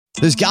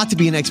There's got to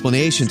be an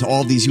explanation to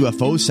all of these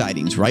UFO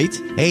sightings, right?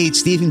 Hey,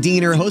 it's Stephen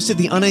Diener, host of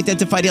the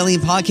Unidentified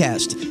Alien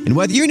Podcast. And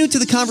whether you're new to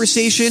the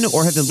conversation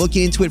or have been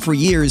looking into it for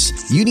years,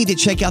 you need to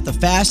check out the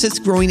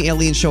fastest growing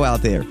alien show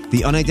out there,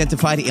 the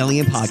Unidentified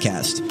Alien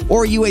Podcast,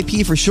 or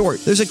UAP for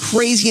short. There's a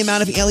crazy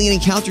amount of alien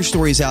encounter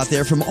stories out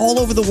there from all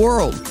over the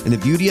world. And the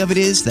beauty of it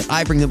is that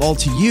I bring them all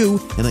to you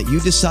and let you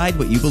decide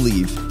what you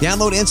believe.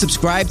 Download and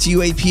subscribe to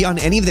UAP on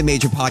any of the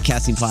major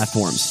podcasting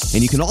platforms.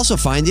 And you can also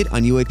find it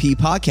on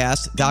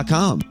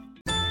UAPpodcast.com.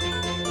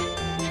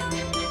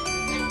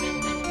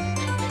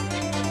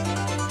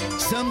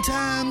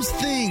 Sometimes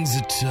things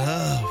are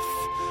tough,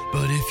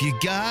 but if you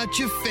got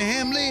your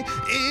family,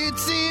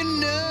 it's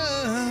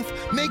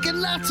enough. Making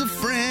lots of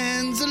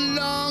friends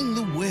along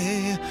the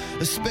way,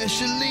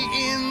 especially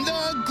in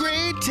the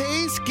Great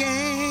Taste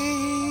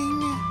Gang.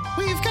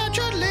 We've got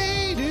your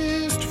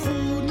latest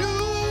food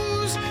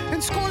news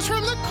and scores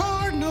from the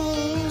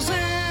Cardinals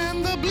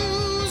and the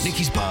Blues.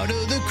 Nikki's part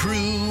of the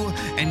crew,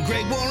 and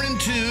Greg Warren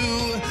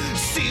too.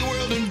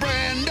 SeaWorld and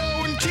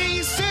Brando and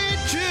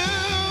TC2.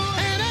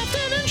 And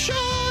Afton and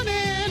Sean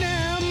and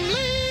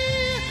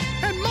Emily.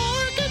 And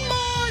Mark and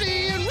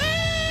Marty and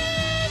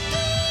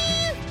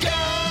Randy.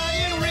 Guy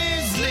and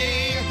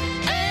Risley.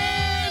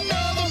 And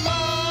all the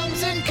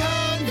moms and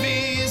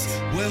convies.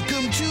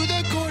 Welcome to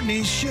the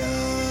Courtney Show.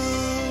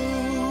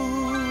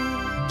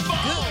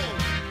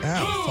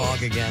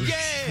 Fog again.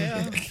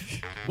 Yeah.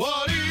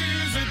 What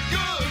is it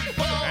good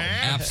for?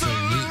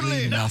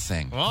 Absolutely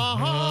nothing.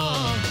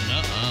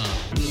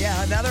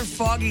 Yeah, another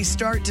foggy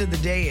start to the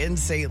day in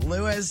St.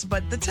 Louis,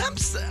 but the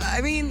temps,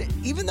 I mean,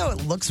 even though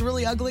it looks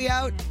really ugly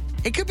out,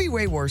 it could be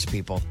way worse,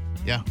 people.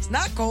 Yeah. It's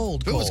not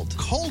cold. If it was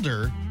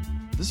colder,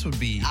 this would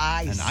be an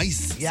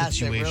ice yes,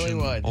 situation. It really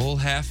would.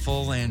 Old half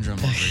full Landrum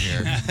over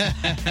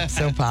here.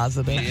 So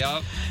positive.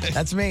 Yep.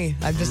 That's me.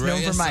 I'm just known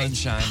Ray for of my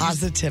sunshine.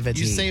 positivity.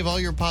 You save all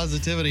your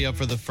positivity up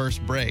for the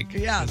first break.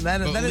 Yeah.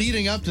 But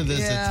leading up to this,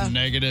 yeah. it's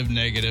negative.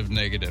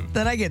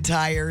 Then I get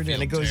tired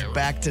and it goes terrible.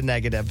 back to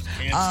negative.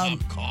 Can't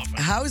stop coughing.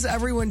 How's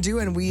everyone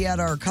doing? We had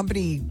our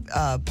company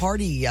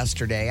party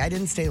yesterday. I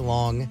didn't stay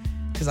long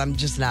because I'm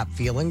just not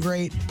feeling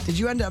great. Did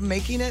you end up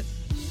making it?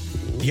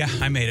 Yeah,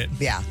 I made it.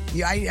 Yeah,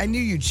 I knew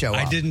you'd show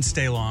up. I didn't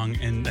stay long,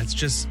 and that's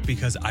just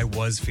because I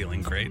was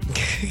feeling great.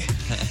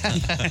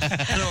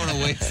 I don't want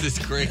to waste this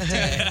great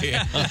day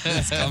on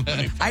this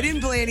company. I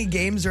didn't play any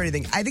games or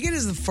anything. I think it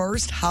is the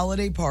first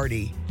holiday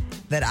party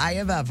that I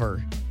have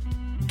ever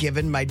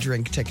given my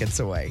drink tickets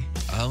away.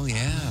 Oh,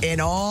 yeah. In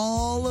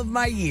all of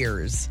my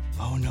years,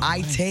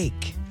 I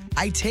take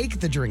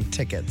the drink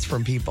tickets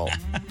from people.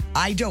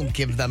 I don't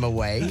give them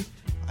away.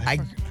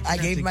 I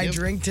gave my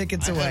drink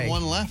tickets away. I had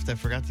one left. I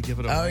forgot to give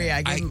it away. Oh, yeah.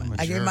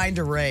 I gave mine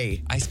to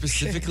Ray. I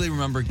specifically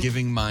remember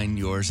giving mine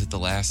yours at the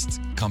last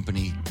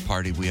company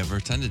party we ever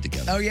attended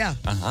together. Oh, yeah.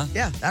 Uh-huh.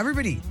 Yeah,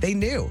 every they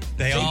knew.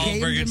 They all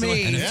came bring to it to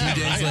me. And a Yeah,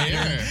 few days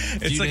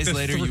right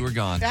later, here. you were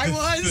gone. I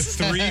was.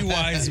 The three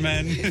wise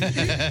men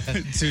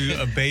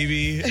to a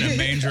baby in a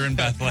manger in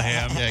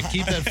Bethlehem. Yeah,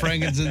 keep that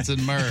frankincense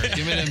and myrrh.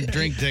 Give me them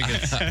drink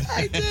tickets.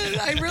 I did.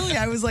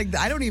 I was like,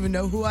 I don't even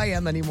know who I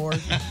am anymore.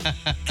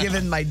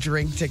 Giving my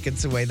drink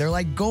tickets away. They're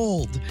like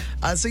gold.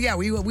 So yeah,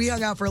 we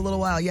hung out for a little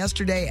while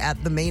yesterday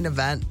at the main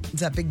event.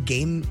 It's that big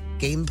game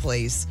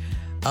place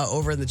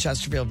over in the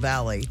Chesterfield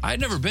Valley. I'd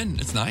never been.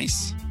 It's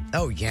nice.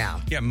 Oh yeah.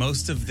 Yeah,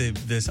 most of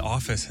this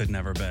office had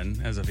never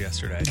been as of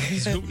yesterday.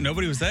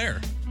 Nobody was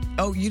there.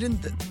 Oh, you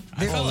didn't.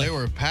 They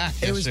were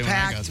packed. It was yesterday when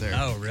I got packed. there.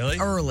 Oh, really?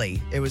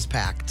 Early, it was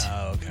packed.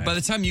 Oh, okay. By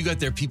the time you got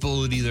there,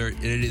 people had either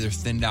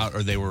thinned out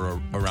or they were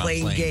around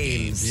playing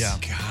games. Yeah.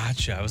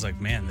 Gotcha. I was like,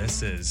 man,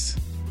 this is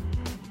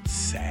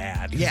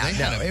sad. Yeah, They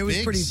had a it was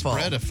big pretty full.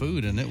 spread of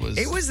food, and it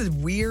was a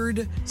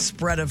weird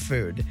spread of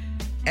food.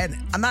 And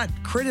I'm not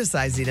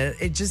criticizing it.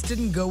 It just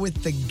didn't go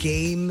with the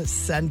game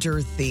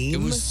center theme.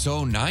 It was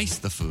so nice,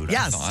 the food,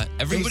 Yes. I thought.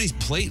 Everybody's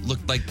plate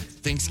looked like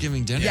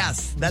Thanksgiving dinner.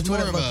 Yes, that's what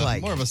it looked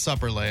like. More of a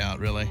supper layout,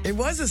 really. It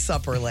was a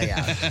supper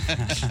layout.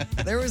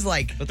 There was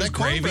like But that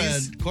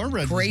gravies?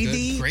 cornbread was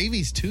Gravy? good.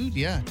 Gravies too.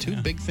 Yeah, two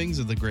big things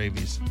of the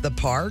gravies. the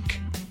park.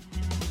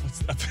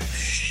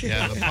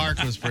 Yeah, the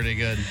park was pretty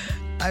good.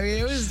 I mean,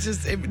 it was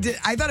just,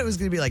 I thought it was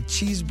going to be like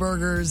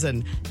cheeseburgers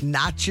and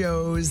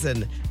nachos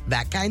and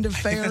that kind of I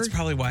fare. think that's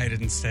probably why I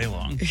didn't stay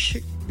long.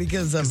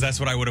 because of That's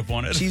what I would have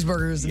wanted.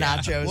 cheeseburgers,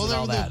 nachos, Well, and there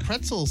all were that. the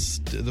pretzels,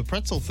 the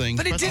pretzel thing.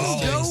 But it didn't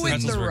go with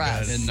pretzels the were good.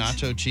 rest. And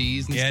nacho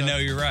cheese and Yeah, stuff. no,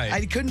 you're right.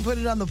 I couldn't put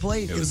it on the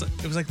plate. It was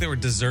like they were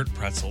dessert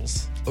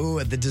pretzels.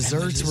 Ooh, the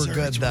desserts were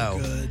good, desserts were though.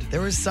 good.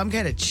 There was some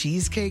kind of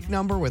cheesecake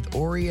number with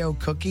Oreo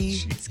cookie.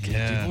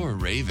 Yeah. People were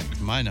raving.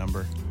 My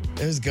number.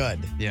 It was good.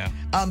 Yeah.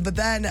 But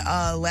then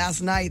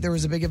last night, there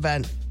was a big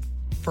event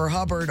for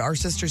Hubbard. Our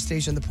sister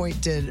station, The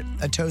Point, did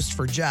a toast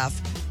for Jeff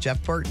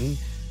Burton,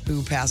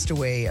 who passed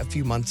away a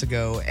few months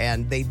ago,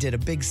 and they did a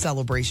big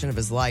celebration of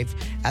his life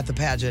at the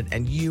pageant,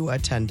 and you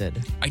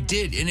attended. I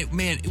did, and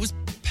it was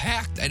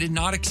packed. I did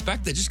not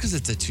expect that just because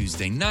it's a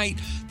Tuesday night.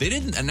 They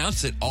didn't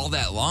announce it all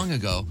that long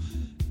ago,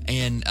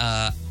 and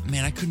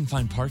man, I couldn't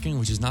find parking,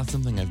 which is not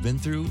something I've been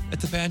through at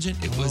the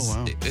pageant. It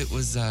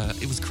was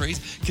it was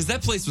crazy because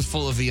that place was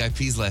full of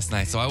VIPs last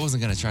night, so I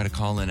wasn't going to try to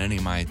call in any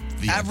of my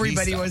VIP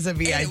Everybody stuff. was a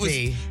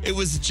VIP. It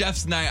was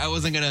Jeff's night. I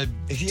wasn't going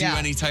to do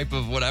any type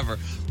of whatever.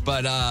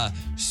 But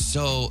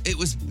so it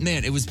was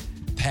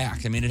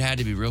packed. I mean, it had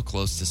to be real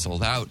close to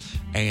sold out,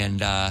 and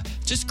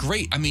just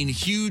great. I mean,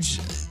 huge,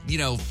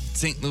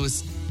 St.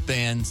 Louis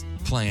bands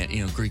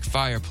playing. Greek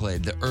Fire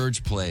played, The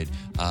Urge played,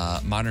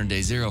 Modern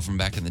Day Zero from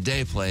back in the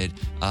day played,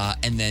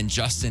 and then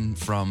Justin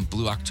from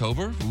Blue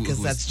October,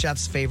 because that's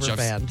Jeff's favorite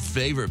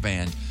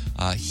band.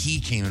 He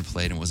came and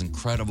played and was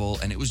incredible,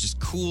 and it was just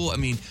cool. I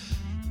mean,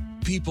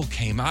 people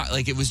came out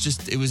it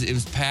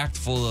was packed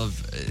full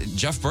of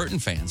Jeff Burton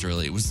fans.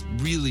 Really, it was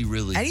really,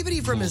 really.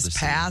 Anybody from his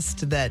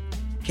past that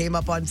came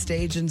up on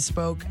stage and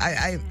spoke,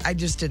 I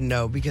just didn't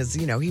know because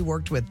he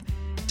worked with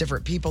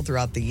different people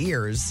throughout the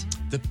years.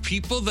 The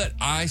people that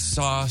I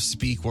saw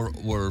speak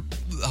were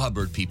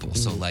Hubbard people.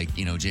 So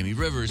Jamie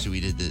Rivers, who we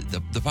did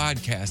the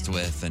podcast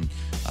with, and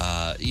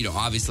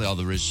obviously all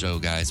the Riz Show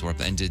guys were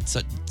up and did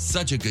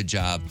such a good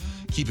job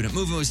keeping it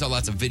moving. We saw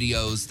lots of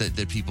videos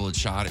that people had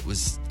shot. It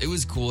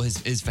was cool.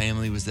 His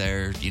family was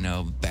there,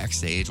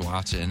 backstage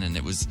watching, and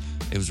it was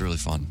really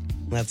fun.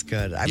 That's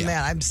good.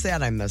 I'm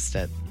sad I missed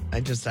it.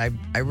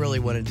 I really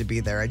wanted to be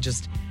there.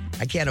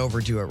 I can't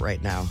overdo it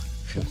right now.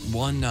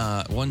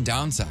 One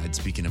downside,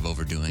 speaking of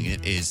overdoing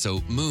it, is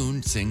so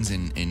Moon sings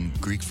in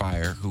Greek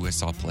Fire, who I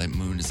saw play.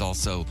 Moon is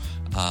also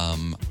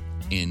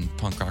in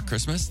Punk Rock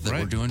Christmas that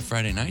we're doing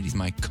Friday night. He's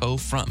my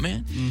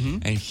co-frontman,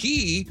 and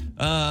he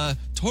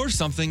tore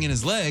something in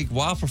his leg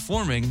while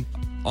performing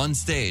on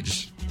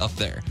stage up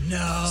there.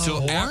 No. So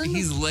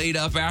he's laid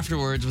up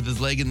afterwards with his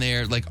leg in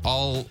there,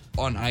 all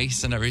on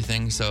ice and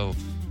everything. So.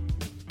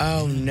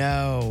 Oh,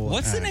 no.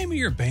 What's the name of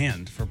your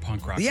band for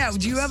Punk Rock Christmas?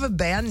 Do you have a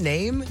band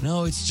name?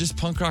 No, it's just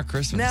Punk Rock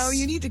Christmas. No,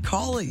 you need to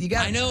call it.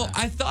 I know.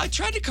 I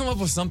tried to come up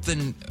with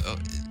something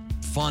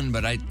fun,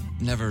 but I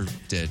never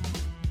did.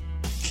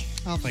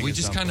 We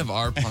just kind of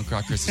are Punk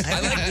Rock Christmas. I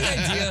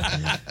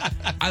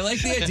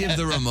like the idea of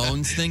the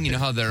Ramones thing. You know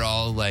how they're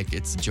all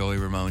it's Joey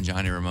Ramone,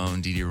 Johnny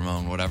Ramone, Dee Dee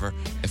Ramone, whatever.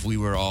 If we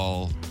were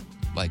all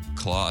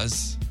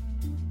Claus.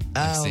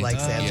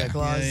 Santa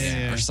Claus?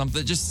 Yeah. Or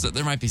something. Just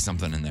there might be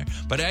something in there.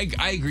 But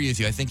I agree with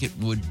you. I think it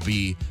would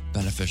be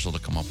beneficial to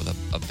come up with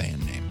a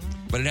band name.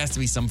 But it has to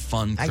be some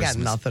fun Christmas. I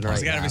got nothing right now.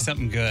 It's got to be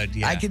something good.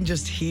 Yeah. I can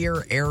just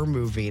hear air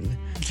moving.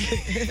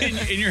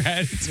 in your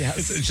head?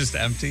 Yes. It's just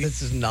empty?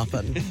 This is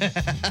nothing.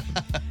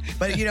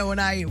 But, when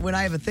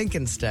I have a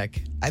thinking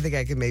stick, I think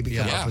I can maybe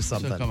come up with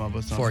something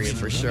for you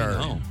for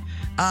sure.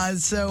 I'm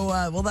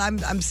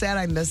sad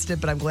I missed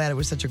it, but I'm glad it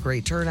was such a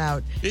great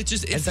turnout.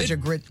 It's such a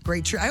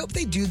great trip. I hope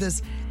they do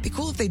this. It'd be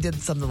cool if they did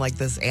something like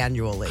this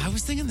annually. I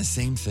was thinking the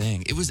same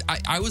thing. It was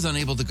I was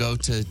unable to go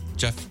to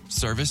Jeff's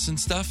service and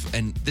stuff,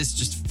 and this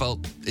just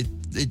felt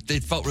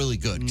it felt really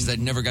good because I'd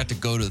never got to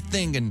go to the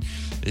thing, and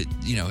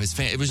his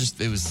fan. It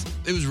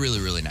was really,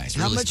 really nice.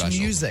 How really much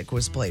special. Music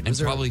was played? And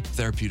probably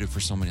therapeutic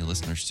for so many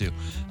listeners too.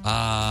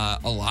 A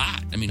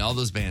lot. I mean, all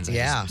those bands I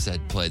just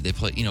said played. They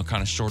played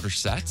kind of shorter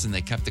sets, and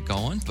they kept it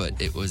going.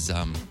 But it was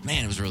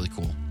it was really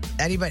cool.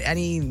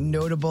 Any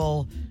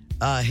notable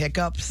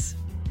hiccups?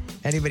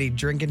 Anybody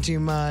drinking too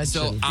much?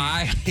 So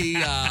I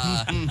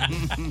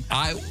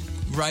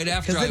right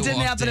after because it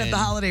didn't happen at the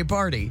holiday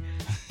party.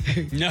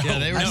 No,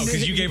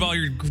 because you gave all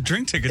your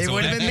drink tickets away. It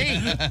would have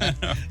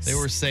been me. They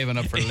were saving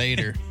up for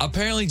later.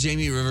 Apparently,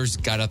 Jamie Rivers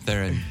got up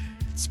there and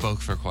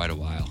spoke for quite a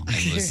while.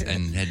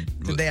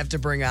 Did they have to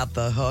bring out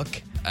the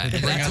hook?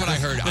 That's what I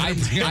heard.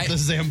 The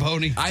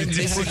Zamboni. I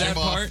missed that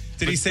part.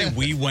 Did he say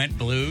 "We went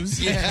blues"?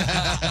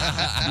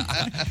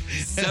 Yeah.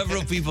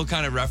 Several people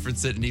kind of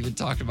referenced it and even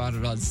talked about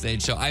it on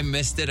stage. So I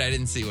missed it. I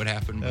didn't see what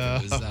happened,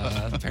 but it was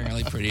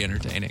apparently pretty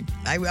entertaining.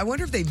 I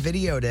wonder if they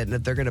videoed it and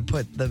if they're going to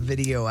put the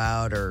video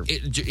out or.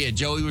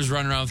 Joey was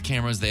running around with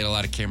cameras. They had a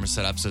lot of cameras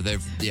set up, so there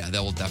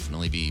will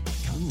definitely be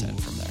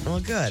content from there. Well,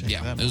 good.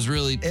 Yeah, it was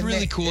really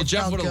cool.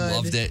 Jeff would have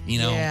loved it.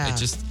 It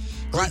just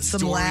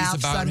some laughs,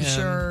 about I'm him.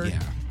 sure.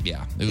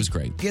 Yeah, it was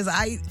great. Because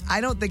I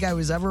don't think I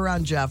was ever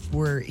around Jeff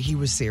where he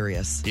was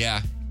serious.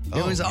 Yeah.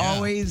 There was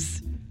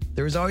always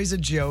a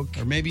joke.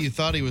 Or maybe you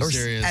thought he was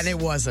serious. And it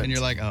wasn't. And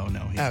you're like, oh,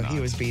 no, he's not.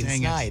 He was being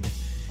snide.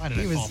 Why did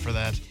I fall for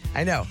that?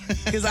 I know.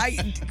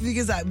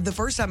 Because the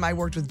first time I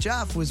worked with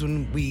Jeff was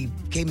when we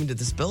came into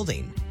this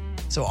building.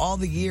 So all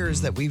the years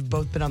that we've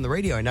both been on the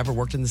radio, I never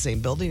worked in the same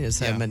building as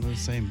him. Yeah,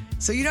 same.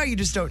 So, you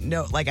just don't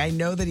know. I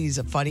know that he's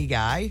a funny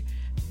guy.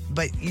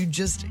 But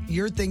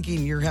you're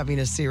thinking you're having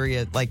a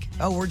serious,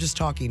 we're just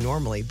talking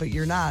normally, but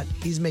you're not.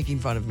 He's making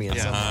fun of me in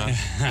some way.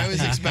 I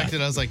always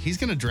expected, I was like, he's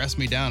going to dress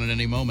me down at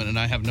any moment, and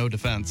I have no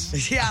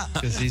defense. Yeah.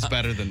 Because he's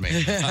better than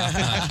me.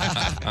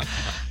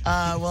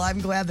 Well, I'm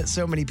glad that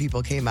so many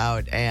people came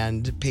out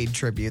and paid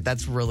tribute.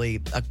 That's really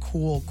a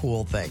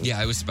cool thing.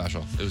 Yeah, it was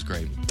special. It was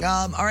great.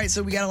 All right,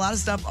 so we got a lot of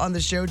stuff on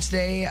the show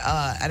today.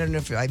 I don't know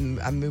if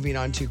I'm moving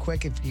on too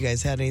quick. If you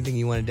guys had anything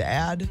you wanted to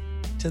add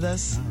to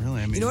this? Not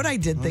really. I mean, you know what I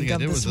did think of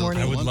this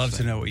morning? I would love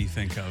to know what you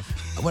think of.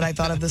 What I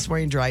thought of this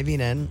morning driving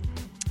in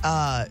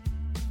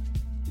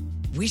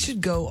We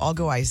should go. I'll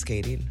go ice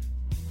skating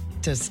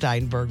to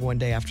Steinberg one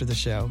day after the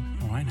show.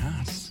 Why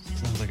not?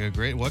 Sounds like a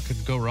great. What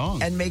could go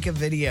wrong? And make a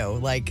video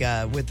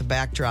with the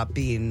backdrop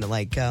being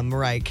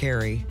Mariah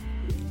Carey.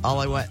 All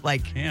I want,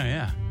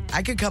 Yeah.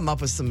 I could come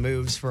up with some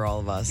moves for all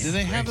of us. Do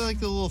they have the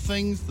little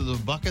things, the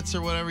buckets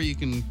or whatever you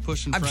can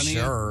push in front of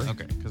you?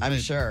 Okay, I'm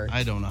sure.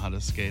 I don't know how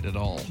to skate at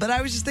all. But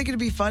I was just thinking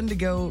it'd be fun to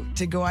go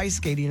ice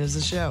skating as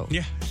a show.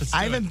 Yeah, let's do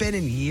I haven't been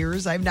in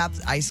years. I've not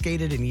ice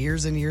skated in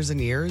years and years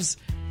and years.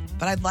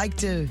 But I'd like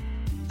to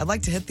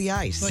hit the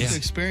ice. I'd like to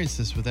experience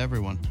this with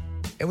everyone.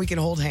 And we can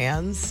hold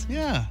hands.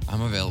 Yeah.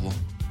 I'm available.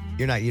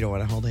 You don't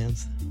want to hold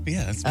hands?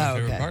 Yeah, that's my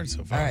favorite part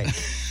so far. All right.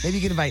 Maybe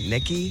you can invite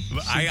Nikki.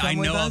 I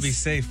know I'll be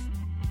safe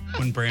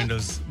when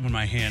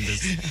my hand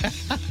is.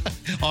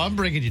 Oh, I'm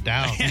bringing you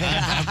down.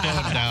 I'm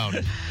going down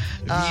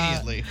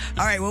immediately.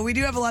 All right. Well, we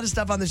do have a lot of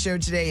stuff on the show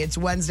today. It's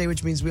Wednesday,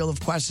 which means Wheel of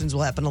Questions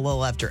will happen a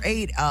little after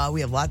 8.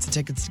 We have lots of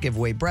tickets to give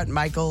away. Brett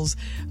Michaels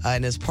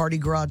and his Party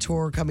Gras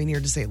tour coming here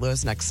to St.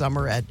 Louis next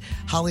summer at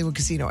Hollywood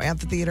Casino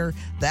Amphitheater.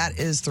 That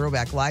is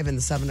Throwback Live in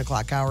the 7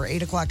 o'clock hour.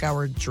 8 o'clock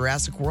hour,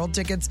 Jurassic World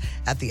tickets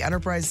at the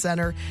Enterprise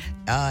Center.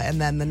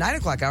 And then the 9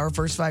 o'clock hour,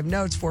 First 5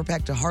 Notes,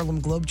 4-pack to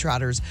Harlem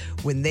Globetrotters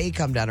when they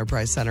come to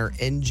Enterprise Center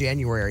in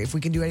January. If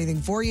we can do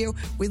anything for you,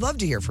 we'd love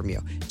to hear from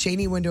you.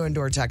 Cheney Window and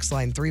Door text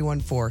line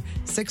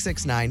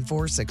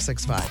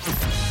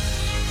 314-669-4665.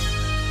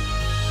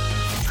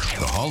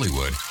 The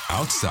Hollywood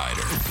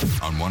Outsider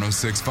on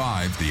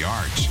 106.5 The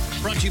Arch.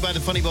 Brought to you by the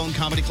Funny Bone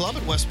Comedy Club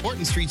at Westport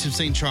and Streets of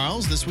St.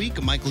 Charles. This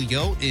week, Michael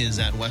Yo is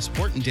at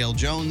Westport and Dale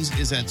Jones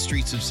is at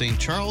Streets of St.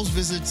 Charles.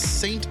 Visit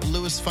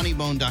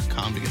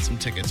stlouisfunnybone.com to get some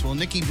tickets. Well,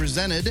 Nikki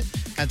presented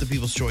at the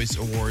People's Choice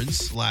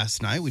Awards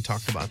last night. We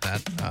talked about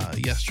that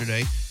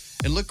yesterday.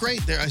 It looked great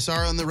there. I saw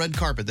her on the red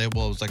carpet. It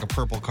was like a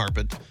purple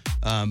carpet.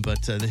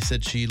 But they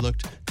said she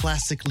looked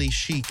classically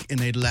chic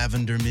in a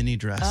lavender mini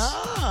dress.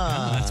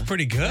 Ah, that's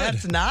pretty good.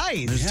 That's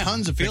nice. There's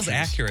tons of feels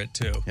pictures. accurate,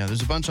 too. Yeah,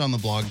 there's a bunch on the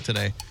blog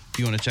today if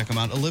you want to check them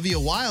out. Olivia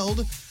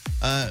Wilde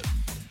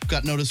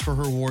got noticed for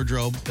her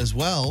wardrobe as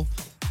well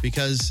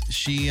because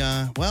she,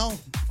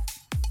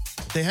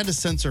 they had to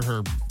censor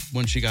her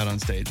when she got on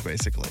stage,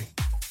 basically.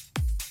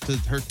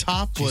 Her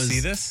top was see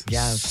this?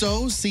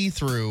 so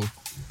see-through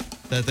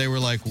that they were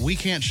like, we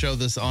can't show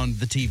this on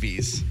the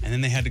TVs. And then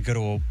they had to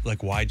go to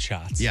wide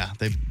shots. Yeah,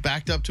 they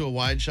backed up to a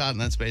wide shot,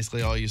 and that's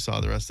basically all you saw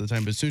the rest of the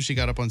time. But as soon as she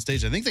got up on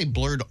stage, I think they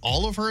blurred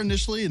all of her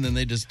initially, and then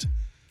they just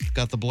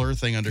got the blur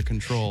thing under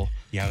control.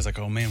 Yeah, I was like,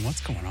 oh man,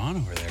 what's going on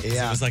over there? 'Cause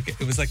Yeah. It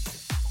was like,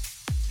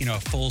 a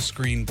full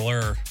screen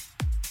blur.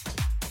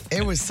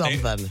 It was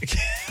something.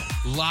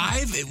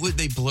 Live?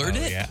 They blurred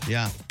it? Yeah.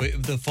 Yeah.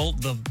 But the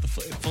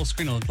full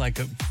screen looked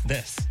like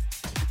this.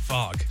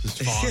 Fog.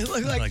 Just fog. It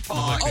looked like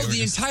fog. Oh,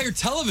 the entire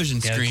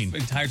television screen. The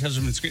entire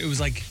television screen. It was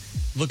like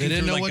looking They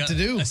didn't through know like what to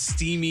do. a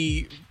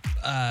steamy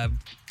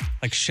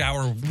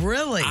shower.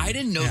 Really? I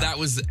didn't know that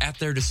was at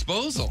their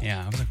disposal.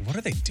 Yeah, I was like, what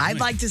are they doing? I'd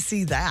like to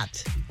see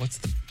that What's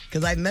the...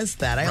 because I missed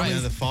that.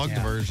 The fog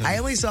diversion. I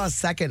only saw a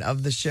second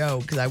of the show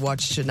because I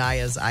watched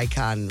Shania's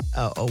Icon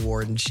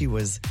Award, and she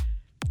was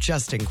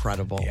just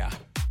incredible. Yeah.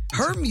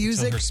 Her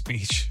music Her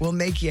speech. will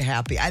make you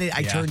happy.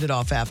 I turned it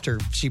off after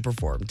she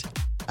performed.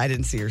 I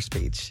didn't see her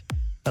speech.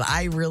 But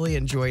I really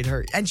enjoyed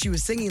her. And she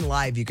was singing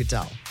live, you could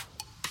tell.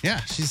 Yeah,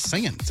 she's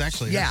singing. It's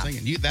actually her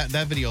singing.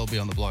 That video will be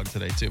on the blog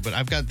today, too. But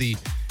I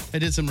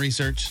did some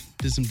research,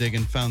 did some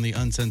digging, found the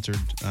uncensored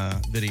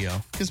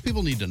video. Because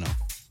people need to know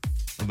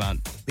about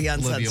The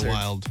uncensored. Olivia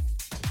Wilde.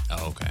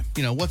 Oh, okay.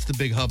 What's the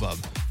big hubbub?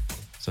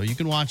 So you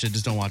can watch it,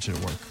 just don't watch it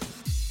at work.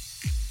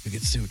 You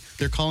get sued.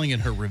 They're calling it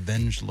her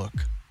revenge look.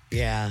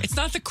 Yeah. It's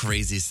not the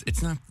craziest.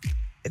 It's not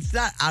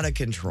out of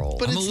control.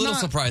 But I'm a it's little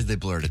not- surprised they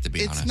blurred it, to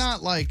be honest. It's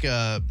not like,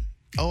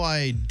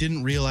 I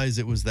didn't realize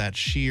it was that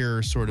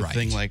sheer sort of Right.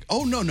 thing. Like,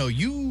 oh, no,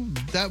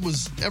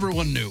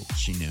 everyone knew.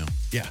 She knew.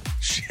 Yeah.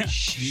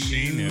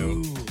 She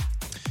knew.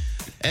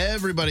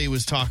 Everybody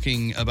was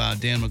talking about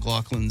Dan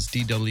McLaughlin's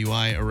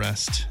DWI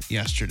arrest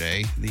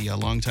yesterday. The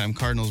longtime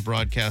Cardinals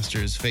broadcaster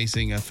is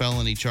facing a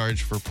felony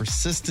charge for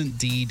persistent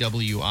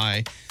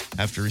DWI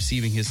after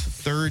receiving his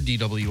third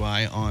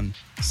DWI on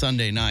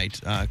Sunday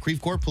night.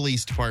 Creve Coeur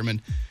Police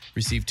Department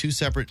received two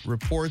separate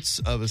reports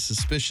of a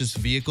suspicious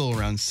vehicle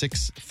around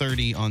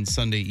 6:30 on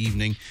Sunday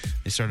evening.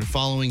 They started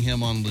following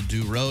him on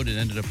Ladue Road and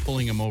ended up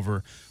pulling him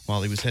over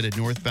while he was headed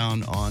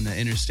northbound on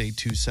Interstate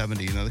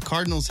 270. Now, the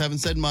Cardinals haven't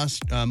said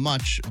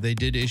much. They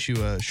did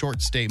issue a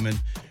short statement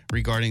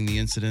regarding the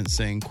incident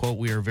saying, quote,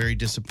 "We are very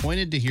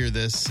disappointed to hear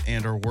this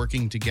and are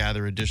working to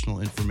gather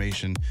additional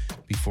information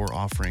before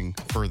offering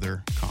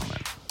further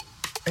comment."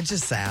 It's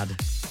just sad.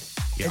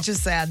 Yeah. It's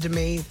just sad to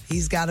me.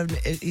 He's got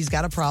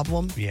a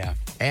problem. Yeah.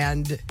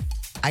 And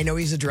I know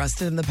he's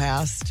addressed it in the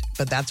past,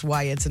 but that's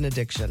why it's an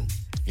addiction.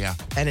 Yeah.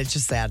 And it's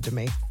just sad to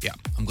me. Yeah.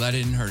 I'm glad it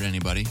didn't hurt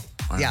anybody.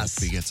 Yes.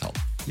 Hope he gets help.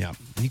 Yeah.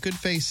 He could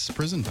face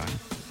prison time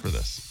for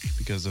this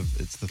because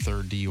it's the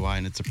third DUI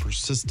and it's a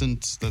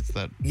persistent,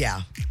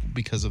 Yeah.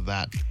 because of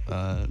that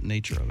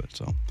nature of it.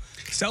 So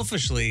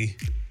Selfishly,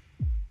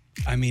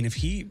 I mean,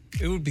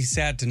 it would be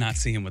sad to not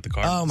see him with the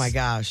Cardinals. Oh my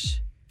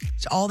gosh.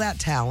 It's all that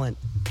talent.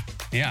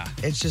 Yeah.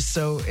 It's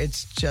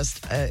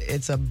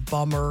a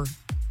bummer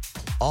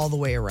all the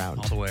way around.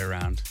 All the way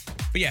around.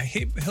 But yeah,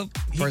 he'll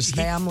for his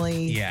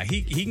family. Yeah,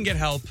 he can get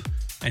help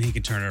and he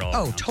can turn it all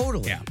around. Oh,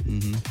 totally. Yeah.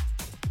 Mm-hmm.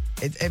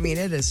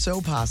 It is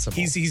so possible.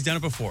 He's done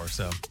it before,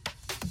 so.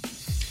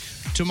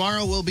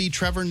 Tomorrow will be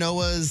Trevor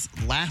Noah's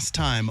last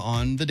time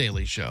on The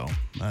Daily Show.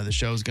 The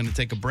show is going to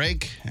take a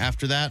break.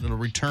 After that, it'll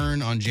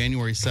return on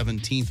January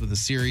 17th with a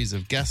series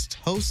of guest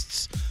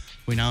hosts.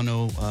 We now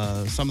know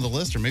some of the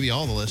list, or maybe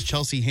all the list.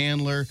 Chelsea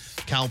Handler,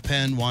 Cal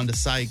Penn, Wanda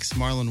Sykes,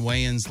 Marlon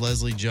Wayans,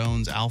 Leslie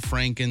Jones, Al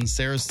Franken,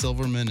 Sarah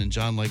Silverman, and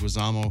John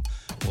Leguizamo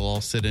will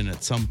all sit in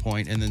at some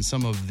point. And then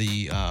some of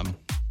the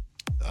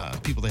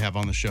people they have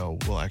on the show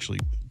will actually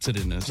sit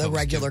in as the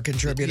regular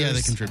contributors. Yeah,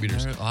 the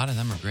contributors. A lot of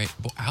them are great.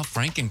 Well, Al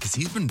Franken, because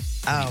he's been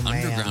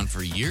underground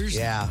for years.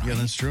 Yeah. Yeah,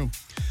 that's true.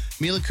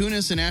 Mila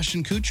Kunis and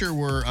Ashton Kutcher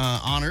were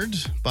honored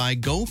by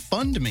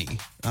GoFundMe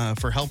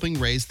for helping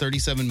raise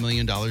 $37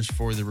 million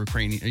for the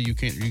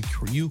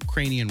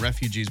Ukrainian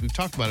refugees. We've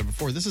talked about it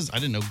before. I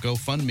didn't know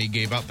GoFundMe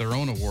gave out their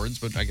own awards,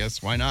 but I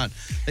guess why not?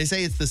 They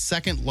say it's the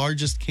second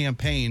largest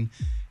campaign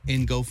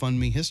in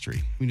GoFundMe history.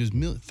 I mean, it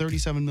was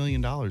 $37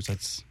 million. I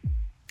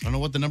don't know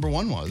what the number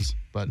one was,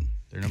 but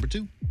they're number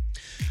two.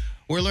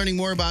 We're learning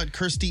more about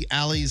Kirstie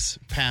Alley's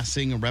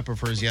passing. A rep of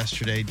hers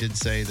yesterday did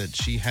say that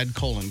she had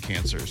colon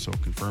cancer, so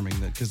confirming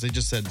that, because they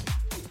just said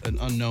an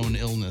unknown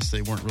illness.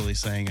 They weren't really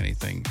saying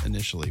anything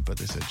initially, but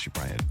they said she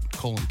probably had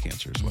colon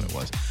cancer is what it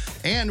was.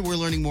 And we're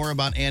learning more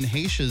about Anne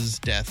Heche's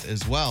death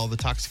as well. The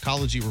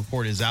toxicology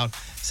report is out.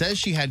 Says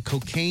she had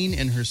cocaine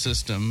in her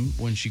system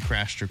when she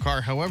crashed her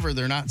car. However,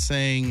 they're not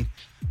saying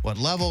what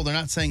level. They're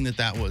not saying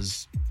that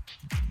was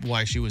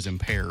why she was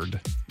impaired.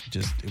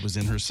 Just it was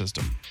in her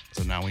system.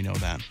 So now we know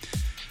that.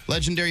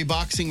 Legendary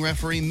boxing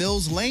referee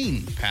Mills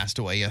Lane passed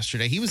away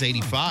yesterday. He was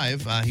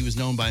 85. He was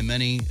known by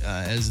many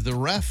as the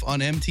ref on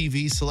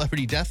MTV's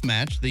Celebrity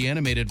Deathmatch, the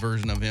animated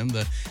version of him,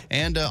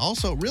 and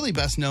also really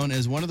best known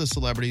as one of the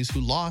celebrities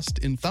who lost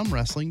in thumb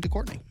wrestling to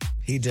Courtney.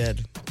 He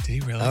did. Did he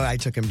really? Oh, I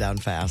took him down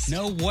fast.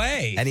 No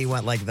way. And he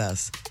went like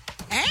this.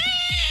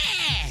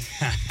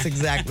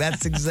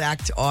 That's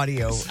exact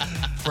audio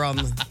from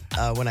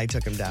when I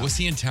took him down. Was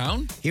he in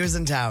town? He was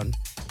in town.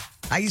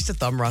 I used to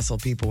thumb wrestle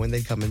people when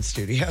they'd come in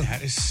studio.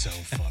 That is so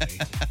funny.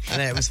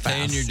 And it was fast.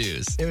 Paying your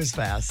dues. It was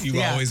fast.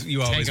 You always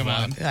him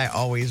won. I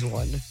always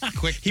won.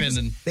 Quick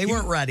pinning. They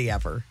weren't ready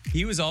ever.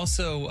 He was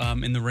also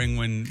in the ring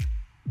when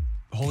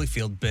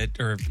Tyson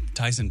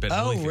bit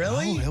Oh, Holyfield.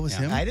 really? Oh, that was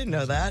him? I didn't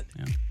know that.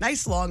 Yeah.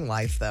 Nice long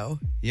life, though.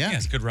 Yeah.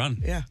 It's a good run.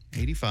 Yeah.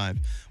 85.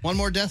 One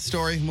more death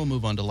story, and we'll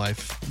move on to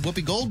life.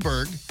 Whoopi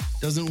Goldberg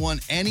doesn't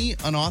want any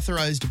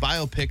unauthorized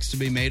biopics to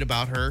be made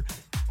about her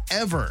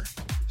ever.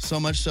 So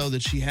much so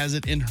that she has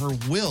it in her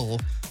will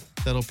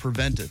that'll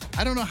prevent it.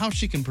 I don't know how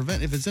she can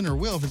prevent if it's in her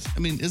will.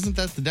 Isn't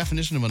that the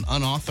definition of an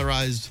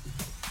unauthorized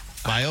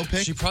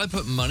biopic? She probably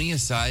put money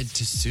aside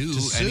to sue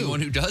anyone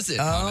who does it.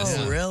 Oh,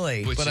 honestly.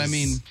 really? But I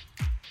mean,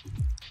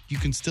 you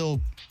can still,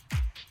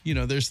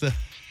 there's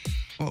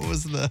what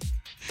was the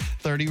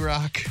 30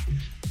 Rock?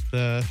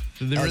 They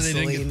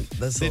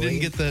didn't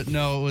get the,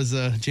 no, it was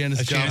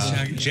Janis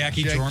Joplin.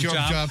 Jackie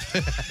Job.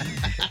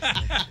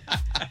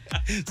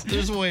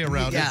 There's a way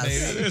around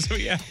it,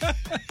 maybe. Yeah.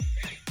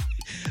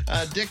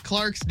 Dick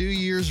Clark's New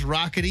Year's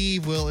Rocket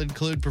Eve will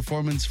include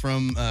performances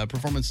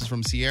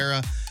from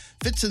Sierra,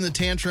 Fits in the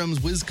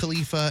Tantrums, Wiz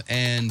Khalifa,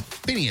 and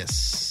Phineas.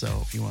 So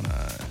if you want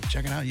to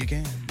check it out, you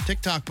can.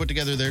 TikTok put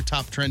together their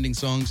top trending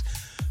songs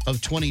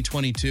of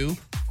 2022.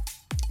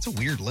 It's a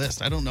weird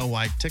list. I don't know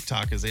why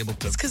TikTok is able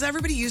to. It's because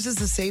everybody uses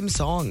the same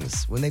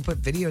songs when they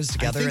put videos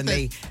together, and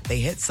they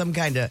hit some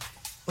kind of.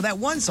 Well, that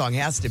one song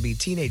has to be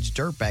Teenage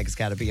Dirtbag's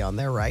got to be on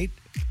there, right?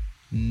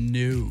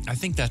 No. I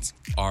think that's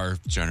our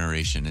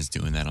generation is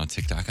doing that on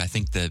TikTok. I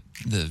think that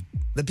the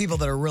people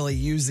that are really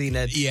using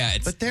it. Yeah,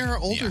 but there are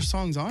older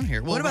songs on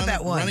here. Well, what about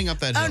that one? Running Up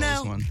That Hill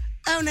is one.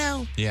 Oh,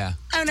 no. Yeah.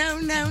 Oh,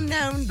 no.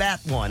 That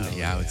one.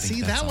 Yeah, I would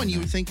think that one you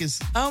would think is.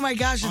 Oh, my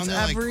gosh. It's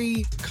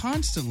every.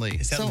 Constantly.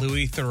 Is that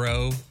Louis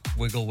Theroux,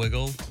 Wiggle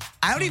Wiggle?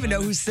 I don't even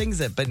know who sings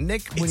it, but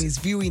Nick, when he's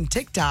viewing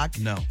TikTok,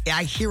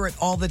 I hear it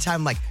all the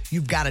time. Like,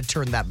 you've got to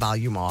turn that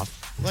volume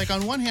off. Like,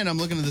 on one hand, I'm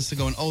looking at this and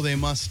going, oh, they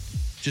must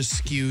just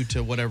skew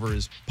to whatever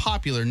is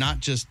popular,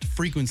 not just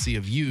frequency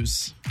of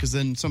use, because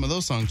then some of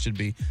those songs should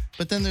be.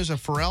 But then there's a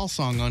Pharrell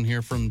song on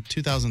here from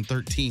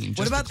 2013,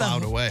 Just a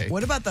Cloud Away.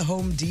 What about the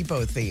Home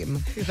Depot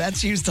theme?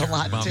 That's used a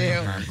lot, too.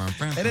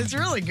 And it's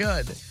really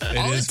good.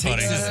 It is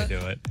funny to do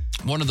it.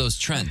 One of those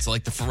trends,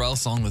 like the Pharrell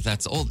song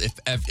that's old.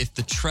 If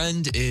the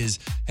trend is,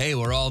 hey,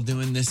 we're all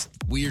doing this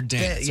weird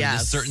dance or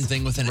this certain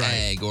thing with an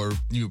egg, or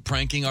you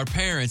pranking our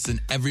parents, then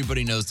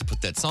everybody knows to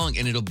put that song,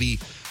 and it'll be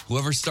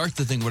whoever starts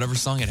the thing, whatever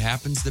song it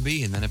happens to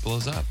be, and then it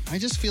blows up. I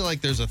just feel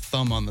like there's a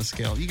thumb on the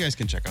scale. You guys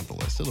can check out the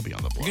list. It'll be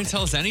on the blog. You're going to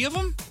tell us any of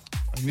them?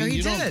 I mean,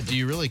 he did. Do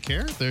you really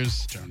care?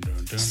 There's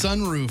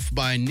Sunroof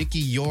by Nikki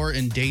Yor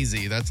and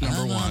Daisy. That's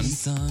number one.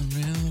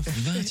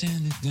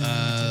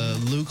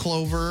 Lou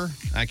Clover.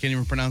 I can't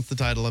even pronounce the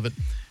title of it.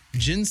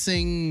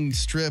 Ginseng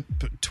Strip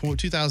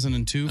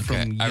 2002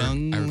 from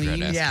Young Lee.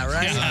 Yeah,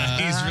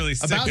 right. He's really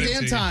sick About of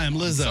Damn it. Time,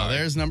 Lizzo.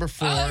 There's number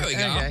 4. there we go.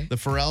 Okay. The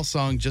Pharrell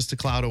song Just a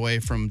Cloud Away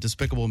from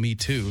Despicable Me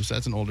 2. So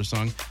that's an older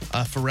song.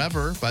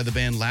 Forever by the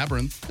band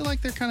Labyrinth. I feel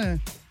like they're kind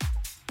of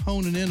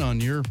honing in on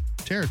your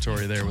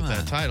territory there with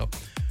that title.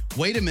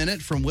 Wait a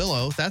Minute from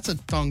Willow. That's a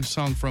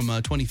song from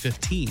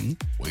 2015.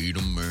 Wait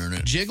a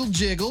minute. Jiggle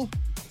Jiggle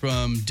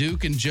from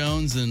Duke and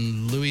Jones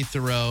and Louis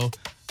Theroux.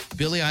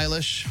 Billie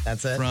Eilish.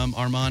 That's it. From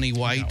Armani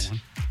White.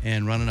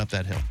 And Running Up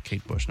That Hill.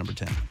 Kate Bush, number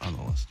 10 on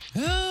the list.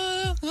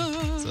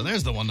 So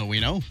there's the one that we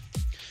know.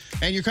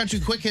 And your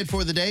country quick hit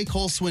for the day.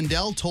 Cole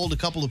Swindell told a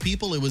couple of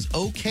people it was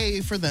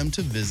okay for them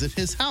to visit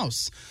his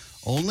house.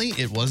 Only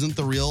it wasn't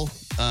the real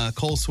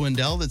Cole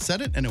Swindell that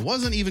said it, and it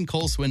wasn't even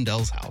Cole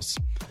Swindell's house.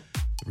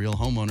 The real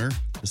homeowner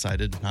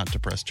decided not to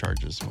press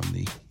charges when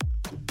the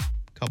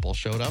couple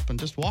showed up and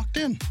just walked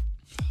in.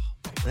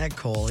 That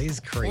Cole, he's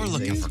crazy. We're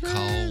looking for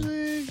Cole.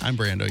 I'm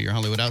Brando, your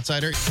Hollywood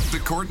outsider. The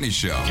Courtney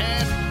Show.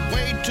 Can't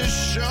wait to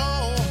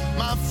show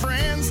my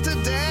friends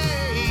today.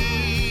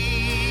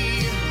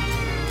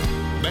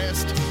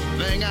 Best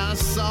thing I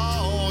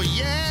saw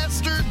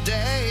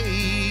yesterday.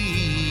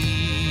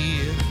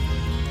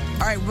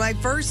 All right, my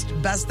first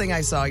best thing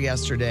I saw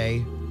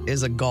yesterday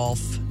is a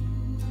golf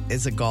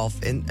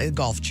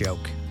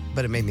joke,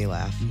 but it made me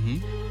laugh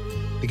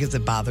because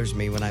it bothers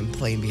me when I'm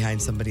playing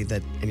behind somebody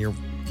and you're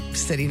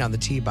sitting on the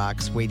tee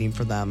box waiting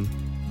for them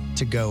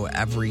to go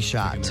every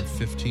shot. In their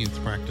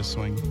 15th practice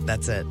swing.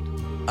 That's it.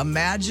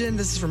 Imagine,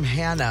 this is from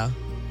Hannah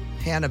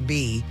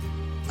B.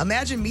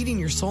 Imagine meeting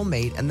your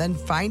soulmate and then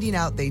finding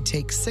out they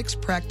take 6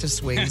 practice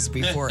swings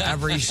before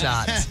every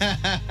shot.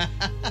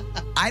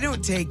 I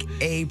don't take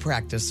a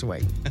practice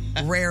swing.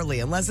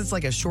 Rarely, unless it's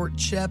like a short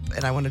chip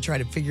and I want to try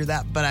to figure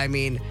that. But I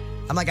mean,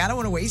 I'm like, I don't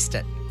want to waste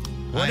it.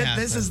 What if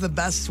this is the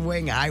best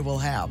swing I will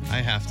have?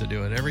 I have to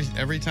do it.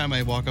 Every time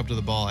I walk up to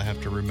the ball, I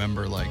have to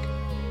remember, like,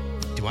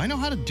 do I know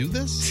how to do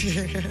this?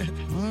 I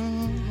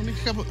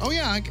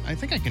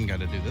think I can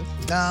gotta do this.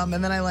 And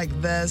then I like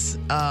this.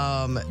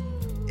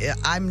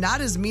 I'm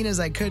not as mean as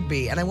I could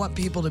be, and I want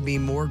people to be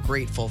more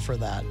grateful for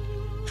that.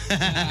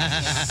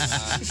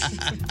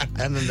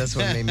 And then this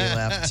one made me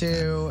laugh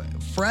too.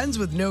 Friends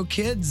with no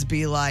kids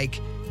be like,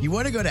 you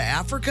want to go to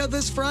Africa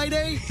this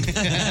Friday?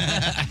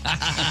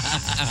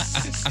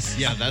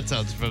 Yeah, that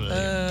sounds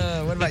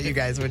familiar. What about you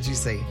guys? What'd you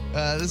see?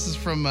 This is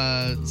from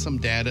some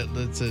dad.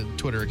 That's a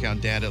Twitter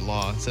account, Dad at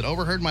Law. It said,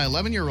 overheard my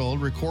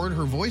 11-year-old record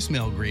her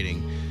voicemail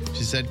greeting.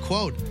 She said,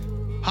 quote,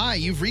 "Hi,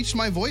 you've reached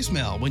my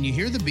voicemail. When you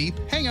hear the beep,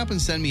 hang up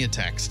and send me a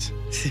text."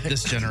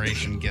 This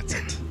generation gets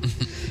it.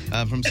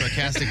 From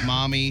Sarcastic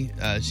Mommy,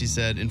 she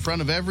said, in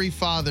front of every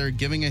father,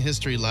 giving a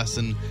history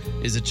lesson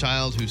is a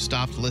child who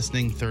stopped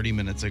listening 30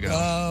 minutes ago.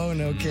 Oh,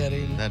 no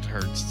kidding. That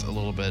hurts a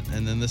little bit.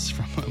 And then this is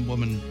from a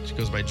woman, she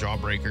goes by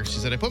Jawbreaker. She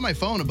said, I put my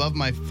phone above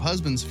my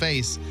husband's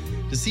face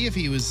to see if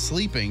he was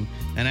sleeping,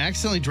 and I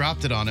accidentally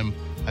dropped it on him.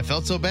 I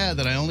felt so bad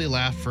that I only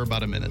laughed for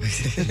about a minute.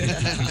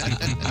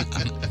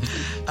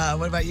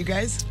 What about you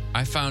guys?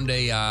 I found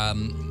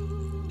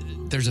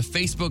there's a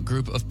Facebook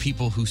group of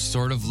people who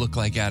sort of look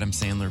like Adam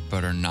Sandler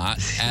but are not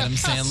Adam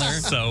Sandler.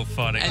 So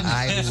funny. And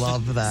I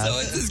love that. So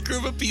it's this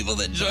group of people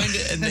that joined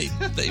it, and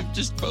they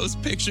just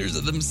post pictures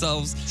of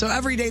themselves. So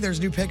every day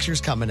there's new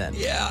pictures coming in.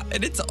 Yeah,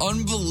 and it's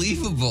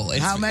unbelievable.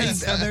 How many?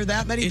 Are there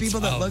that many people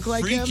that look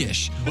like him?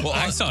 Freakish. Well,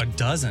 I saw a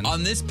dozen.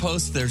 On this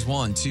post, there's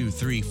 1, 2,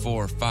 3,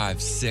 4, 5,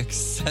 6,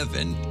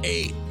 7,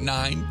 8,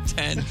 9,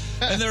 10.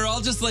 And they're all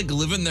just like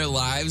living their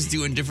lives,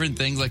 doing different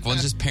things. Like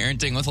one's just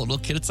parenting with a little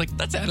kid. It's like,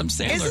 that's Adam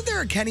Sandler. Isn't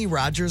there a Kenny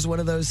Rogers one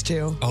of those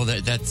too? Oh,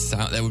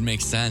 that would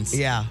make sense.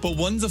 Yeah. But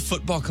one's a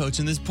football coach,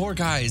 and this poor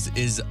guy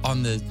is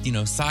on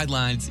the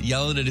sidelines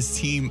yelling at his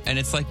team, and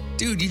it's like,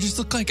 dude, you just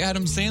look like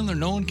Adam Sandler.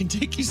 No one can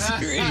take you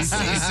seriously.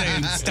 He's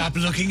saying, stop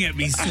looking at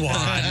me,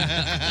 Swan.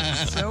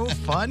 So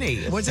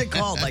funny. What's it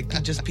called?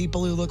 Like just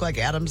people who look like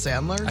Adam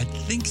Sandler? I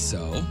think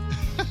so.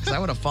 Because I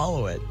want to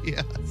follow it.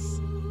 Yes.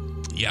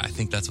 Yeah, I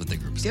think that's what the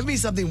group's Give me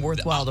something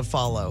worthwhile to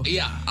follow.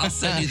 Yeah, I'll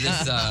send you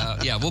this.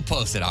 We'll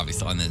post it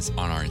obviously on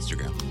our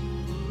Instagram.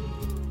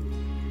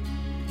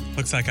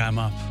 Looks like I'm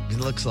up. It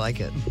looks like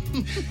it.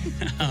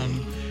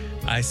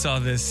 I saw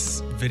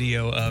this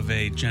video of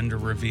a gender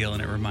reveal,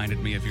 and it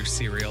reminded me of your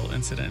cereal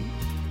incident.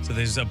 So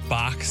there's a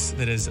box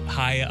that is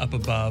high up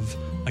above,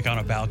 like on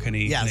a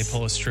balcony, Yes. and they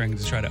pull a string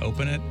to try to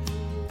open it,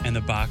 and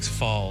the box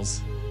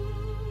falls.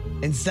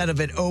 Instead of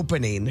it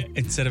opening.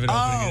 It smokes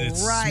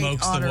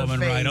on the her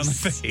woman right on the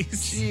face.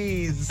 face.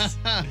 Jeez.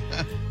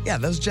 Yeah,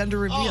 those gender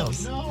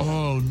reveals.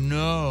 Oh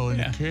no! And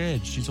Yeah. the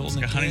kid, she's holding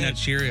Like a a Honey kid. Nut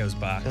Cheerios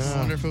box. I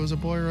wonder if it was a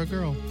boy or a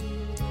girl.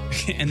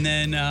 And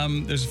then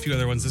there's a few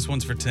other ones. This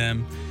one's for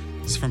Tim.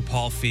 This is from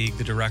Paul Feig,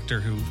 the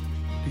director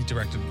he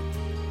directed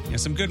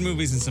some good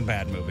movies and some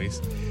bad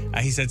movies.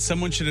 He said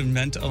someone should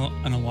invent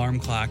an alarm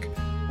clock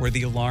where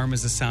the alarm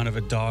is the sound of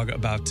a dog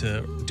about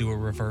to do a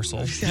reversal.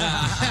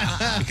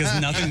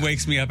 Because nothing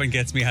wakes me up and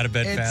gets me out of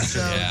bed It's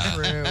faster.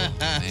 so true.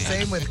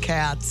 Same with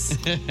cats.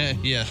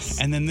 Yes.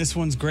 And then this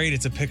one's great.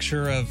 It's a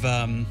picture of,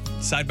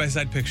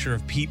 side-by-side picture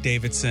of Pete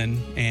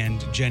Davidson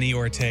and Jenny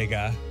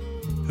Ortega,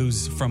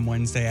 who's from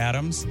Wednesday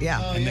Addams.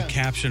 Yeah. And the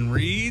caption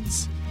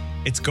reads,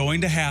 "It's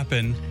going to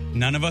happen.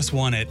 None of us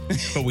want it,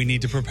 but we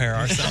need to prepare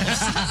ourselves."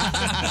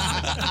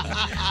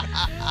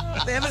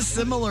 They have a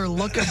similar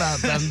look about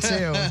them,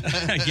 too.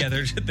 Yeah,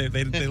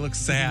 they look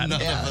sad.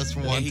 None of us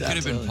want He could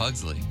have been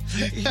Pugsley.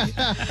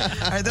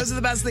 All right, those are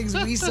the best things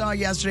we saw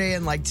yesterday.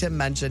 And like Tim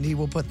mentioned, he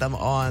will put them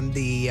on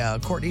the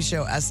Courtney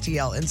Show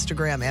STL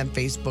Instagram and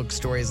Facebook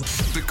stories.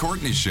 The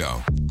Courtney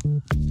Show.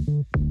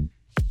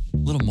 A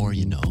little more,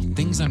 you know.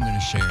 Things I'm going to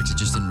share to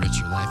just enrich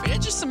your life.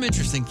 And just some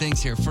interesting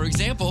things here. For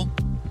example,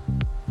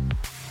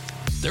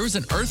 there was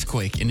an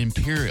earthquake in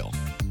Imperial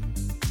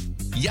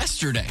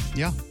yesterday.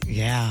 Yeah.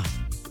 Yeah.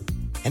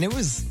 And it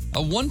was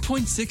A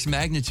 1.6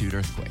 magnitude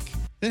earthquake.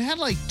 It had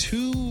like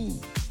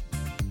two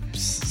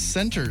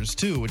centers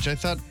too, which I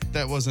thought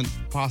that wasn't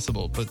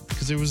possible, but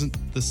because there wasn't,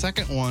 the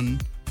second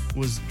one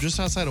was just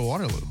outside of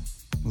Waterloo.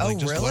 Oh,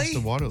 just really? west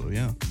of Waterloo,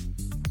 yeah.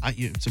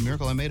 It's a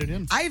miracle I made it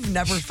in. I've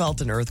never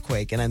felt an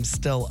earthquake, and I'm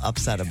still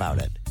upset about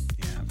it.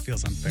 Yeah, it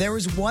feels unfair. There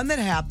was one that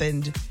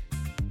happened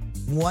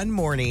one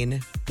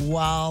morning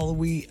while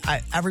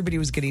everybody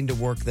was getting to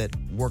work that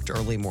worked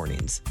early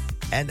mornings,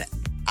 and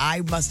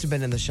I must have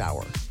been in the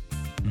shower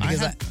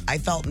because I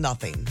felt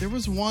nothing. There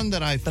was one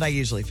that I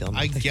usually feel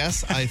I nothing.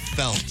 guess I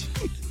felt.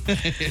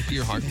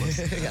 You're heartless.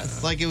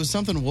 Yes. Like it was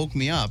something woke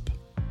me up,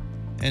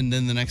 and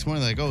then the next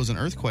morning, like, oh, it was an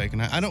earthquake,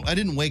 and I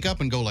didn't wake up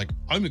and go like,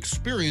 I'm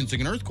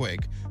experiencing an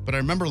earthquake, but I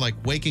remember like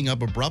waking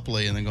up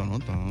abruptly and then going,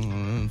 what the,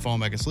 and falling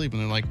back asleep,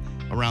 and then like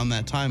around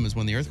that time is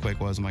when the earthquake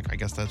was. I'm like, I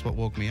guess that's what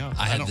woke me up.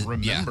 I don't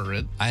remember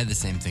it. I had the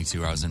same thing too,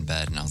 where I was in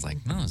bed and I was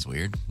like, no, that's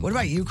weird. What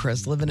about you,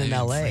 Chris, living in Maybe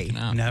I'm LA? freaking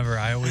out. Never.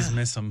 I always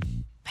miss them.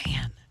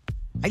 Man,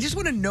 I just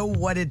want to know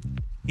what it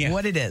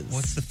is.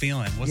 What's the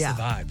feeling? What's Yeah.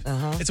 the vibe?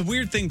 Uh-huh. It's a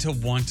weird thing to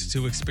want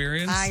to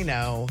experience. I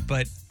know.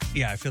 But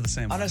yeah, I feel the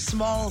same On way. a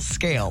small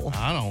scale.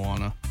 I don't want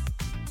to.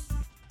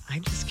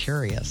 I'm just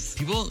curious.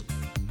 People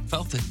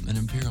felt it in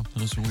Imperial.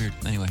 It was weird.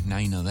 Anyway, now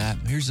you know that.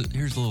 Here's a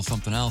little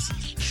something else.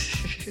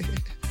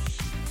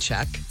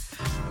 Check.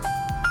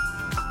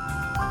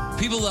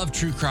 People love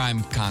true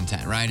crime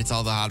content, right? It's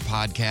all the hot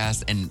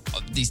podcasts, and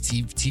these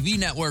TV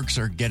networks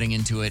are getting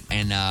into it,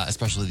 and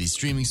especially these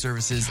streaming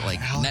services like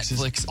Alex is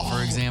Netflix, all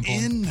for example.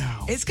 in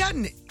now. It's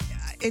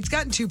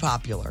gotten too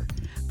popular.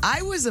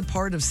 I was a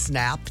part of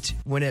Snapped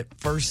when it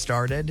first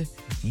started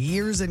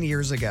years and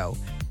years ago.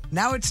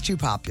 Now it's too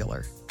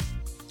popular.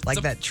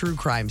 Like that true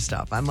crime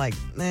stuff. I'm like,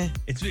 eh.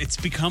 It's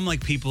become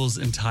like people's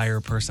entire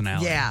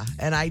personality. Yeah,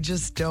 and I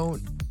just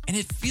don't. And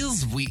it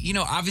feels weird. You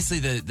know, obviously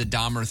the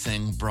Dahmer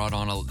thing brought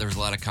on, there was a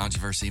lot of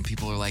controversy, and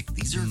people are like,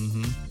 these are,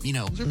 you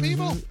know. These are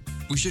people.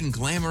 We shouldn't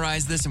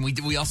glamorize this, and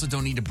we also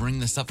don't need to bring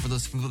this up for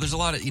those people. There's a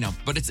lot of, you know,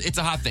 but it's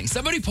a hot thing.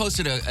 Somebody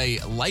posted a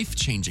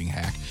life-changing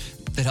hack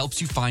that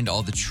helps you find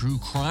all the true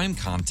crime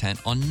content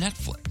on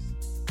Netflix.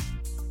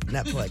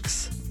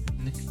 Netflix.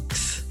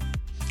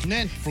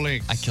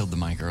 Netflix. I killed the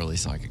mic early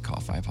so I could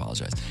cough. I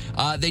apologize.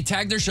 They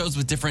tag their shows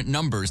with different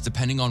numbers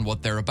depending on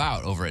what they're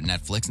about over at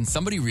Netflix, and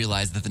somebody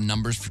realized that the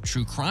numbers for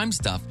true crime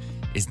stuff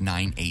is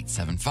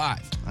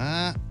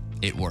 9875.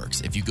 It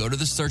works. If you go to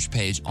the search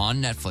page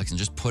on Netflix and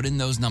just put in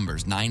those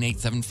numbers,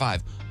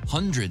 9875,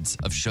 hundreds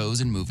of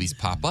shows and movies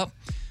pop up.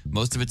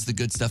 Most of it's the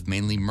good stuff,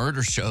 mainly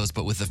murder shows,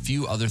 but with a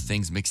few other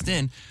things mixed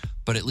in.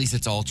 But at least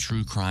it's all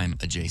true crime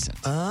adjacent.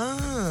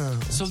 Oh.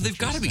 So they've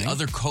got to be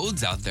other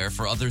codes out there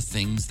for other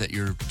things that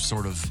you're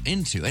sort of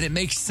into. And it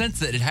makes sense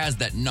that it has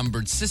that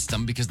numbered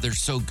system because they're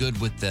so good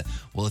with the,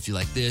 well, if you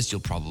like this,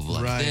 you'll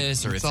probably like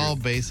this. Or it's if all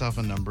you're, based off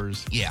of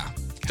numbers. yeah.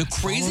 The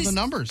Follow crazy the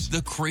numbers.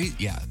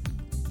 Yeah.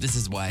 This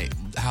is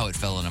how it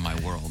fell into my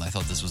world. I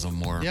thought this was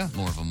more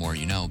of a more,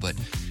 you know, but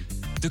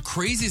the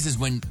craziest is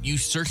when you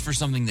search for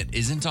something that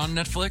isn't on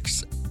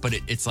Netflix, but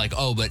it's like,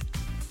 oh, but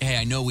hey,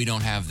 I know we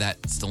don't have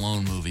that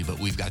Stallone movie, but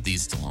we've got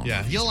these Stallone Yeah,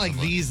 movies. you'll like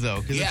these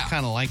though, because it's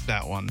kind of like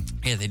that one.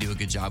 Yeah, they do a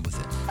good job with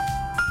it.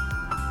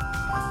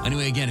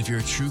 Anyway, again, if you're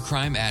a true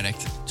crime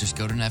addict, just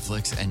go to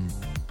Netflix and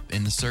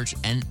in the search,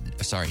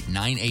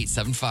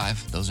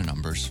 9875, those are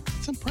numbers.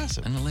 It's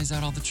impressive. And it lays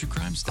out all the true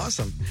crime stuff.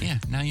 Awesome. Yeah,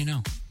 now you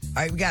know.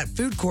 All right, we got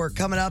Food Court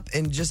coming up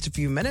in just a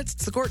few minutes.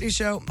 It's the Courtney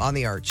Show on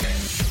The Arch.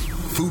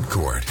 Food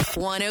Court.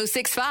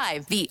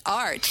 1065 The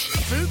Arch.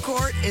 Food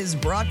Court is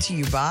brought to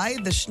you by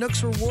the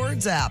Schnucks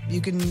Rewards app.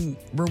 You can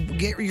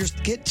get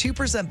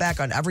 2% back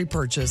on every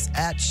purchase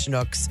at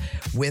Schnucks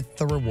with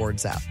the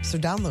Rewards app. So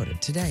download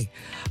it today.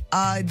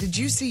 Did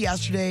you see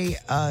yesterday,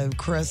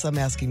 Chris, I'm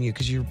asking you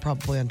because you're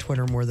probably on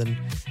Twitter more than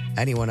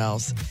anyone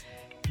else.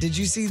 Did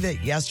you see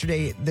that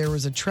yesterday there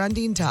was a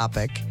trending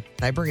topic?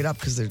 And I bring it up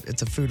because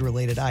it's a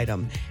food-related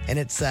item. And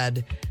it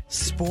said,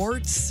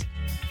 sports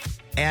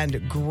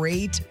and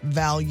great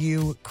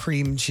value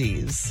cream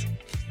cheese.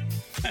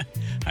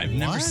 I've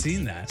never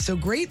seen that. So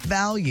Great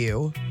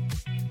Value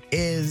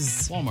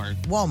is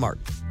Walmart.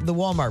 The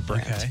Walmart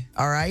brand. Okay.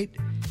 All right.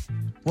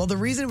 Well, the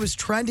reason it was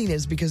trending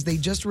is because they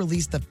just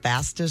released the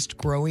fastest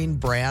growing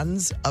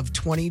brands of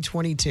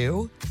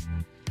 2022.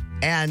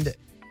 And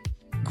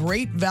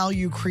Great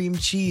Value Cream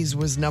Cheese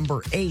was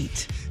number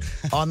 8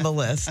 on the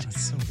list.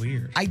 That's so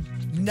weird. I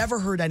never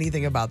heard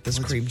anything about this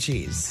cream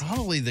cheese.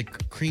 Probably the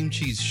cream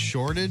cheese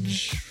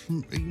shortage,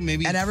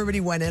 maybe. And everybody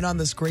went in on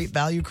this Great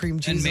Value Cream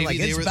Cheese and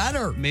maybe it's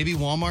better. Maybe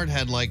Walmart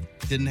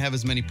didn't have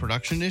as many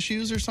production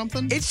issues or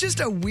something. It's just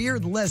a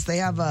weird list. They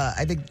have,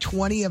 I think,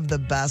 20 of the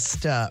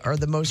best or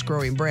the most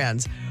growing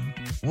brands.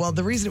 Well,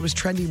 the reason it was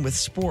trending with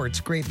sports,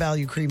 Great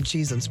Value Cream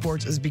Cheese and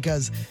sports, is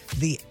because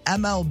the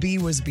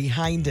MLB was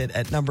behind it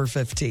at number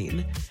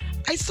 15.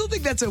 I still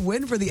think that's a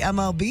win for the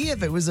MLB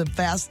if it was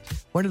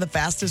one of the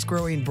fastest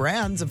growing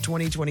brands of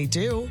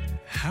 2022.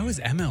 How is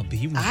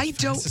MLB one of the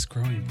fastest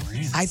growing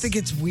brands? I think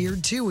it's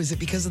weird too. Is it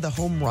because of the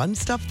home run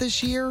stuff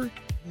this year?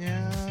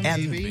 Yeah,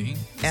 maybe.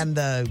 And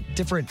the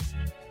different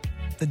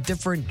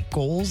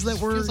goals that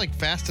were. Feels like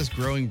fastest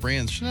growing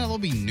brands. Shouldn't that all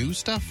be new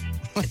stuff?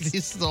 Like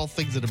these are all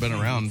things that have been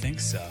around. I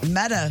think so.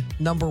 Meta,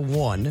 number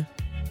 1.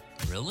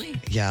 Really?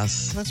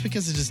 Yes. That's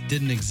because it just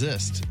didn't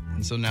exist.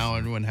 And so now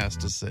everyone has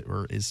to say,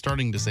 or is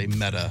starting to say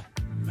Meta.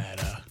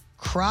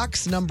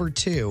 Crocs, number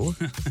 2.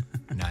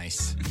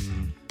 Nice.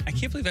 I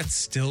can't believe that's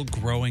still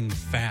growing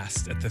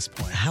fast at this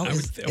point. How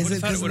is it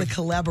because of the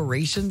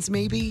collaborations,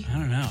 maybe? I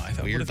don't know. I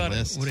thought Weird it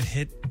list. would have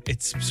hit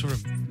its sort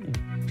of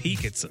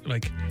peak. It's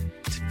like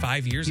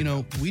 5 years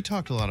ago. We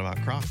talked a lot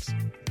about Crocs.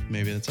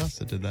 Maybe it's us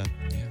that did that.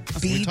 Yeah.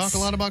 We Beets. talk a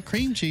lot about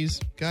cream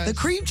cheese, guys. The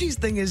cream cheese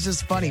thing is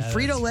just funny. Yeah,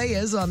 Frito-Lay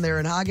is on there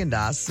and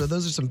Haagen-Dazs, so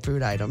those are some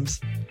food items.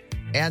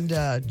 And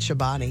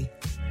Chobani,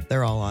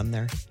 they're all on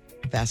there.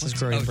 Fastest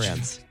growing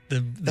brands.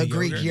 The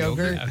Greek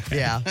yogurt. Okay.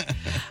 Yeah.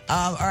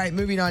 All right,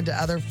 moving on to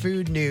other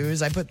food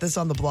news. I put this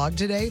on the blog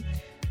today.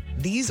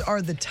 These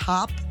are the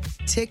top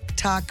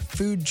TikTok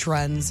food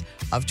trends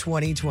of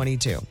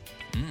 2022.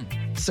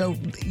 So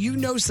you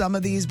know some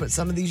of these, but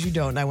some of these you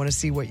don't. And I want to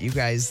see what you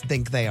guys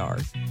think they are.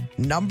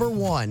 Number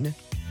 1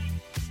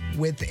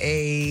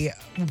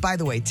 by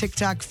the way,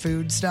 TikTok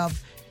food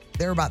stuff.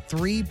 There are about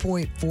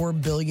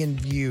 3.4 billion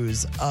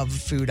views of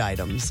food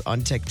items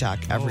on TikTok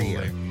every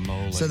year.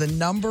 Moly. So the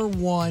number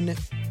 1,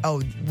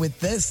 with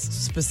this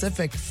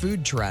specific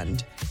food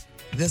trend,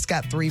 this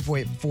got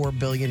 3.4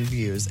 billion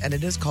views, and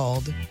it is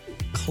called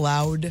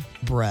cloud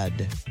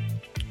bread.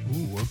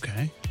 Ooh,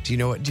 okay. Do you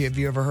know what? Have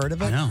you ever heard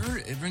of it? I know.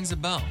 It rings a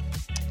bell.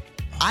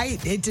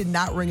 It did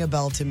not ring a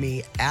bell to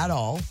me at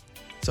all.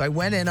 So I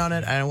went in on it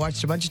and I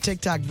watched a bunch of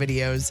TikTok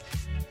videos,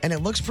 and it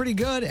looks pretty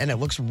good and it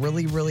looks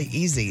really, really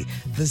easy.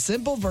 The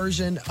simple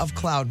version of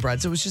cloud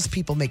bread, so it's just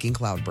people making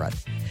cloud bread,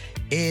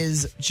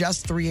 is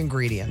just 3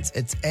 ingredients.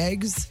 It's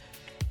eggs,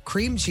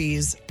 cream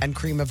cheese, and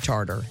cream of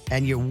tartar,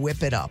 and you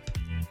whip it up.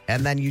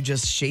 And then you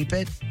just shape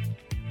it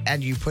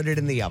and you put it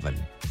in the oven.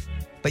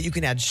 But you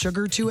can add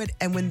sugar to it,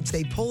 and when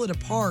they pull it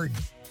apart,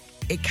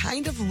 it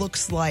kind of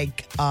looks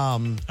like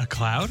A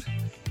cloud?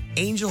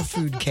 angel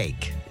food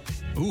cake,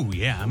 Ooh,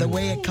 yeah. the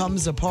way it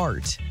comes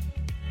apart.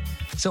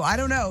 So I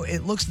don't know.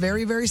 It looks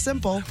very, very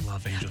simple. I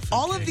love angel food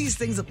All of cake. these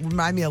things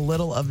remind me a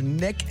little of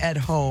Nick at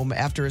home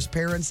after his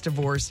parents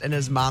divorced and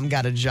his mom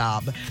got a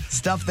job.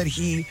 Stuff that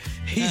he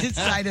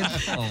decided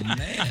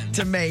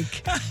to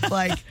make.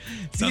 Like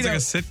Sounds like a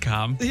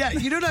sitcom. Yeah,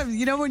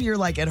 you know when you're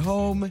like at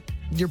home,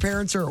 your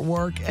parents are at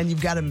work and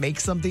you've got to make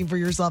something for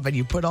yourself and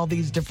you put all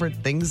these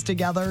different things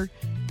together.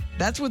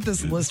 That's what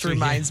this list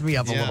reminds me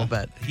of a little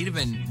bit. He'd have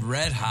been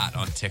red hot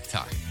on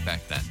TikTok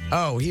back then.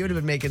 Oh, he would have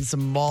been making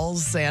some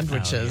Malls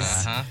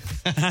sandwiches.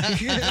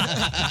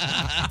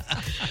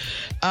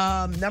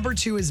 Number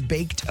 2 is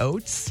baked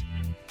oats.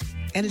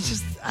 And it's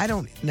just, I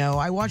don't know.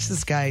 I watched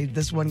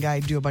this one guy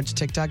do a bunch of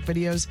TikTok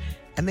videos,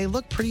 and they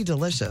look pretty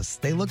delicious.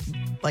 They look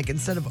like,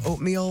 instead of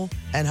oatmeal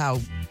and how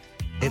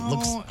it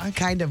looks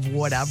kind of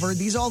whatever,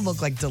 these all look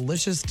like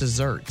delicious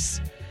desserts.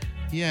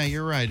 Yeah,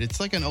 you're right. It's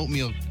like an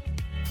oatmeal.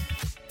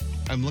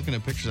 I'm looking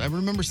at pictures. I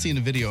remember seeing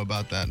a video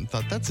about that and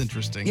thought, that's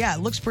interesting. Yeah,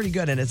 it looks pretty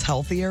good, and it's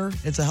healthier.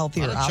 It's a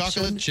healthier A lot of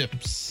option. chocolate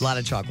chips. A lot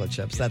of chocolate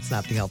chips. That's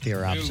not the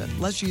healthier option.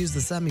 Unless you use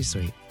the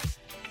semi-sweet.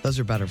 Those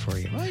are better for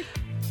you. Right.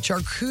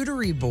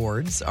 Charcuterie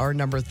boards are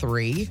number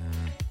 3.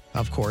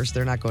 Of course,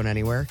 they're not going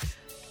anywhere.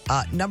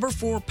 Number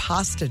 4,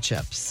 pasta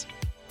chips.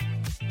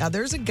 Now,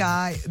 there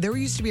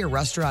used to be a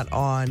restaurant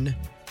on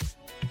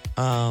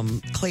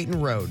Clayton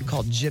Road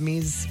called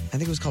Jimmy's. I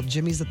think it was called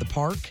Jimmy's at the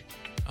Park.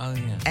 Oh,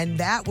 yeah. And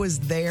that was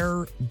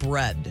their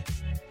bread.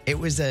 It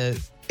was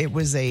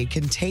a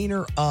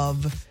container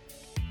of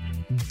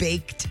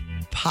baked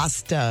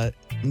pasta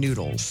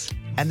noodles.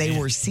 And they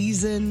were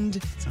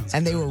seasoned,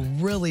 and they were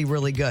really,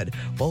 really good.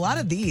 Well, a lot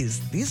of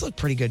these look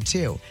pretty good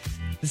too.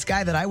 This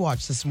guy that I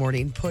watched this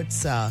morning put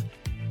some,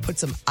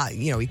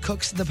 he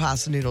cooks the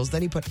pasta noodles,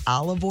 then he put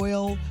olive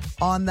oil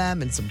on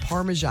them and some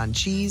Parmesan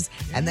cheese,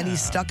 and then he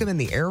stuck them in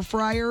the air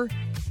fryer,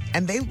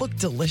 and they look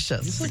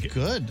delicious. These look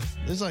good.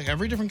 There's like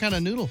every different kind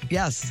of noodle.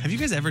 Yes. Have you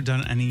guys ever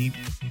done any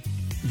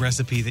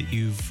recipe that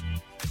you've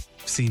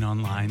seen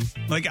online.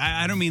 Like,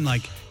 I don't mean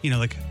like,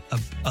 like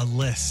a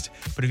list,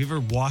 but have you ever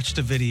watched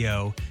a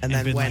video and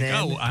then been went like, in?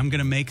 oh, I'm going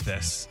to make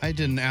this? I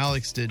didn't.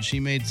 Alex did. She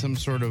made some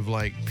sort of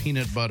like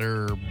peanut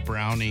butter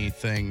brownie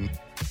thing.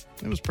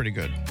 It was pretty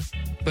good.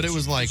 But it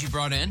was like... That you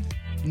brought in?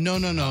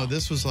 No.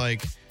 This was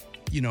like,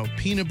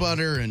 peanut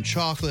butter and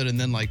chocolate and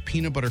then like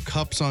peanut butter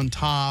cups on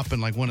top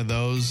and like one of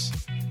those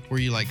where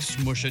you like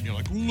smush it and you're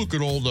like, look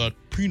at all that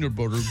peanut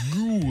butter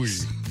gooey.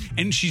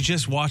 And she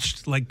just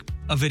watched like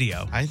a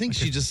video. I think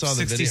she just saw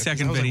the video.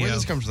 60-second I was like, video. where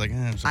this comes from?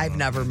 She's like, I've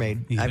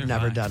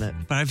never done it.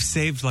 But I've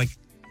saved like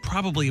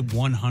probably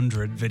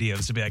 100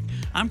 videos to be like,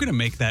 I'm going to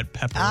make that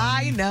pepperoni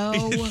I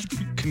know.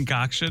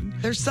 concoction.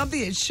 There's something,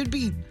 it should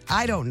be,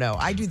 I don't know.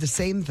 I do the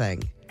same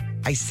thing.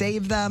 I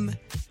save them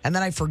and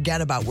then I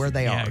forget about where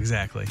they are. Yeah,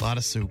 exactly. A lot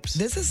of soups.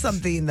 This is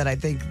something that I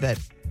think that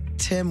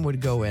Tim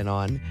would go in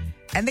on.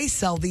 And they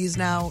sell these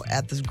now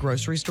at this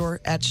grocery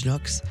store at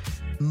Schnucks.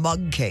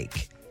 Mug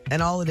cake.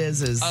 And all it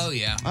is... Oh,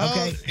 yeah.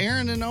 Okay.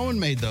 Aaron and Owen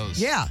made those.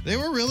 Yeah. They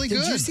were really good.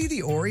 Did you see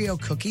the Oreo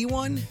cookie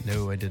one?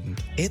 No, I didn't.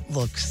 It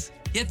looks...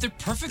 Yeah, they're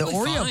perfectly The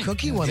Oreo fine.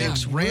 cookie one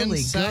looks really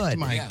ransacked good.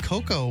 my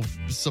cocoa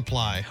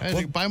supply. I had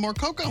to buy more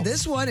cocoa.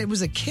 This one, it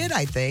was a kid,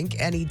 I think,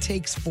 and he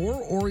takes 4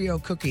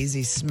 Oreo cookies,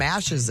 he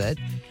smashes it,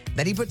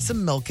 then he puts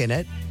some milk in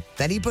it,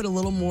 then he put a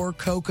little more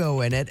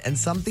cocoa in it and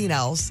something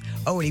else.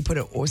 Oh, and he put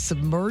it,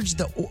 submerged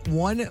the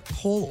one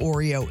whole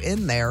Oreo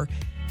in there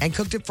and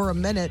cooked it for a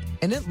minute,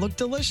 and it looked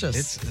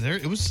delicious.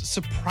 It was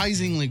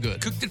surprisingly good.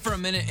 Cooked it for a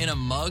minute in a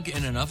mug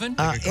in an oven?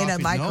 In a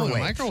microwave. No,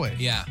 in a microwave.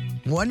 Yeah.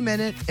 1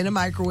 minute in a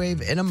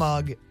microwave, in a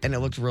mug, and it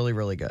looked really,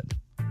 really good.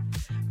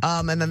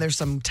 And then there's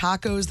some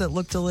tacos that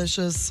look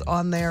delicious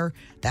on there.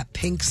 That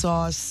pink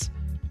sauce.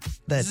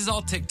 This is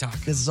all TikTok.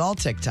 This is all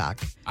TikTok.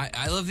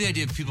 I love the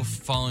idea of people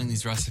following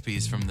these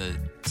recipes from the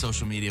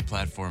social media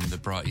platform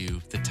that brought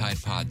you the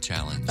Tide Pod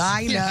Challenge.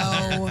 I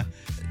know.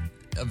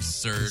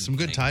 Absurd. Some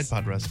good things. Tide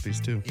Pod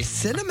recipes, too.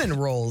 Cinnamon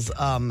rolls.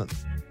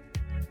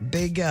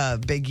 Big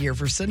year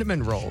for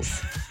cinnamon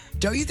rolls.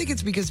 Don't you think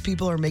it's because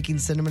people are making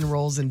cinnamon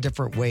rolls in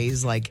different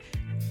ways, like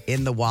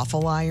in the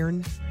waffle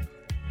iron?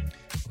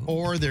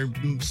 Or they're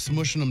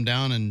smushing them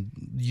down and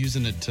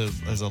using it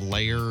as a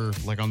layer,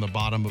 like on the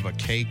bottom of a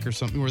cake or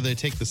something, where they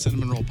take the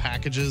cinnamon roll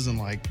packages and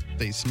like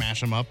they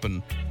smash them up.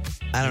 And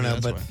I don't know,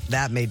 that's but why.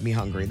 that made me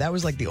hungry. That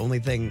was like the only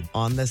thing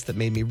on this that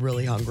made me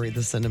really hungry,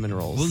 the cinnamon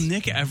rolls. Will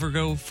Nick ever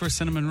go for a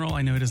cinnamon roll?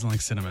 I know he doesn't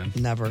like cinnamon.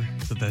 Never.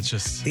 So that's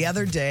just... The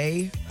other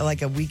day,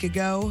 like a week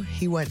ago,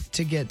 he went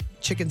to get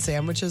chicken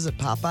sandwiches at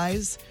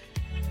Popeyes,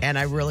 and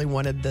I really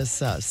wanted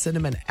this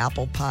cinnamon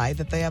apple pie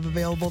that they have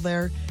available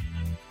there.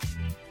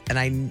 But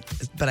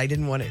I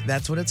didn't want it.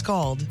 That's what it's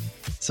called.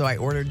 So I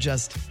ordered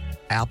just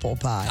apple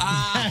pie.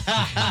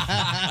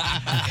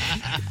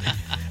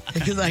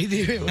 Because I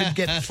knew it would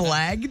get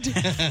flagged,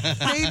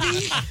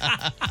 maybe.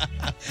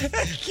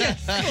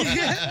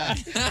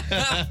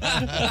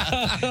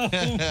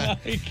 Oh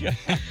my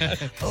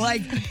God.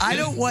 Like, I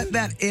don't want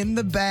that in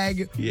the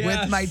bag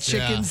with my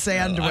chicken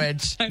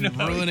sandwich. I know.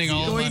 Ruining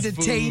all Going my to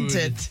food. taint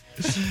it.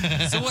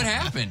 So what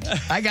happened?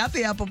 I got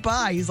the apple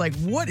pie. He's like,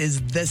 what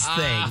is this thing?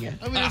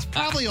 I mean, it's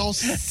probably all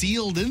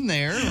sealed in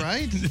there,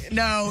 right?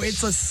 No,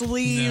 it's a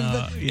sleeve.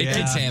 No, It It's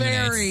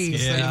contaminates. very,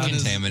 Yeah. It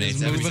contaminates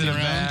Is moving everything.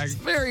 around.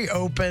 very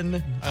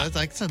open. Like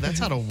I said, that's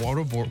how to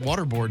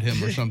waterboard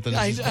him or something.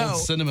 I Just know.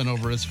 hold cinnamon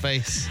over his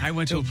face. I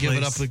went to He'll a give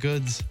it place- up the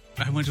goods.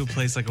 I went to a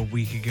place like a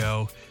week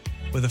ago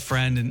with a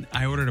friend, and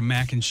I ordered a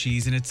mac and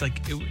cheese, and it's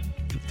like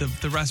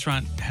the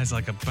restaurant has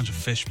like a bunch of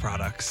fish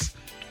products,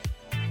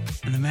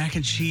 and the mac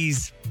and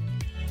cheese,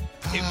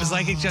 it was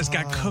like it just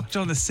got cooked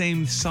on the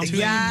same something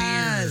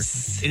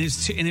Yes.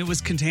 and it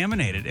was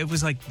contaminated. It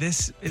was like,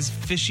 this is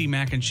fishy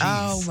mac and cheese.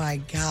 Oh my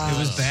God. It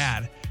was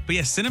bad. But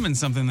yeah, cinnamon's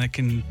something that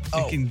can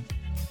Oh. it can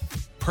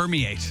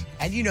permeate.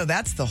 And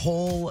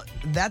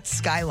that's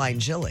Skyline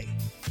chili.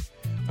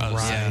 Oh,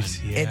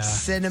 Right. Yeah. It's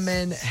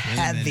cinnamon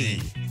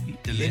heavy.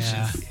 Delicious.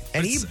 Yeah.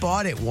 And he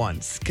bought it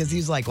once because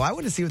he's like, well, I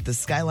want to see what the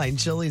Skyline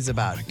chili's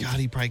about. Oh my God,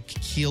 he probably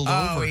keeled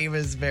Oh, over. he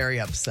was very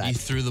upset. You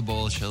threw the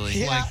bowl of chili.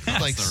 Yeah.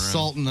 like the room.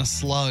 salt in a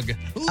slug.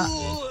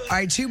 All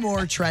right, 2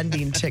 more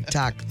trending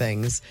TikTok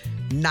things.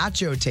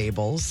 Nacho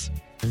tables.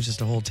 There's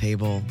just a whole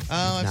table.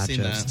 Oh, of I've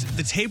seen nachos. that.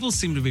 The tables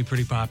seem to be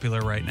pretty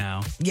popular right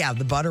now. Yeah,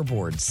 the butter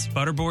boards.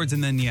 Butterboards,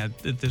 and then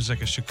there's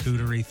like a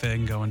charcuterie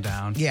thing going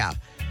down. Yeah.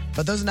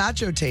 But those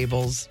nacho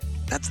tables,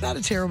 that's not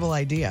a terrible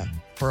idea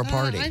for a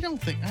party. I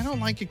don't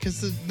like it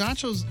because the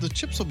nachos, the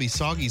chips will be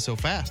soggy so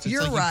fast. It's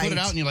You're like you right. put it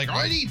out and you're like,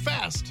 I eat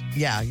fast.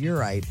 Yeah, you're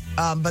right.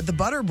 But the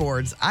butter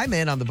boards, I'm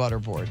in on the butter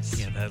boards.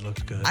 Yeah, that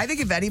looked good. I think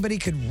if anybody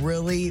could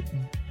really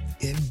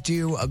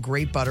do a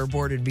great butter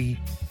board, it'd be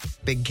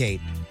Big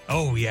Kate.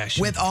 Oh yeah,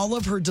 With all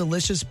of her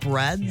delicious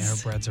breads. yeah, her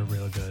breads are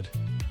real good.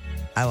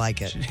 I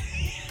like it.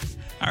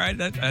 All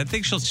right, I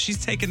think she's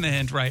taking the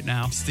hint right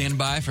now. Stand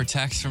by for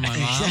text from my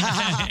mom.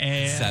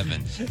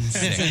 7,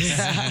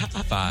 6,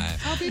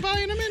 5. I'll be by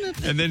in a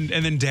minute. And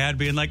then Dad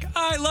being like,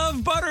 I love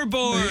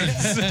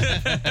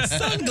butterboards.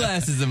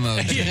 Sunglasses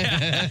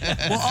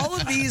emoji. Well, all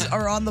of these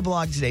are on the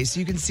blog today,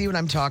 so you can see what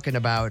I'm talking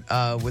about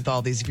with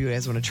all these. If you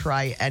guys want to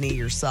try any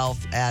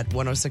yourself at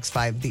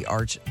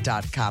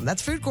 1065thearch.com.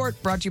 That's Food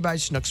Court, brought to you by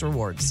Schnucks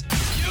Rewards.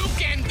 You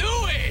can do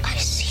it. I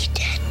see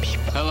dead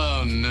people.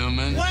 Hello,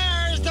 Newman.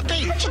 Where's the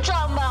beach? What you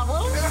talking about,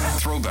 Will?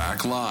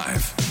 Throwback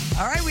Live.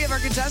 All right, we have our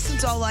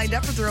contestants all lined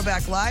up for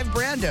Throwback Live.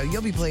 Brando,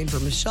 you'll be playing for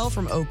Michelle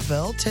from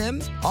Oakville,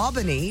 Tim,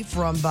 Albany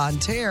from Bonne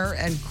Terre,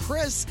 and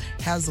Chris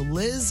has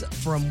Liz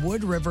from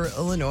Wood River,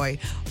 Illinois.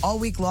 All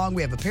week long,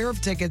 we have a pair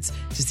of tickets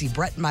to see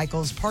Brett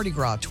Michaels' Party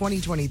Gras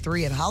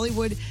 2023 at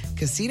Hollywood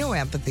Casino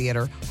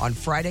Amphitheater on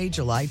Friday,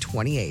 July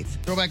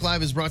 28th. Throwback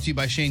Live is brought to you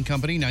by Shane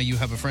Company. Now you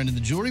have a friend in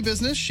the jewelry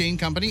business, Shane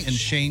Company and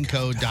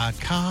ShaneCo.com.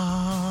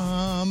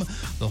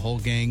 The whole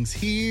gang's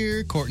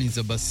here. Courtney's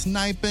a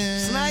sniping.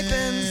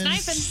 Sniping.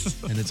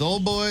 And it's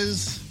old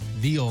boys,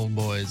 the old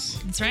boys.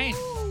 That's right.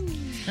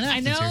 And I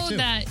Athens here, know too.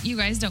 that you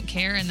guys don't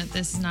care and that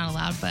this is not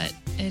allowed, but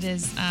it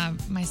is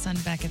my son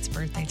Beckett's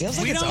birthday today. Feels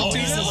like it's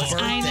always his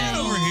birthday. I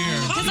know. Over here.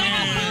 Because I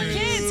have 4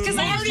 kids. Because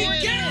I have 4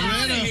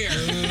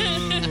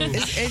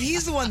 kids. And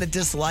he's the one that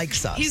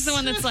dislikes us. He's the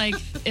one that's like,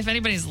 if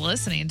anybody's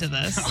listening to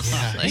this.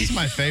 Yeah, he's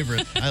my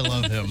favorite. I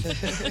love him.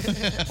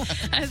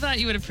 I thought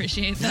you would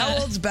appreciate that. How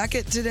old's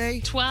Beckett today?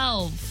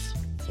 12.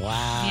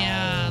 Wow.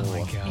 Yeah. Oh my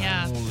God.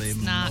 Yeah. Holy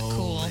It's not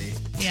cool. moly.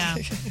 Yeah.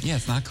 Yeah,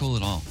 it's not cool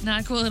at all.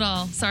 Not cool at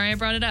all. Sorry I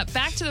brought it up.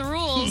 Back to the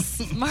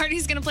rules.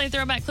 Marty's going to play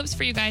throwback clips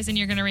for you guys, and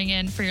you're going to ring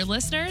in for your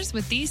listeners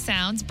with these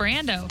sounds: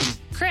 Brando,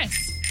 Chris,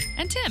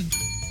 and Tim.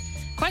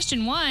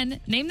 Question 1,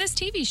 name this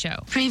TV show.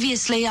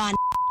 Previously on.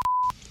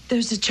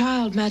 There's a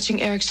child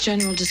matching Eric's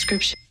general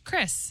description.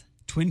 Chris.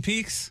 Twin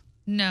Peaks?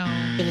 No.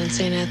 Been in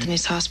St.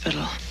 Anthony's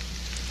Hospital.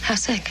 How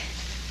sick?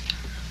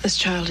 This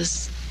child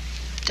is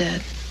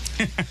dead.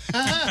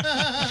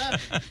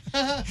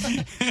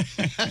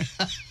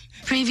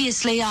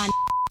 Previously on.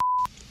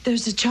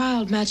 There's a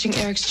child matching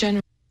Eric's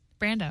general.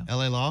 Brando.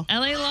 LA Law?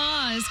 LA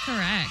Law is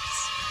correct.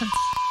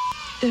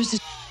 There's a.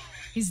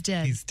 He's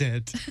dead. He's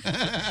dead.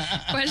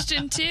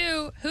 Question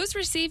 2, who's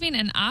receiving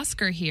an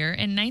Oscar here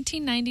in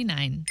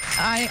 1999?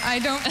 I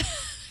don't.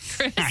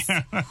 Chris.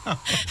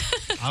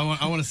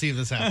 I want to see if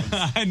this happens.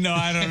 No,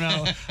 I don't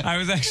know. I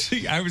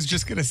was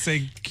just going to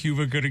say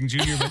Cuba Gooding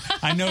Jr., but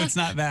I know it's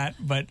not that,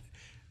 but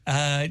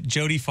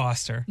Jodie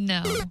Foster.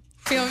 No.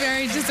 Feel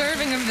very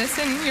deserving of this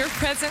in your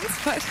presence,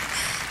 but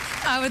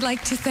I would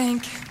like to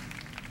thank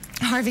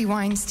Harvey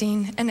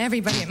Weinstein and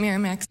everybody at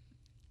Miramax.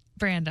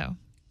 Brando.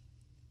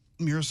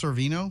 Mira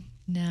Sorvino?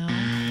 No.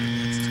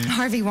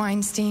 Harvey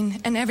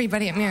Weinstein and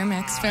everybody at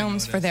Miramax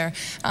Films for their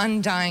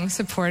undying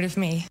support of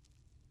me.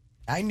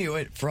 I knew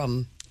it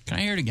from... Can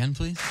I hear it again,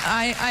 please?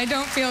 I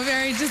don't feel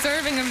very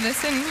deserving of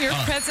this in your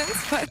presence,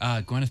 but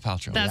Gwyneth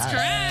Paltrow. That's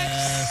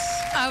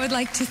correct. I would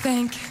like to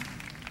thank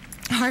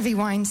Harvey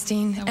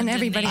Weinstein That one and didn't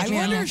everybody age at I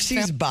wonder Miramax if she's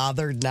Films.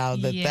 bothered now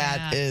that Yeah.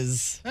 that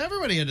is...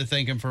 Everybody had to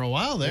thank him for a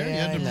while there. Yeah, you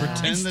had to I know.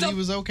 pretend that he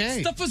was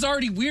okay. Stuff was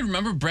already weird.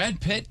 Remember Brad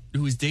Pitt,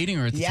 who was dating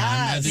her at the time,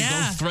 had to Yes. go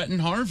Yeah. threaten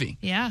Harvey.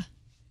 Yeah.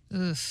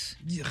 Oof.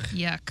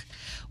 Yuck.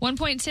 1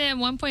 point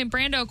Tim, 1 point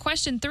Brando.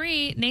 Question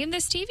 3, name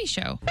this TV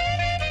show.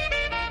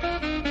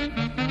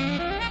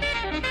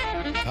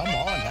 Come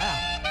on now.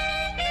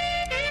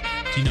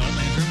 Do you know it,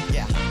 Landrum?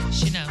 Yeah.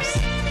 She knows.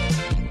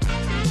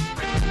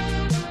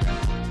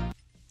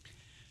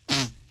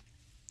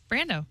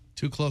 Brando.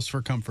 Too close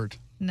for comfort.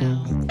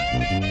 No.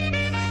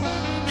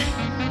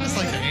 Just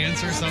like the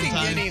answer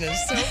sometimes. Beginning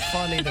is so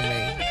funny to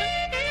me.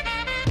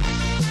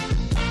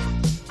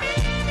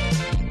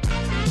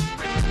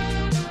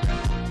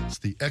 It's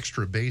the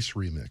extra bass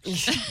remix.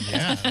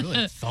 Yeah,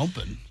 really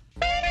thumping.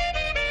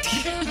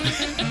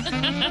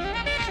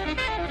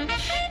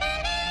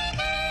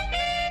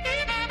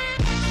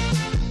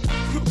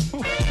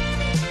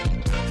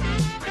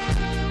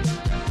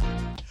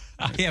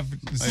 I have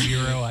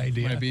zero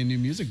idea. Might be a new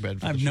music bed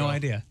for I have the no show.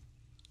 idea.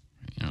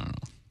 I don't know.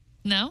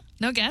 No?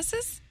 No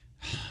guesses?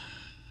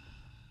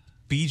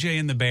 BJ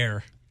and the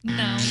Bear.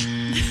 No.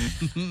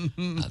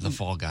 The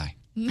Fall Guy.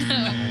 No.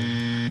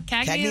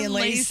 Cagney and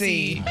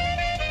Lacey.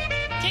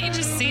 Can't you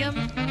just see him?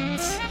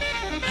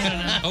 I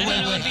don't know. Oh, I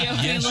don't know what the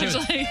opening looks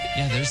like.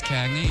 Yeah, there's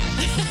Cagney.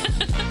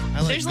 I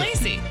like There's the,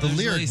 Lacey. The There's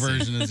lyric Lacey.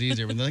 version is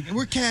easier. When they're like,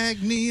 we're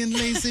Cagney and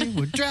Lacey.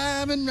 We're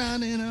driving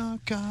around in our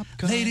cop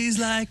car. Ladies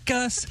like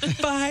us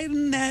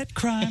fighting that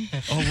crime.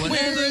 Or whatever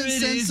Wearing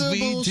it is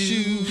sensible we do.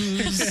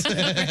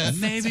 shoes.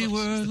 Maybe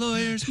we're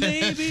lawyers,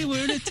 maybe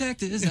we're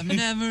detectives. I've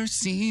never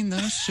seen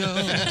the show.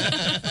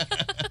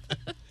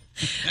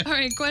 All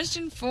right,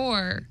 question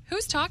 4.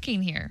 Who's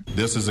talking here?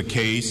 This is a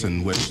case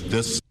in which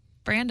this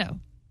Brando.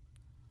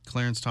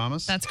 Clarence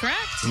Thomas. That's correct.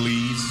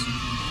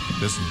 sleaze,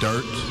 this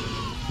dirt,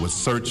 was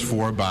searched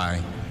for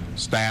by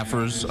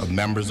staffers of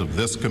members of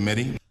this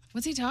committee.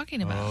 What's he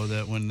talking about? Oh,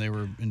 that when they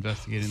were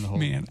investigating the whole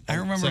Man, I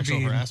remember sexual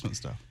being harassment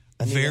stuff.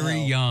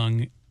 Very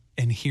young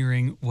and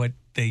hearing what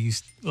they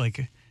used,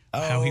 like,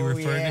 how he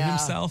referred to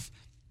himself,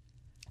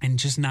 and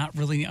just not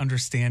really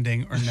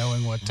understanding or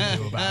knowing what to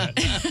do about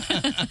it.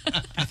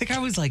 I think I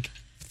was like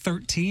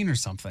 13 or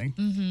something.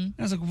 Mm-hmm.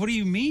 I was like, what do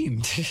you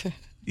mean?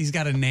 He's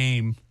got a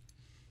name.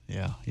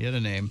 Yeah, he had a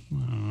name.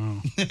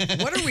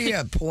 What are we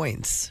at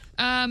points?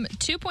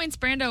 2 points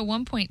Brando,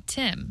 1 point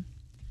Tim.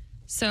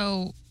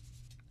 So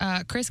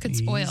Chris could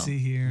spoil. Easy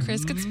here.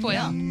 Chris could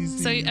spoil.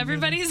 So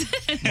everybody's...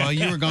 While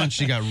you were gone,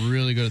 she got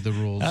really good at the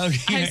rules. Oh,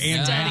 yeah,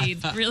 I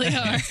studied really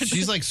hard.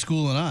 She's like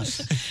schooling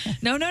us.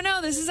 No.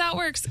 This is how it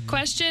works.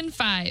 Question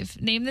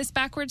 5. Name this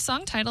backwards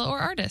song title or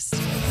artist.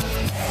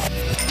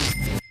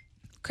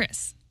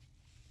 Chris.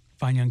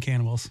 Fine Young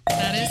Cannibals.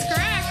 That is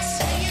correct.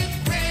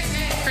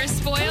 Chris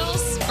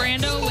spoils.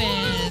 Brando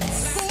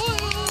wins.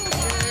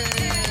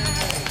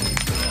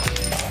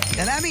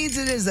 And that means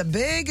it is a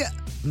big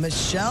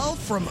Michelle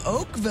from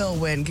Oakville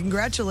win.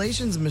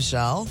 Congratulations,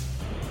 Michelle.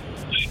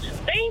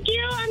 Thank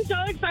you. I'm so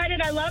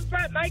excited. I love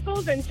Bret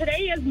Michaels, and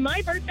today is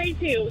my birthday,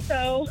 too.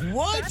 So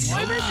what? That's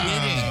my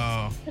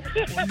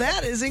birthday.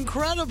 That is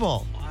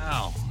incredible.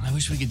 Wow. I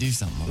wish we could do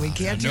something. We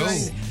can't do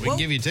it. We can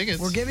give you tickets.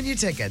 We're giving you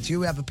tickets.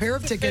 You have a pair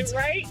of tickets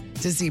Right?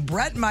 to see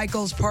Bret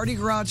Michaels Party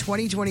Garage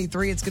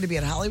 2023. It's going to be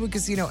at Hollywood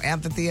Casino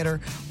Amphitheater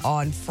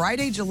on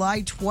Friday,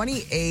 July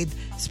 28th.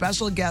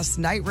 Special guests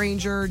Night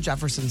Ranger,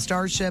 Jefferson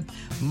Starship,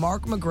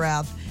 Mark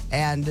McGrath,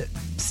 and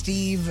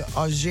Steve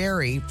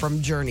Augeri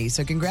from Journey.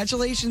 So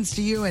congratulations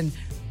to you, and,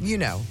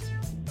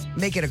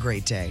 make it a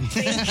great day.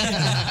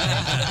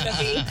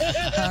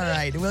 All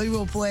right. We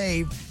will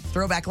play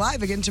Throwback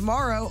Live again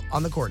tomorrow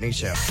on The Courtney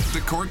Show.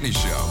 The Courtney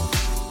Show.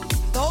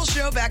 The whole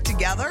show back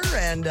together,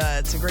 and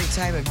it's a great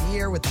time of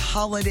year with the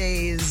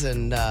holidays,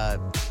 and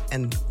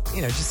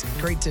just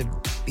great to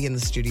be in the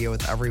studio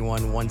with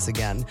everyone once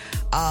again.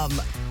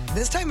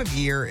 This time of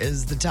year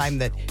is the time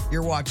that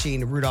you're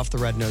watching Rudolph the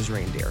Red-Nosed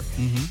Reindeer.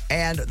 Mm-hmm.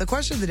 And the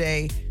question of the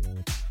day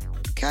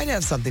kind of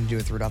has something to do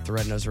with Rudolph the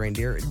Red-Nosed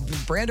Reindeer.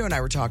 Brando and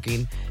I were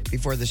talking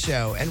before the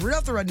show, and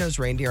Rudolph the Red-Nosed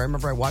Reindeer, I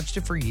remember I watched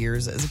it for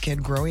years as a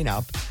kid growing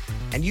up,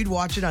 and you'd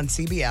watch it on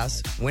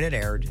CBS when it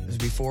aired. It was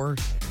before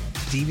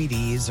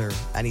DVDs or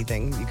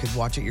anything. You could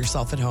watch it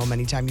yourself at home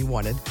anytime you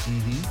wanted.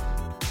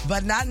 Mm-hmm.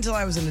 But not until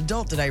I was an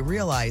adult did I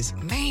realize,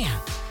 man,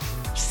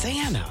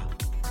 Santa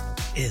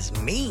is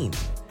mean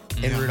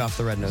in Rudolph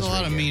the Red-Nosed Reindeer. There's a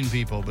lot of mean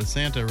people, but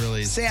Santa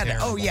really is terrible.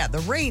 Oh, yeah, the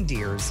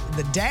reindeers,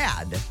 the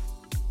dad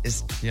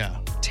is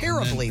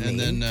terribly mean.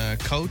 And then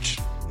Coach.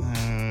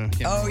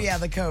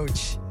 The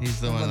coach.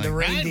 He's the one the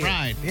reindeer.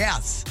 Right.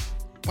 Yes.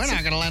 We're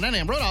not going to let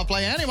any Rudolph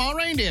play any more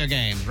reindeer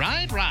games.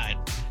 Right.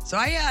 So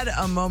I had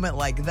a moment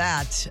like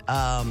that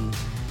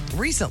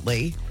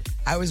recently.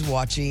 I was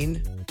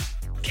watching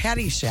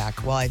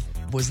Caddyshack while I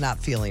was not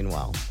feeling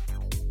well.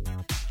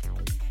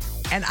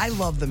 And I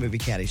love the movie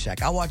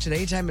Caddyshack. I'll watch it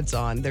anytime it's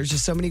on. There's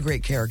just so many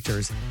great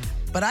characters.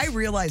 But I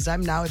realized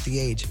I'm now at the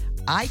age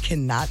I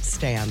cannot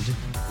stand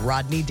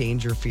Rodney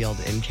Dangerfield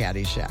in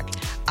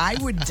Caddyshack. I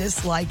would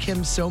dislike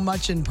him so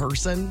much in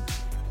person.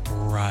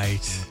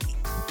 Right.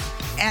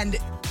 And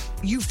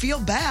you feel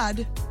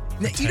bad.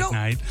 You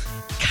don't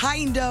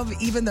kind of,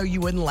 even though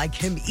you wouldn't like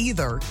him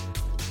either.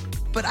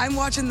 But I'm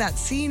watching that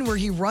scene where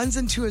he runs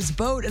into his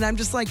boat, and I'm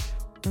just like,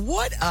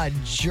 what a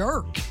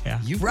jerk. Yeah.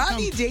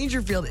 Rodney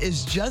Dangerfield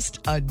is just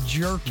a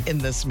jerk in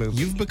this movie.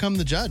 You've become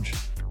the judge.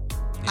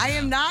 I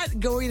am not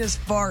going as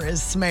far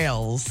as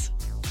Smales.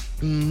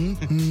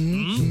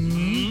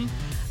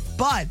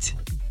 But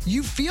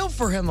you feel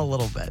for him a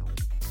little bit.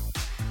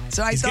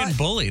 So He's getting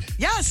bullied.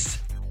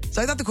 Yes.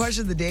 So I thought the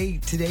question of the day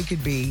today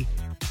could be,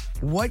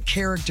 what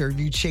character have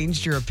you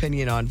changed your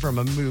opinion on from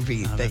a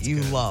movie that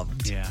you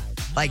loved? Yeah.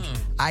 Like,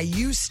 I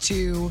used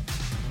to,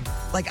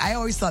 I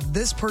always thought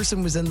this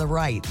person was in the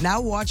right.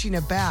 Now watching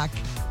it back,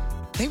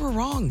 they were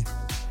wrong.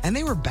 And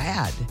they were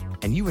bad.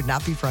 And you would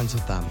not be friends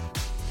with them.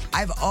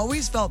 I've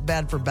always felt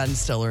bad for Ben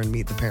Stiller in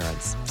Meet the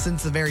Parents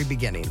since the very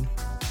beginning.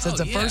 Since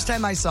the first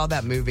time I saw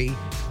that movie,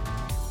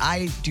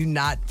 I do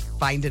not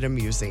find it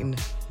amusing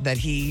that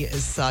he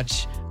is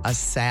such a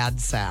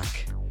sad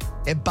sack.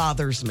 It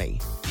bothers me.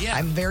 Yeah.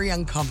 I'm very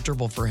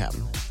uncomfortable for him.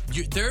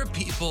 There are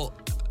people,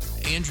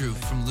 Andrew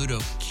from Ludo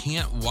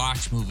can't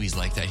watch movies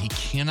like that. He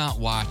cannot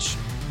watch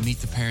Meet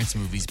the Parents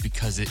movies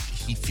because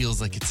he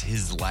feels like it's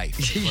his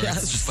life.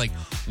 Yes. It's just like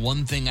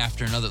one thing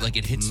after another. Like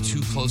it hits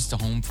too close to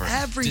home for him.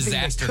 Everything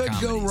Disaster that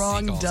could go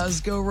wrong does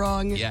go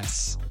wrong.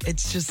 Yes.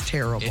 It's just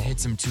terrible. It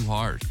hits him too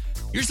hard.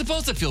 You're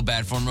supposed to feel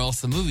bad for him or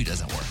else the movie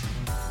doesn't work.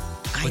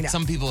 But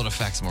some people it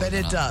affects more but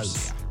than it others.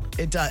 does.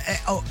 It does.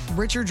 Oh,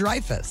 Richard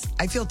Dreyfuss.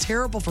 I feel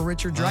terrible for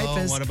Richard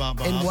Dreyfuss. What About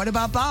Bob? And What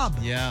About Bob?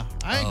 Yeah,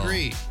 I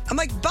agree. I'm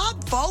like,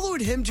 Bob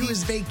followed him to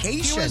his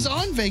vacation. He was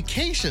on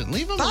vacation.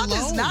 Leave him alone. Bob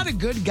is not a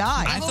good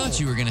guy. I thought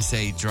you were going to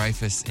say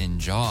Dreyfuss in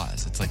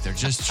Jaws. It's like they're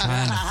just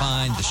trying to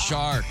find the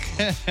shark.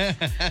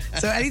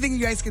 So anything you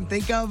guys can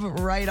think of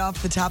right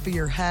off the top of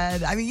your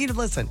head? I mean,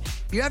 listen,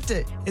 you have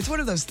to, it's one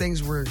of those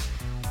things where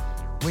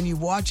when you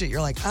watch it,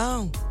 you're like,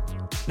 oh,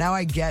 now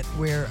I get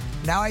where,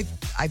 now I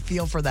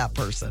feel for that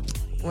person.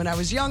 When I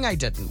was young, I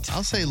didn't.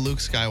 I'll say Luke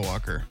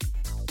Skywalker.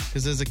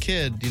 Because as a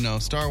kid,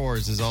 Star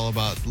Wars is all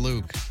about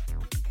Luke.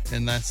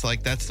 And that's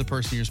the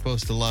person you're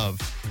supposed to love.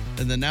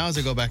 And then now as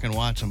I go back and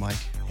watch, I'm like,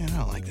 I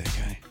don't like that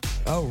guy.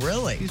 Oh,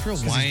 really? He's real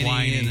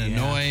whiny and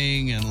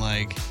annoying and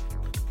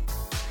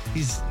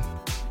he's...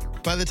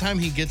 By the time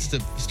he gets to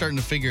starting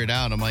to figure it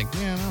out, I'm like,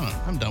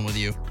 I'm done with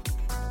you.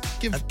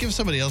 Give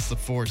somebody else the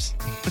Force.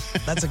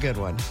 That's a good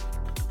one.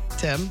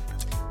 Tim?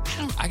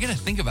 I got to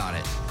think about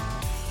it.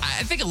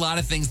 I think a lot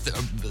of things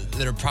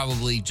that are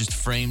probably just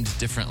framed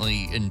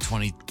differently in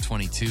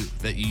 2022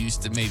 that you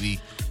used to maybe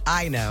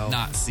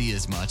not see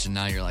as much, and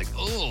now you're like,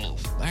 oh,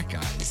 that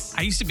guy's.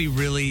 I used to be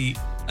really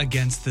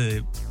against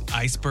the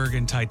iceberg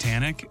in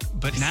Titanic,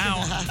 but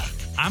now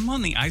I'm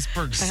on the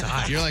iceberg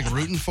side. You're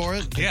rooting for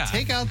it? Yeah.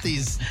 Take out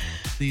these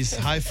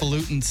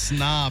highfalutin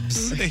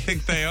snobs. Who they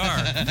think they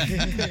are.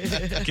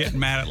 Getting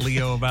mad at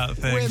Leo about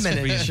things. Women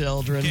and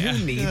children. Yeah.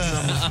 Who needs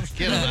them?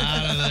 Get them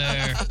out of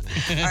there.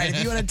 All right,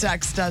 if you want to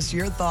text us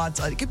your thoughts,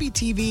 it could be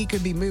TV,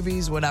 could be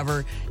movies,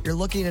 whatever. You're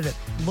looking at it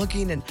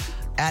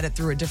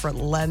through a different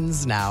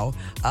lens now.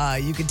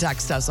 You can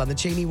text us on the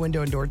Cheney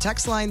Window and Door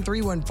text line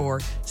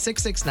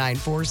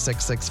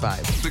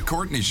 314-669-4665. The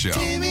Courtney Show.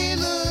 Timmy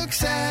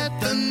looks at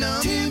the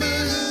number. Timmy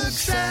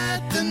looks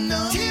at the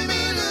number.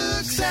 Timmy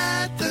looks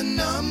at the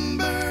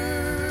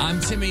number. I'm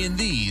Timmy, and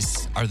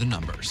these are the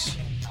numbers.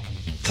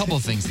 Couple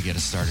of things to get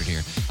us started here.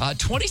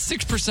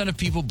 26% of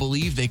people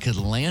believe they could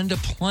land a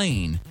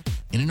plane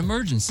in an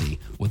emergency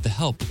with the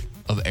help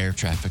of air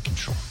traffic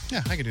control.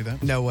 Yeah, I could do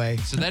that. No way.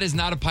 So that is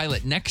not a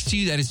pilot next to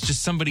you. That is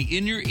just somebody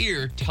in your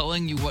ear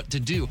telling you what to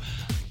do.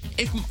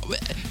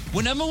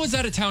 When Emma was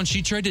out of town,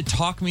 she tried to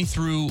talk me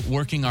through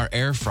working our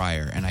air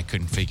fryer, and I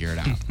couldn't figure it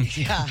out.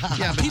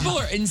 Yeah. People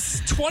are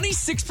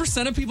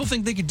 26% of people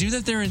think they could do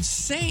that. They're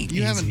insane.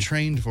 You haven't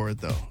trained for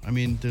it, though. I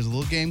mean, there's a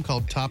little game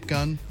called Top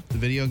Gun, the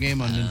video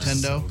game on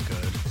Nintendo. So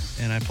good.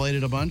 And I played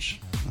it a bunch.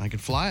 I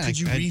could fly. Could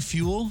you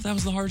refuel? That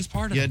was the hardest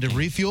part of it. You had to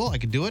refuel. I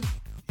could do it.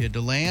 You had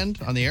to land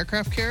on the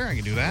aircraft carrier. I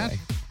could do that.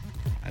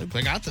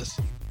 I got this.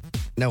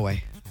 No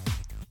way.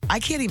 I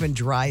can't even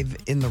drive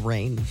in the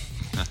rain.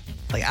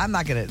 I'm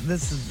not going to.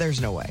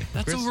 There's no way.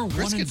 That's over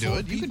Chris 1 in could 4 do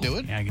it. You could do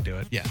it. Yeah, I could do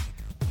it. Yeah.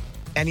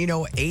 And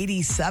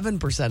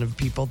 87% of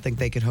people think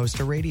they could host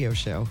a radio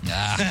show.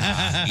 Yeah,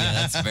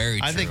 that's very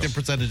true. I think the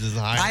percentage is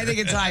higher. I think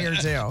it's higher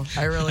too.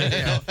 I really do.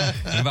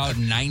 And about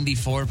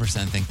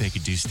 94% think they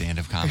could do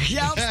stand-up comedy.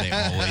 Yep. Which they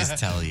always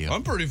tell you.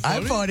 I'm pretty funny.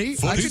 I'm funny.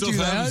 I could do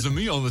that.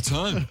 me all the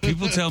time.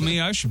 People tell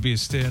me I should be a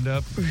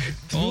stand-up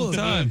all the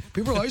time.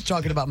 People are always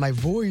talking about my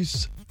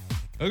voice.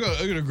 I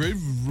got a great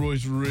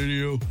voice for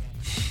radio.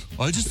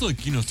 I just talk,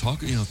 people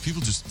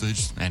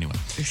anyway.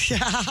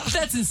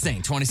 That's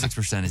insane.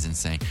 26% is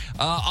insane.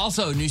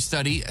 Also, a new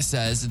study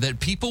says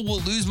that people will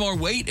lose more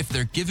weight if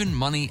they're given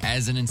money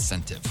as an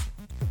incentive.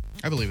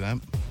 I believe that.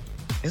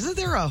 Isn't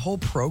there a whole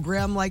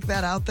program like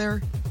that out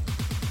there?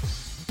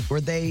 Where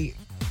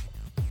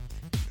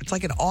it's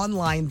like an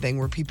online thing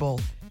where people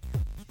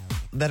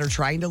that are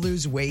trying to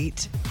lose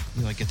weight.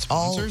 Like get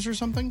sponsors or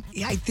something?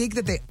 Yeah, I think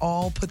that they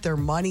all put their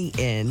money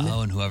in.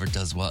 Oh, and whoever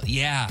does well.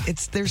 Yeah.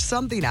 There's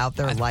something out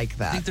there like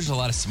that. I think there's a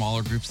lot of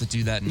smaller groups that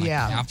do that and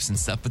apps and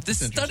stuff. But this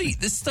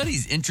study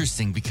is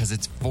interesting because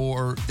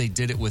they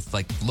did it with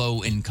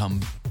low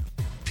income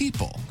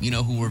people,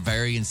 who were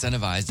very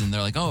incentivized, and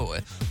they're like, oh,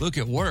 look,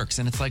 it works.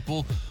 And it's like,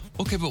 well,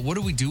 okay, but what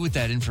do we do with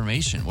that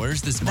information?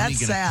 Where's this money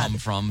going to come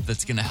from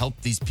that's going to help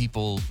these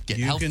people get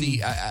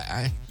healthy?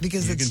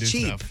 Because it's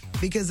cheap.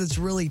 Because it's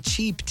really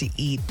cheap to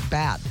eat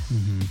bad.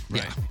 Mm-hmm.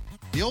 Right. Yeah.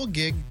 The old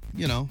gig,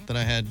 that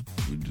I had,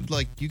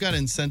 you got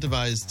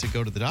incentivized to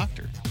go to the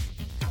doctor.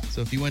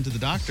 So if you went to the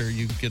doctor,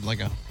 you get a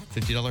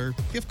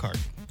 $50 gift card.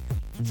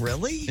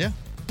 Really? Yeah.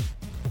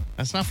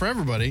 That's not for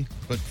everybody,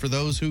 but for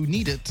those who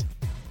need it,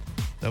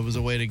 that was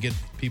a way to get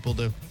people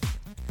to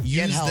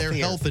use their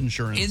health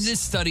insurance. In this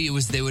study,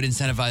 they would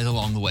incentivize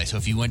along the way. So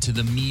if you went to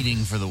the meeting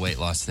for the weight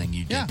loss thing,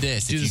 you'd get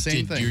this. Do if the you same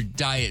did thing. your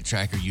diet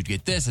tracker, you'd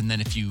get this. And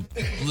then if you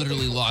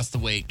literally lost the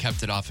weight,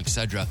 kept it off,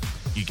 etc.,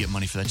 you get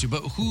money for that too.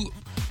 But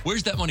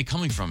where's that money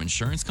coming from?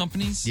 Insurance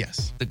companies?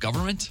 Yes. The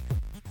government?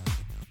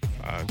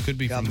 Could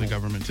be from the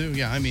government too.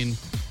 Yeah, I mean,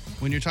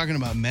 when you're talking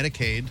about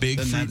Medicaid,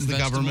 then that's the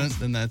government.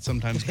 Then that's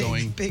sometimes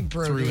going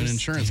through an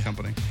insurance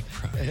company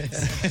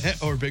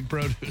or big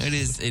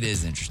produce. It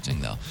is interesting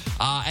though.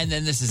 And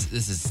then this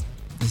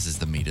is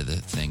the meat of the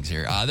things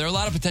here. There are a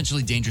lot of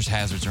potentially dangerous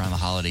hazards around the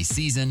holiday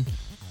season.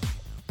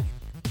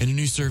 In a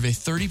new survey,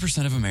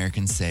 30% of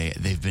Americans say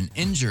they've been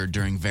injured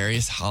during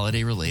various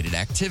holiday-related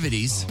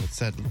activities. Oh, it's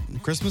that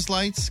Christmas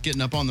lights,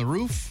 getting up on the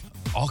roof.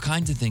 All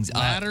kinds of things.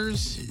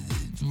 Ladders.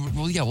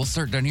 Well, yeah, we'll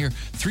start down here.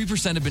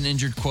 3% have been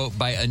injured, quote,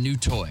 by a new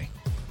toy.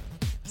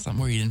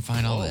 Somewhere you didn't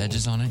find all the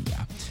edges on it?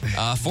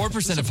 Yeah.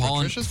 4%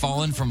 have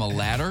fallen from a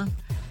ladder.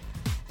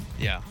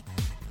 Yeah.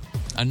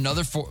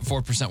 Another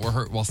 4% were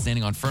hurt while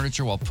standing on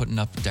furniture while putting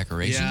up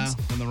decorations.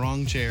 Yeah, in the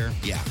wrong chair.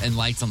 Yeah, and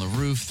lights on the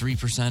roof,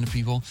 3% of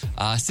people.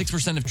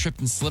 6% have tripped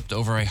and slipped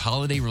over a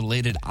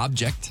holiday-related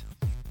object.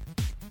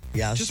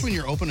 Yes. Just when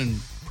you're opening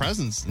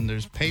presents, and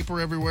there's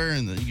paper everywhere,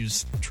 and you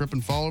just trip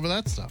and fall over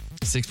that stuff.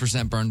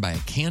 6% burned by a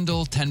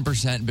candle,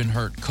 10% been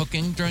hurt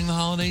cooking during the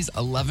holidays,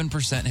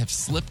 11% have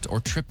slipped or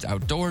tripped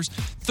outdoors,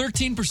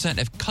 13%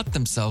 have cut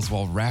themselves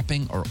while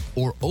wrapping or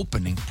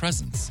opening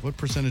presents. What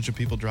percentage of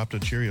people dropped a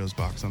Cheerios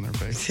box on their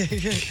face?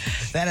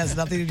 That has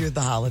nothing to do with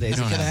the holidays.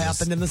 It could have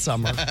happened in the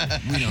summer.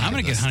 I'm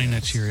going to get Honey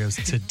Nut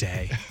Cheerios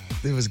today.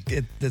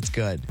 It's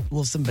good.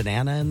 Well, some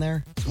banana in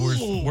there.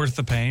 Worth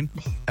the pain.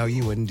 Oh,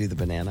 you wouldn't do the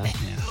banana.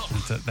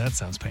 Yeah, that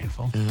sounds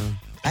painful. Mm-hmm.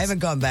 I haven't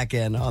gone back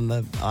in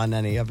on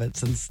any of it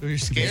since. You're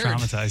scared.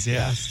 Traumatized,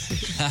 yeah.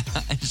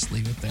 I just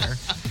leave it there.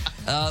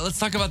 Let's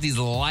talk about these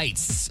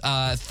lights.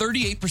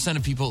 38%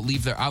 of people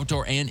leave their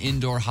outdoor and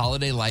indoor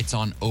holiday lights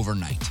on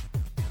overnight.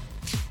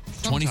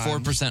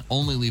 24%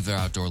 only leave their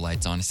outdoor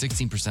lights on.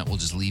 16% will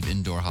just leave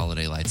indoor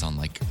holiday lights on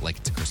like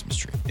it's a Christmas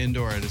tree.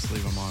 Indoor, I just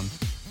leave them on.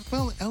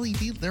 Well,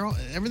 LED,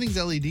 everything's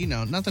LED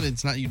now. Not that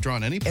it's not you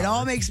drawing any power. It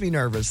all makes me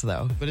nervous,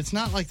 though. But it's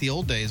not like the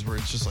old days where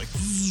it's just like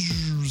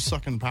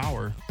sucking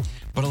power.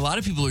 But a lot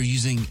of people are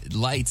using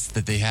lights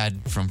that they've had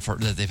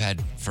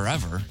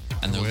forever,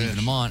 and they're leaving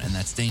them on, and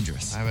that's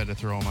dangerous. I've had to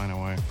throw mine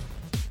away.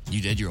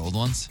 You did your old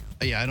ones?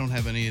 Yeah, I don't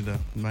have any of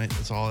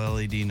it's all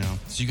LED now.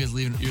 So you're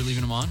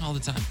leaving them on all the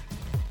time?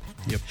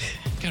 Yep.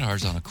 Got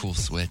ours on a cool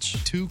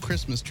switch. 2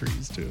 Christmas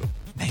trees, too.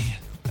 Man.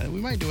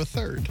 We might do a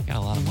third. Got a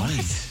lot of money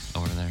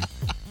over there.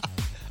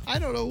 I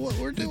don't know what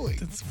we're doing.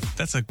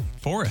 That's a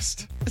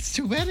forest. It's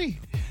too many.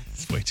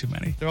 It's way too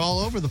many. They're all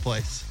over the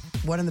place.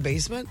 One in the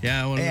basement?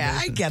 Yeah, one in the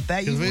basement. I get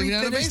that. You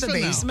refinished the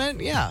basement?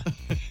 Now. Yeah.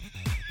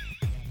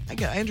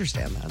 I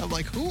understand that. I'm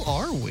like, who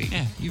are we?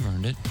 Yeah, you've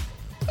earned it.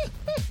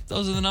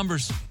 Those are the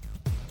numbers.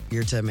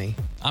 You're Timmy.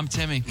 I'm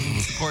Timmy.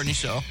 It's the Courtney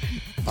Show.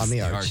 On the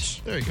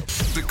Arch. There you go.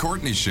 The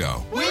Courtney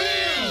Show.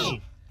 Wheel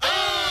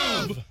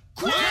of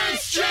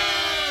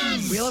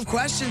Questions! Wheel of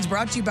Questions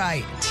brought to you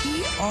by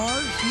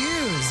T.R.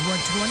 Hughes. Want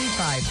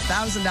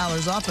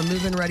 $25,000 off a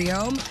move-in ready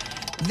home?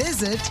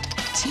 Visit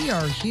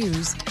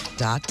trhughes.com.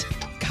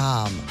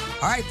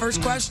 All right,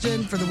 first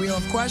question for the Wheel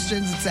of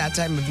Questions. It's that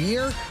time of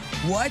year.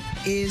 What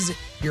is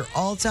your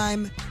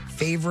all-time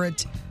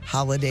favorite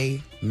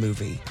holiday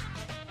movie?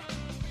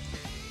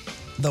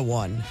 The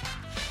one.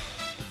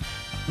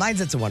 Mine's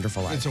It's a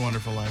Wonderful Life. It's a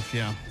Wonderful Life,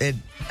 yeah.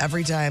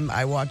 Every time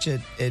I watch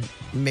it, it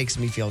makes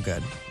me feel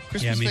good.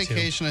 Christmas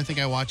Vacation, I think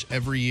I watch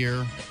every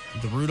year.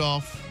 The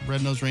Rudolph,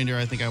 Red-Nosed Reindeer,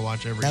 I think I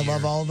watch every year. I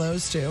love all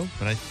those, too.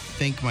 But I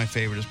think my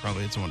favorite is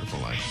probably It's a Wonderful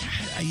Life.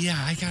 Yeah,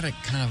 I got a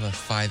kind of a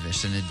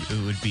 5-ish, and it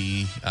would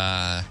be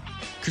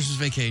Christmas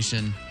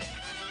Vacation,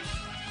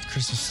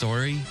 Christmas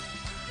Story,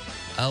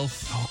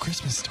 Elf. Oh,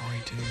 Christmas Story,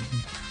 dude.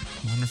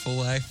 Wonderful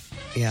Life.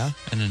 Yeah.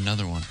 And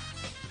another one.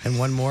 And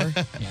one more?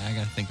 Yeah, I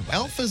got to think about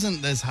Elf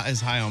isn't as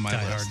high on my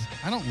list.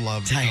 I don't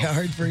love Die Elf.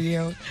 Hard for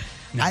you?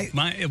 No,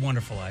 my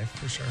Wonderful Life,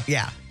 for sure.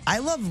 Yeah. I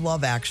love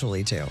Love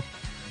Actually, too.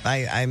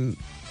 I'm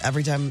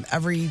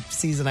every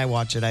season I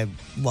watch it, I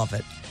love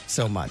it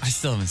so much. I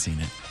still haven't seen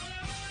it.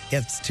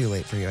 It's too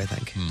late for you, I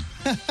think.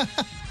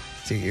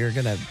 So you're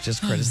going to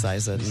just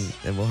criticize it and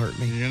it will hurt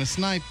me. You're going to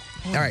snipe.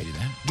 All right.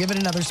 Give it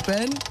another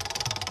spin.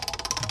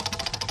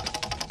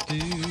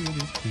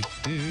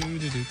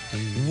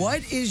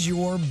 What is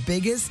your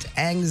biggest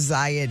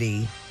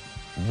anxiety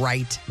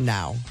right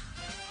now?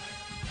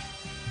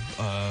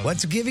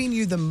 What's giving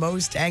you the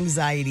most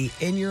anxiety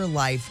in your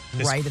life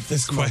right at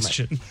this moment?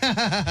 Question.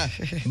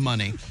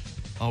 Money.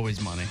 Always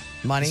money.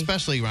 Money?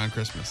 Especially around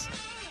Christmas.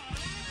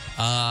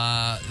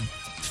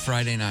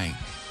 Friday night.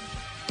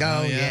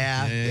 Oh,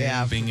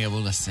 yeah. Being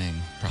able to sing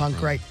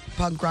properly.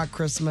 Punk rock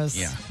Christmas.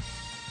 Yeah.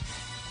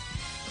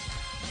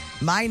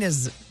 Mine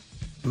is,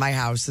 my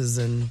house is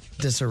in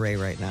disarray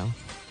right now.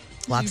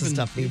 Lots of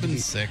stuff needs to be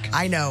sick.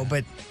 I know,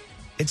 but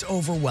it's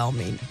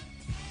overwhelming.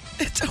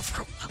 It's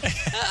overwhelming.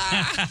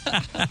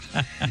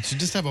 You should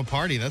just have a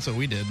party. That's what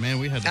we did, man.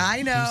 We had to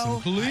I know. do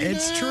some cleaning.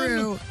 It's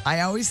true.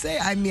 I always say,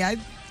 I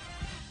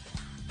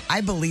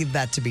believe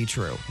that to be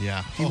true.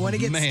 Yeah. If you want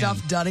to get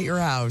stuff done at your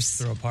house,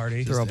 Throw a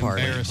party. throw a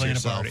party. Embarrass Plan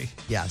yourself. a party.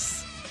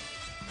 Yes.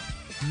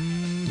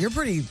 You're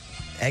pretty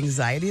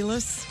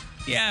anxiety-less.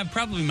 Yeah,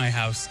 probably my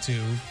house,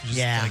 too. Just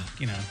Yeah.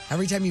 like,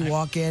 Every time you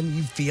walk in,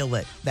 you feel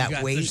it.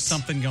 That weight. There's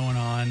something going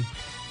on.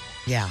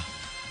 Yeah.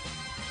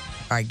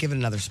 All right, give it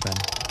another spin.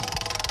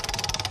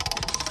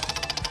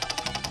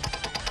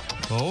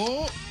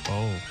 Oh.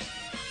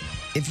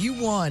 If you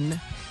won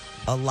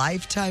a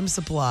lifetime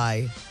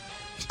supply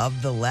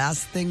of the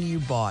last thing you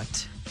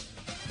bought,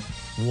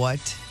 what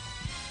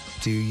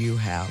do you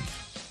have?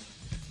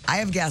 I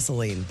have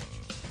gasoline.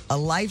 A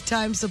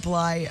lifetime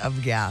supply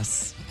of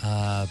gas.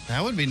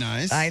 That would be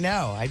nice. I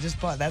know. I just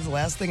bought. That's the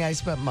last thing I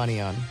spent money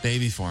on.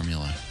 Baby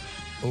formula.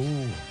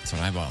 Ooh. That's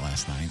what I bought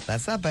last night.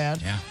 That's not bad.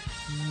 Yeah.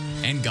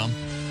 And gum.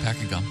 Pack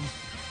of gum.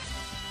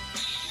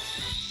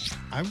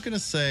 I'm going to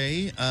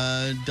say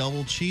a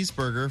double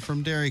cheeseburger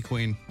from Dairy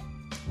Queen.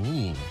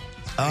 Ooh.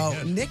 Oh,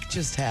 Nick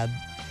just had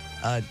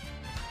a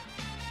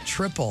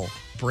triple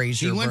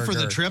brazier He went for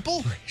the burger.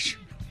 triple?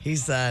 He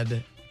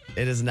said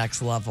it is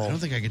next level. I don't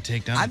think I could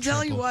take down I'm a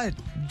telling you triple. what,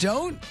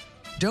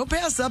 Don't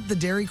pass up the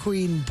Dairy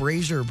Queen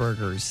Brazier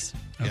burgers.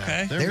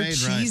 Okay. They're made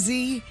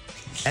cheesy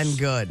and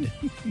good.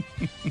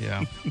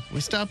 Yeah. We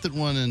stopped at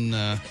one on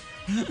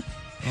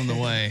the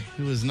way.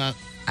 It was not...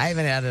 I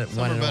haven't had it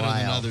one in a while. Some are better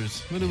than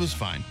others, but it was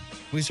fine.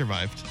 We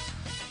survived.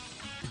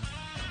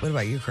 What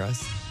about you,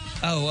 Chris?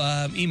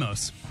 Oh,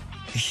 Emos.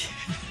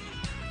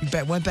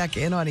 You went back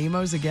in on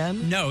Emos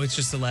again? No, it's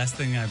just the last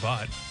thing I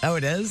bought. Oh,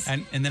 it is?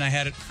 And then I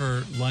had it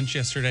for lunch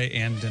yesterday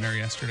and dinner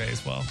yesterday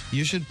as well.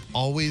 You should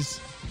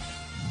always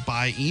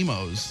buy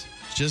Emos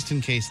just in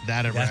case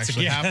that ever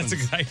actually happens.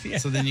 That's a good idea.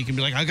 So then you can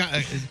be like, I got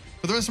it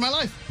for the rest of my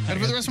life. I got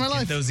it for the rest of my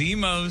life. Those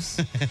Emos.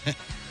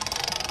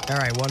 All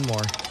right, one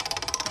more.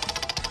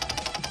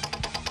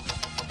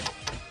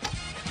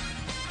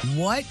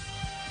 What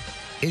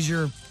is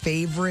your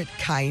favorite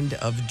kind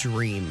of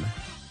dream?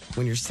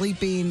 When you're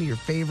sleeping, your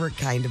favorite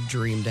kind of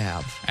dream to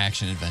have?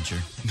 Action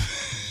adventure.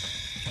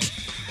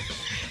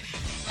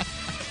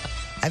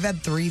 I've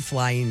had 3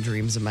 flying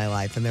dreams in my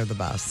life, and they're the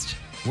best.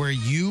 Where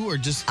you are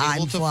just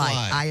able to fly.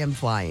 fly. I am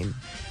flying.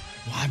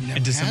 Well, I've never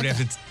And does had somebody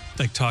that. have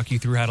to talk you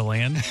through how to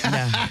land?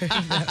 No.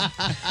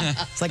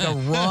 It's like a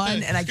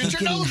run, and I keep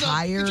getting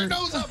higher. Get your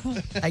nose up.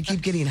 I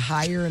keep getting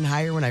higher and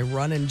higher when I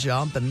run and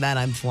jump, and then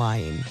I'm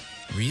flying.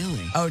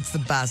 Really? Oh, it's the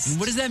best.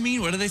 What does that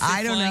mean? What do they say?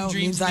 I don't know. It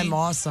means I'm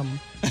awesome.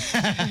 No,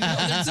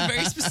 that's a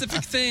very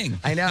specific thing.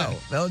 I know.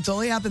 Well, it's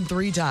only happened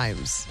 3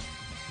 times.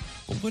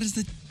 But what is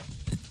the...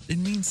 It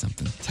means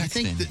something. I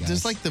think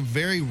there's like the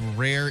very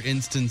rare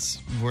instance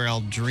where I'll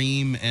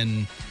dream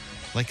and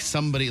like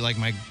somebody like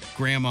my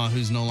grandma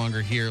who's no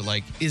longer here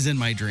like is in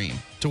my dream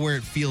to where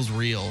it feels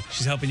real.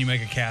 She's helping you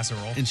make a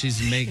casserole. And she's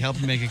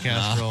helping make a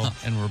casserole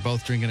and we're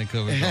both drinking a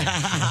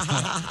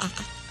Coca-Cola.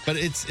 But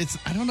it's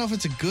I don't know if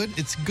it's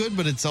good,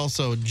 but it's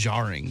also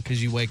jarring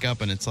because you wake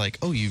up and it's like,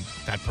 oh,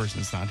 that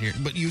person's not here.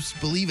 But you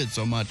believe it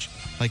so much,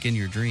 like in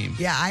your dream.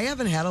 Yeah, I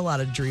haven't had a lot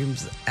of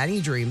dreams, I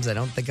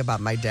don't think about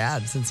my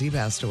dad since he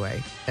passed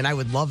away. And I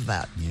would love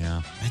that.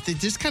 Yeah. They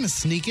just kind of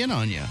sneak in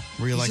on you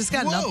where you're He's like, just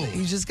got whoa. nothing.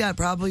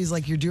 He's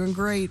like, you're doing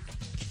great.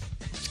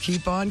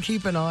 Keep on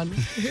keeping on.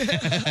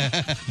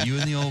 You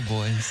and the old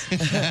boys.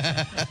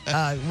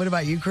 What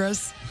about you,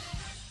 Chris?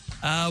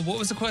 What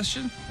was the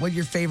question? What's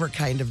your favorite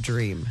kind of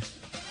dream?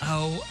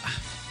 Oh,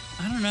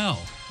 I don't know.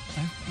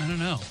 I don't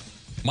know.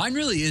 Mine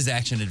really is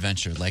action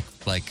adventure, like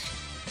you're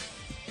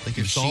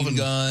machine solving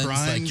guns,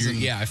 crimes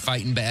like you're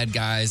fighting bad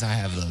guys. I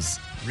have those.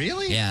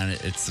 Really? Yeah, and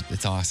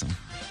it's awesome.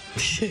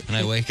 And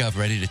I wake up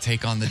ready to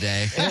take on the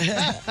day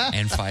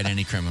and fight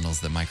any criminals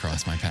that might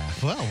cross my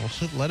path. Well,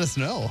 let us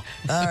know.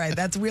 All right,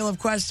 that's Wheel of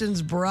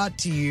Questions brought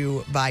to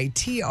you by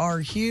TR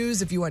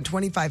Hughes. If you want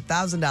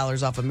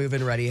 $25,000 off a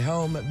move-in ready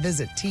home,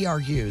 visit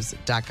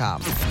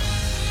trhughes.com.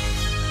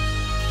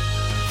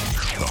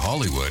 The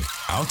Hollywood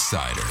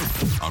Outsider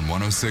on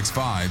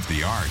 106.5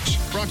 The Arch.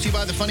 Brought to you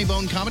by the Funny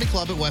Bone Comedy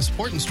Club at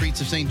Westport and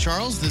Streets of St.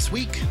 Charles. This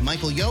week,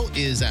 Michael Yo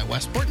is at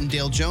Westport and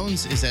Dale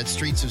Jones is at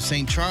Streets of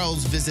St.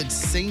 Charles. Visit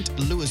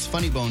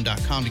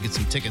stlouisfunnybone.com to get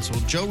some tickets.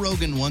 Well, Joe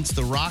Rogan wants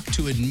The Rock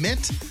to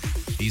admit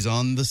he's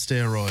on the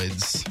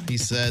steroids. He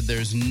said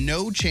there's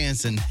no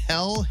chance in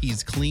hell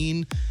he's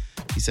clean.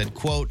 He said,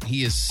 quote,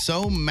 he is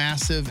so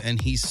massive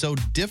and he's so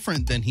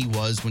different than he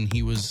was when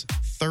he was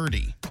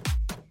 30.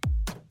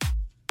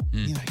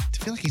 Yeah, I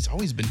feel like he's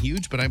always been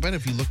huge, but I bet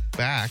if you look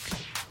back,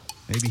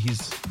 maybe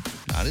he's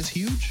not as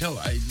huge. No,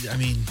 I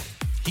mean,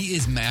 he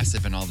is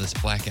massive in all this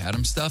Black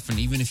Adam stuff, and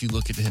even if you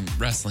look at him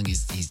wrestling,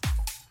 he's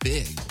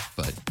big.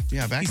 But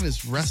yeah, back in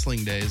his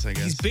wrestling days, I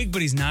guess he's big,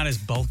 but he's not as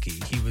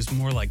bulky. He was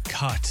more like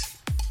cut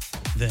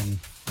than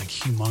like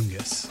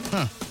humongous.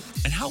 Huh?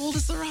 And how old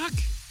is The Rock?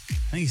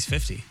 I think he's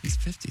 50. He's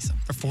 50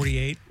 something or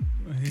 48.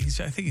 I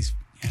think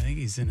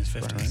he's in his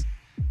 50s. Right.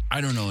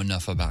 I don't know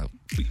enough about.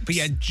 But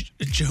yeah,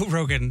 Joe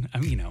Rogan, I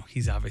mean,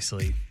 he's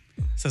obviously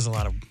says a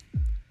lot of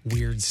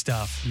weird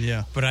stuff.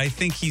 Yeah. But I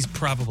think he's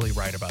probably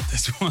right about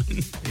this one.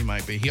 He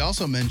might be. He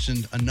also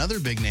mentioned another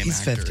big name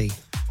He's actor. 50.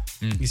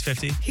 He's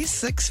 50? He's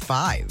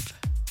 6'5".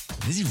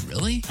 Is he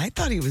really? I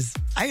thought he was.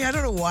 I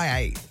don't know why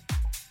I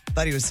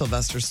thought he was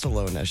Sylvester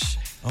Stallone-ish.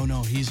 Oh,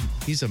 no,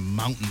 he's a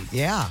mountain.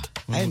 Yeah.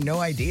 I had no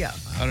idea.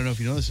 I don't know if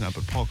you know this or not,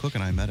 but Paul Cook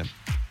and I met him.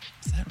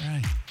 Is that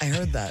right? I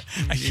heard that.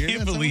 I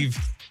can't believe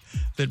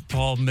that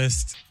Paul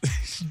missed.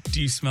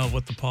 Do you smell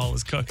what the Paul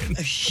is cooking?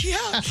 Yeah,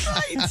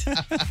 right.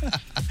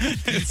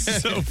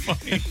 It's so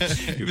funny.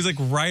 He was like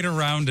right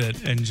around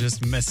it and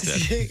just missed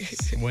it.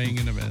 Swing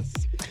and a miss.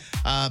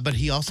 But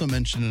he also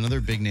mentioned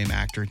another big name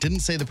actor.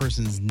 Didn't say the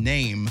person's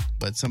name,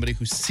 but somebody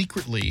who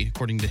secretly,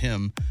 according to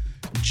him,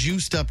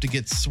 juiced up to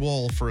get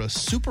swole for a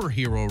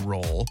superhero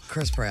role.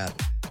 Chris Pratt.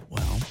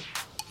 Well,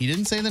 he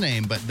didn't say the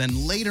name, but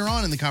then later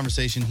on in the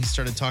conversation, he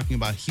started talking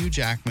about Hugh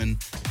Jackman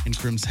and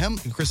Chris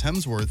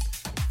Hemsworth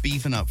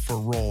beefing up for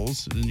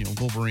roles,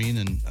 Wolverine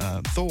and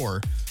Thor.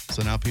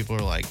 So now people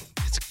are like,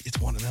 it's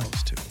one of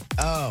those two.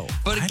 Oh.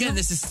 But again,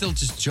 this is still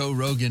just Joe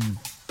Rogan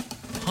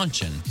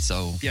punching.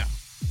 So yeah.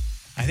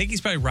 I think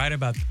he's probably right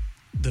about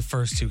the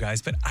first two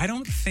guys, but I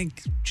don't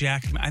think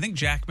Jackman. I think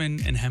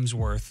Jackman and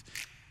Hemsworth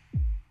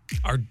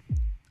are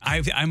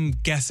I'm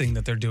guessing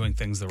that they're doing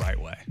things the right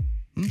way.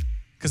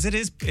 Because it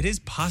is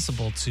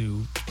possible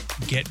to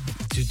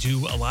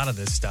do a lot of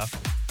this stuff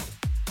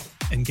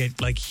and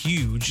get like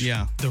huge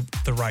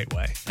the right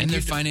way. And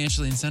they're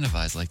financially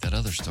incentivized like that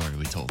other story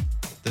we told.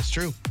 That's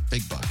true.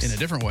 Big bucks. In a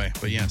different way,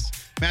 but yes.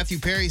 Matthew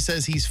Perry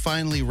says he's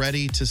finally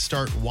ready to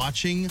start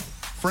watching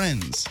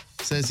Friends.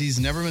 Says he's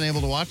never been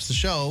able to watch the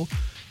show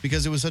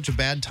because it was such a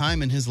bad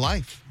time in his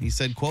life. He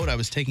said, quote, I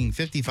was taking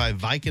 55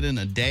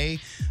 Vicodin a day.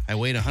 I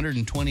weighed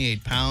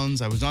 128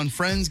 pounds. I was on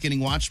Friends getting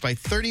watched by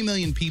 30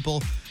 million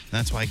people.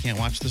 That's why I can't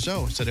watch the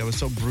show. He said I was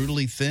so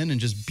brutally thin and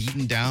just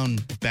beaten down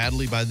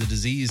badly by the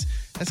disease.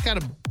 That's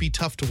got to be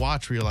tough to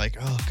watch where you're like,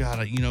 oh,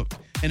 God,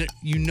 and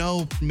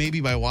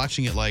maybe by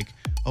watching it like,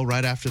 oh,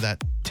 right after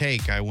that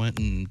take, I went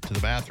into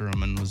the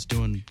bathroom and was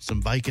doing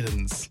some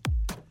Vicodins.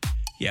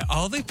 Yeah,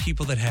 all the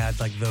people that had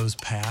like those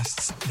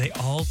pasts, they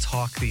all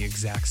talk the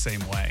exact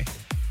same way.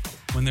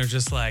 When they're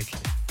just like,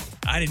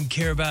 I didn't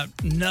care about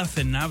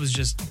nothing. I was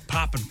just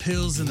popping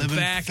pills in the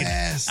back.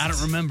 Fast. And I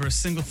don't remember a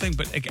single thing.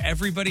 But like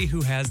everybody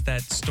who has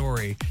that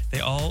story,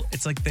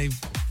 it's like they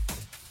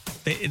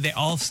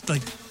all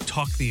like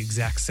talk the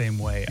exact same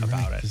way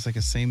about it. It's like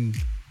a same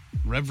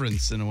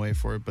reverence in a way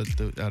for it, but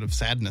out of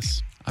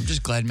sadness. I'm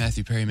just glad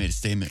Matthew Perry made a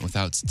statement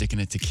without sticking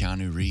it to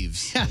Keanu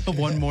Reeves. Yeah,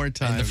 one more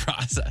time. In the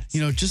process.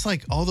 Just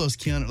like all those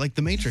Keanu, like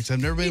The Matrix, I've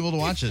never been able to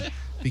watch it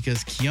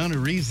because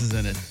Keanu Reeves is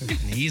in it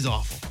and he's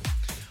awful.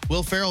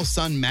 Will Ferrell's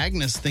son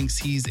Magnus thinks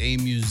he's a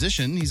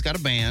musician. He's got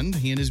a band.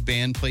 He and his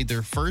band played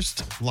their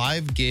first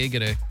live gig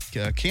at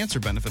a cancer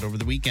benefit over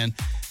the weekend.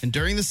 And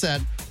during the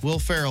set, Will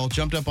Ferrell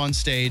jumped up on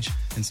stage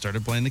and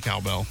started playing the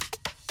cowbell.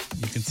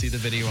 You can see the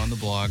video on the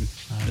blog.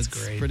 That's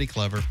great. Pretty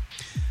clever.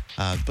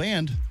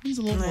 Band needs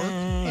a little work.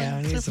 Yeah,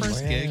 it's their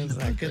first gig.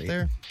 I'll get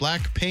there.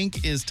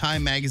 Blackpink is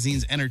Time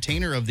Magazine's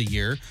Entertainer of the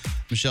Year.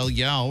 Michelle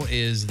Yeoh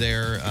is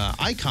their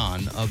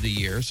Icon of the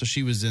Year. So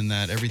she was in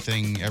that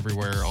Everything,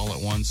 Everywhere, All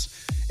at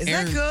Once. Is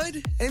that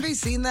good? Anybody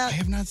seen that? I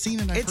have not seen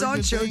it. It's on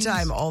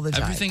Showtime all the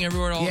time. Everything,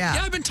 Everywhere, All.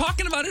 Yeah, I've been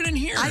talking about it in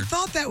here. I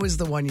thought that was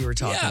the one you were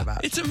talking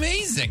about. It's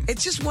amazing.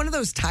 It's just one of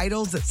those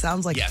titles that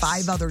sounds like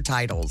 5 other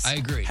titles. I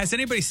agree. Has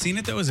anybody seen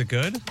it though? Is it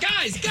good?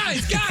 Guys!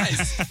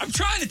 I'm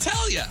trying to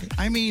tell you.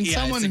 I mean,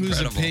 someone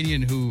whose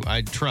opinion who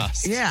I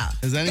trust. Yeah.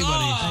 Has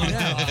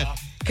anybody?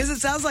 Because it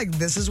sounds like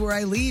This Is Where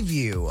I Leave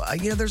You.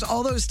 there's There's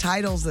all those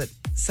titles that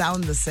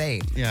sound the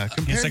same. Yeah,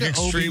 it's like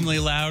extremely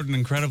loud and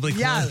incredibly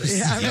close.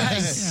 Yeah, right.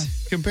 Yeah.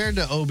 Compared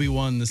to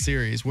Obi-Wan, the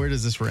series, where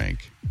does this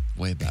rank?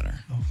 Way better.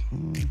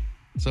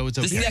 So it's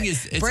okay. This thing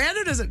is,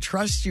 Brandon doesn't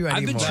trust you anymore.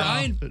 I've been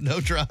trying. No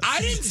trust.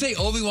 I didn't say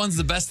Obi-Wan's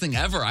the best thing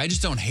ever. I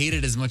just don't hate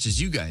it as much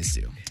as you guys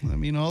do. I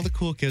mean, all the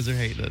cool kids are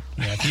hating it.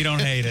 Yeah, if you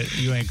don't hate it,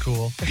 you ain't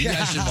cool. You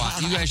guys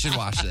should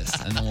watch this,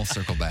 and then we'll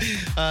circle back.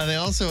 They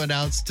also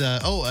announced,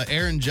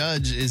 Aaron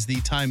Judge is the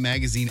Time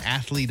Magazine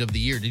Athlete of the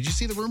Year. Did you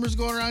see the rumors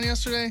going around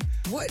yesterday?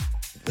 What?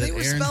 They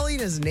were spelling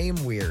his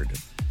name weird.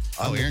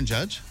 Oh, Aaron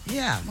Judge?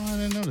 Yeah. Well, I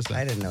didn't notice that.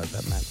 I didn't know what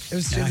that meant. It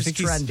was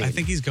trending. I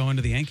think he's going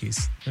to the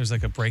Yankees. There's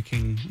like a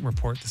breaking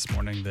report this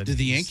morning that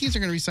the Yankees are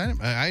going to re-sign him.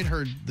 I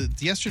heard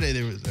that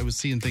yesterday I was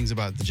seeing things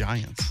about the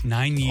Giants.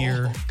 9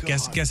 year.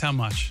 Guess how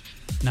much?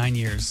 9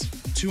 years.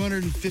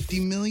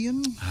 $250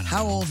 million.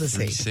 How old is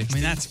he? I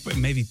mean, that's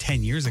maybe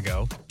 10 years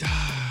ago.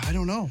 I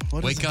don't know.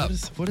 Wake up.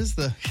 What is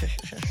the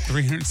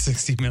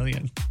 $360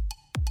 million?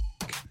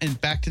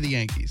 And back to the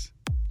Yankees.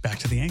 Back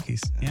to the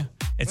Yankees. Yeah.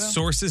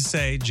 Sources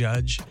say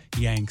Judge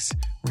Yanks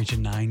reach a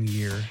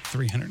 9-year,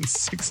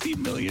 $360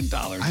 million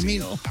deal. I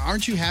mean,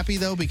 aren't you happy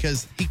though?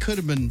 Because he could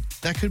have been,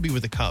 that could be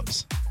with the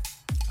Cubs.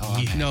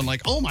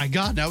 Like, oh my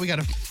God, now we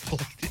got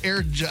to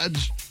Aaron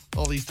Judge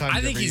all these times.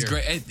 I think he's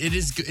year. great.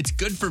 It's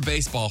good for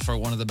baseball for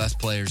one of the best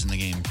players in the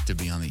game to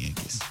be on the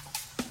Yankees.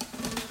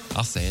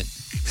 I'll say it.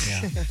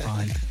 Yeah,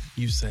 fine.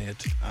 You say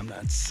it. I'm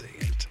not saying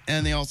it.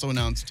 And they also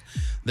announced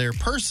their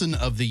Person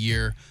of the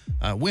Year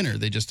winner.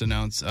 They just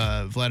announced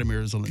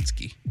Vladimir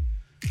Zelensky.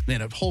 They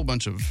had a whole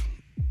bunch of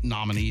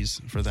nominees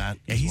for that.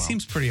 Yeah, he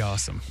seems pretty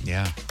awesome.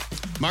 Yeah.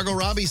 Margot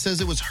Robbie says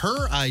it was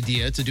her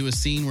idea to do a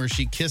scene where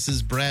she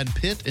kisses Brad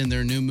Pitt in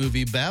their new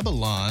movie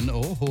Babylon.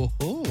 Oh, ho,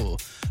 ho.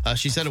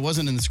 She said it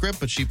wasn't in the script,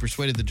 but she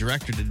persuaded the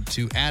director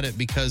to add it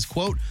because,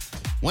 quote,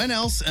 when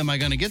else am I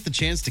going to get the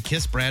chance to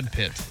kiss Brad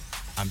Pitt?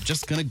 I'm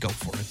just going to go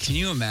for it. Can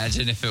you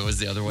imagine if it was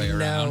the other way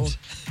around?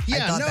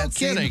 Yeah, I thought that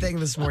same thing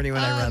this morning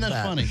when I read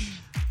that. Funny.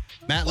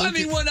 Matt I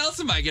mean, when else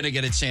am I going to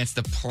get a chance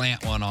to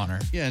plant one on her?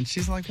 Yeah, and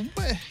she's like,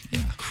 what? Yeah.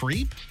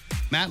 Creep.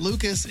 Matt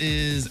Lucas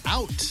is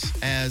out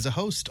as a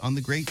host on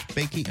the Great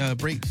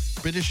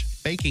British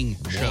Baking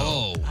Show.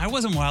 Whoa. I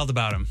wasn't wild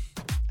about him.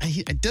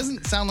 It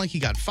doesn't sound like he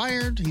got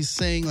fired. He's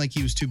saying like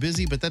he was too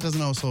busy, but that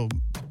doesn't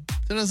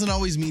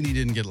always mean he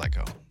didn't get let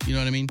go. You know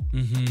what I mean?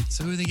 Mm-hmm.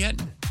 So who are they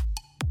getting?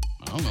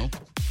 I don't know.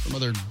 Some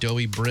other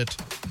doughy Brit.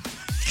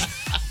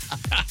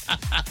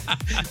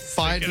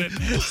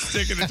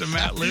 Sticking it to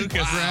Matt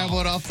Lucas. Grab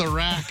one off the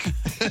rack.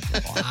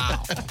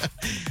 Wow.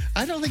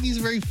 I don't think he's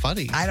very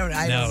funny. I don't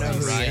know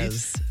who he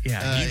is.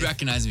 Yeah. You'd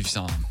recognize him if you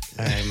saw him.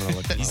 I'm going to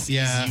look him up. He's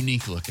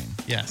unique looking.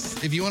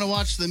 Yes. If you want to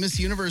watch the Miss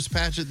Universe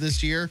pageant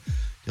this year,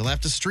 you'll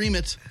have to stream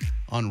it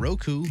on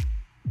Roku.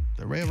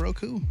 The Ray of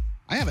Roku?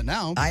 I have it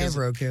now. I have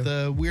Roku.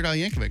 The Weird Al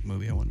Yankovic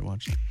movie. I wanted to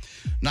watch that.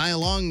 Nia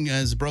Long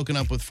has broken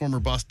up with former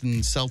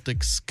Boston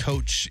Celtics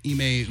coach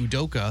Ime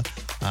Udoka,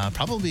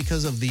 probably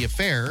because of the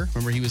affair.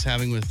 Remember, he was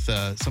having with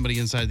somebody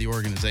inside the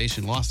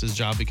organization. Lost his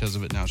job because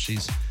of it. Now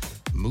she's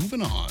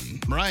moving on.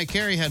 Mariah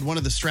Carey had one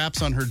of the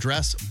straps on her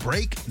dress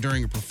break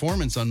during a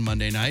performance on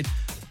Monday night.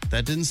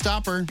 That didn't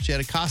stop her. She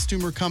had a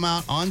costumer come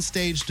out on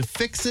stage to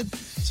fix it.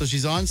 So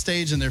she's on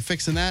stage and they're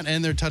fixing that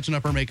and they're touching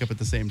up her makeup at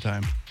the same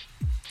time.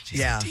 She's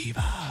a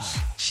diva.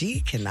 She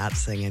cannot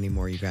sing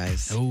anymore, you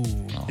guys. Oh.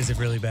 Is it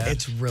really bad?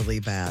 It's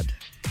really bad.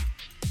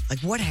 Like,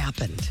 what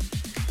happened?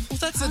 Well,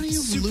 that's a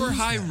super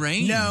high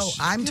range. No,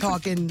 I'm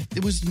talking.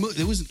 It was just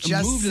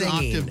moved an singing.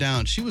 octave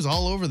down. She was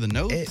all over the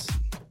notes.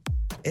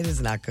 It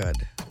is not good.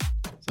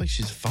 It's like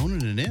she's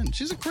phoning it in.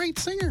 She's a great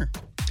singer.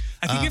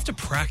 I think you have to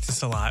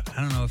practice a lot.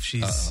 I don't know if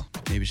she's...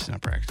 Maybe she's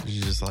not practicing.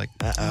 She's just like,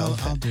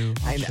 I'll do.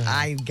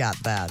 I got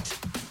that.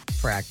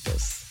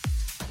 Practice.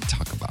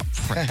 Talk about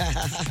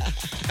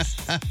practice.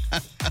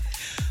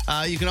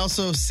 You can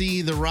also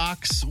see The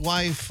Rock's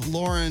wife,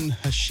 Lauren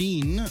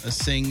Hashin,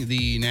 sing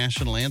the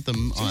national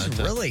anthem. She's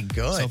really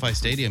good. SoFi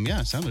Stadium.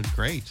 Yeah, it sounded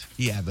great.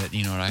 Yeah, but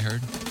you know what I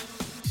heard?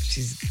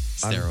 She's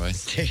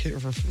steroids.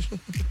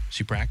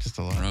 She practiced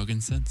a lot.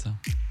 Rogan said so.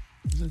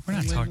 We're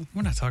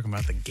not talking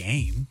about the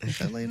game.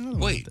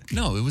 Wait,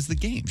 no, it was the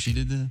game. She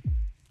did the...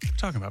 We're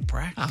talking about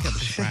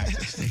practice.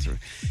 Practice. That's right.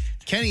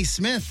 Kenny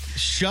Smith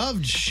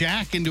shoved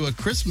Shaq into a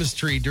Christmas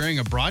tree during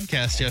a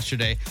broadcast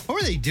yesterday. What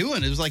were they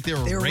doing? It was like they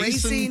were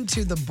racing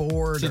to the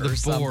board or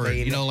something.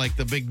 You know, like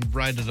the big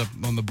ride it up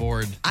on the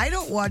board. I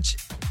don't watch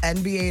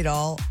NBA at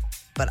all,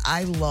 but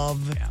I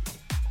love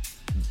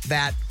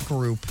that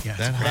group. Yeah,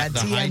 that the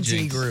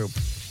TNT hijinks. group.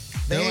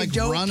 They're They like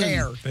don't running.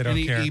 care. They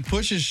don't care. He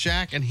pushes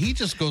Shaq, and he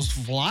just goes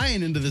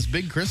flying into this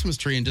big Christmas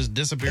tree and just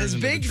disappears His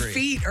into big the tree.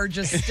 feet are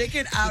just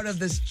sticking out of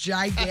this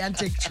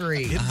gigantic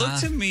tree. It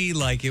looked to me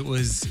like it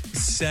was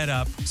set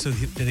up so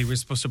that they were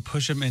supposed to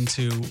push him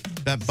into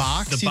That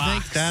box, the you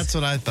box. think? That's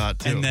what I thought,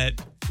 too. And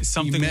that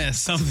something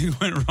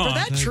went wrong. For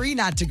that tree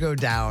not to go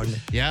down.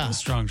 Yeah. A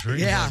strong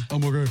tree. Yeah. Oh,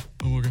 my God.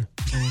 Oh, my God.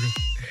 Oh, my God.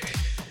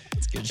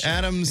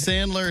 Adam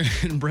Sandler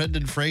and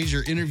Brendan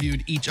Fraser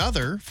interviewed each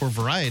other for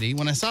Variety.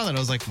 When I saw that, I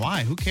was like,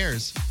 why? Who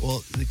cares?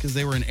 Well, because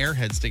they were in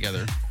Airheads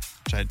together,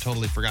 which I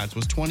totally forgot. It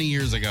was 28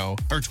 years ago,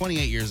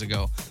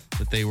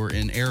 that they were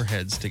in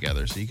Airheads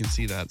together. So you can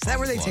see that. Is that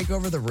where they take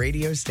over the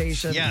radio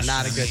station? Yes.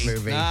 Not a good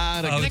movie.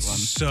 Not a good one.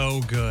 It's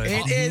so good.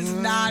 It is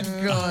not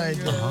good.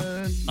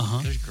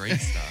 There's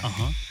great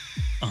stuff.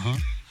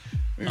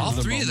 All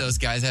three of those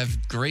guys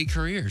have great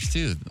careers,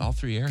 too. All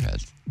three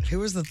Airheads. Who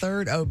was the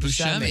third? Oh,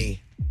 Buscemi.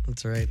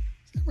 That's right. Is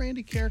that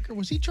Randy Carricker?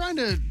 Was he trying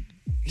to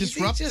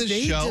disrupt the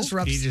show?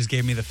 He just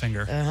gave me the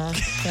finger.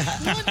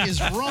 What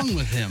is wrong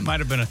with him? Might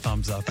have been a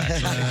thumbs up,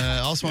 actually.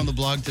 Also on the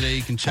blog today,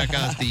 you can check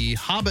out the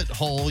Hobbit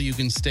hole you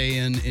can stay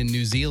in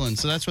New Zealand.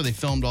 So that's where they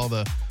filmed all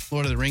the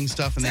Lord of the Rings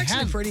stuff. And It's they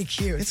actually had pretty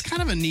cute. It's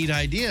kind of a neat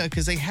idea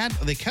because they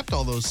kept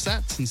all those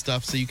sets and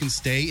stuff, so you can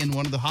stay in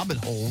one of the Hobbit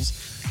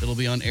holes. It'll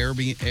be on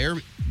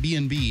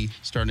Airbnb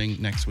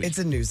starting next week. It's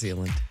in New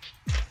Zealand.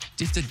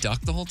 Do you have to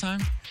duck the whole time?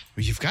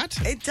 Well, you've got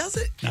to. It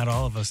doesn't. Not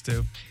all of us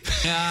do.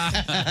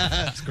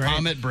 It's great.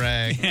 Vomit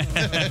brag.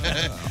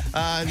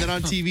 And then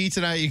on TV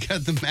tonight, you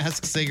got The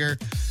Masked Singer,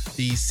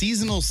 the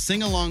seasonal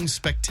sing-along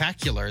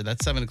spectacular.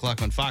 That's 7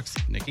 o'clock on Fox.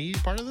 Nikki, you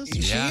part of this? She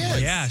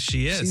is. Yeah,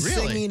 she is. She's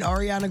Really? singing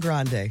Ariana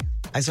Grande.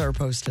 I saw her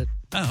post it.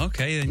 Oh,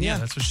 okay. Then yeah,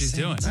 that's what she's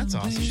doing. That's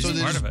awesome. She's So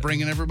they're part just of it.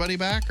 bringing everybody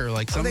back, or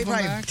like some they of them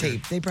probably back?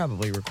 taped. They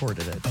probably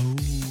recorded it.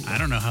 I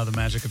don't know how the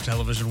magic of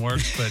television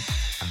works, but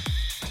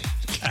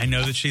I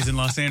know that she's in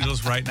Los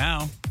Angeles right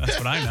now. That's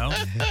what I know.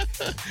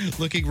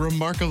 Looking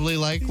remarkably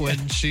like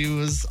when she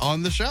was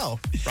on the show,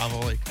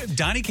 probably.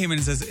 Donnie came in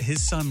and says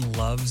his son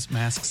loves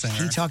Masked Singer.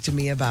 He talked to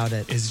me about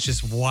it. Is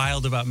just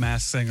wild about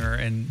Masked Singer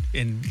and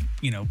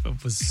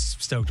was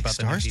stoked about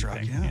the Nikki Starstruck,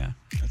 thing. yeah.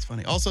 That's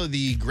funny. Also,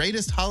 the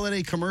greatest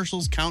holiday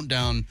commercials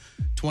countdown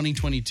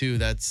 2022.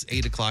 That's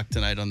 8 o'clock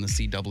tonight on the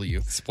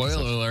CW.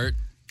 Spoiler alert.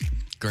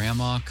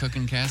 Grandma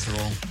cooking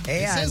casserole.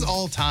 It says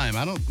all time.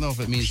 I don't know if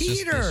it means just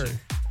Peter, this year.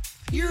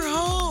 you're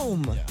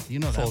home. Yeah, you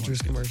know that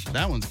Folgers commercial.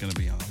 That one's going to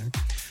be on there.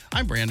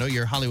 I'm Brando,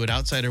 your Hollywood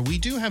outsider. We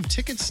do have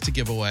tickets to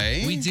give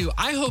away. We do.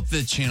 I hope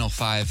the Channel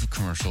 5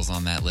 commercial's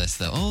on that list,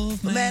 though.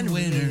 Old Man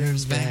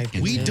Winter's back.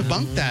 We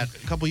debunked that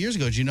a couple years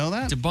ago. Did you know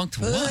that? Debunked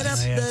Put what? up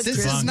the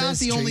This is not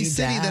the only Christmas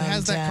city tree that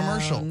has that downtown.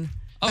 commercial.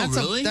 Oh, That's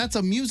really? That's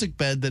a music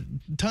bed that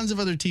tons of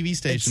other TV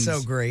stations It's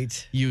so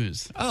great.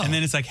 use. Oh. And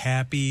then it's like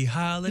Happy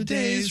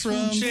Holidays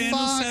from Channel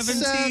Fox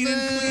 17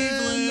 in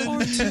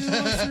Cleveland. Or 2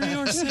 or 3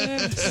 or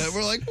 6.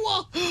 We're like,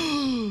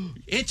 whoa.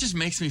 It just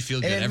makes me feel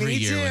good And every me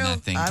year when too. that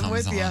thing I'm comes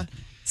with on. you.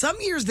 Some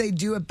years they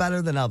do it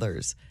better than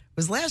others.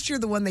 Was last year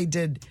the one they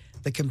did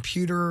the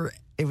computer?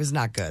 It was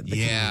not good. The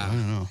Yeah. I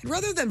don't know. I'd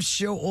rather them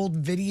show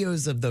old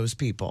videos of those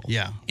people.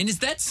 Yeah. And is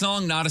that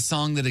song not a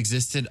song that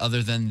existed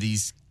other than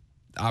these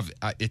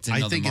it's in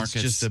I other think markets.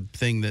 it's just a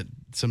thing that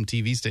some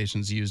TV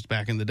stations used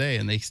back in the day,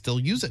 and they still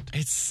use it.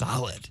 It's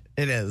solid.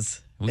 It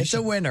is. It's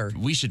a winner.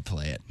 We should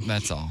play it.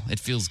 That's all. It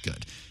feels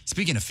good.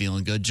 Speaking of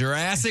feeling good,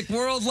 Jurassic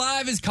World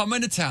Live is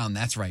coming to town.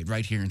 That's right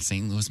here in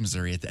St. Louis,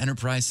 Missouri at the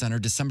Enterprise Center,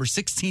 December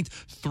 16th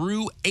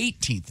through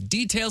 18th.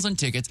 Details and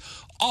tickets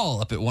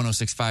all up at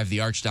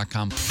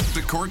 1065thearch.com.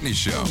 The Courtney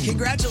Show.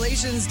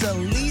 Congratulations to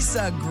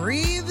Lisa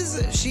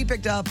Greaves. She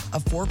picked up a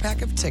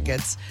 4-pack of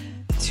tickets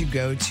to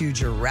go to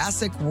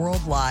Jurassic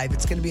World Live.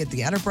 It's going to be at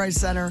the Enterprise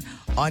Center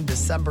on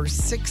December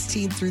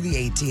 16th through the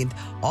 18th.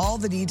 All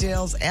the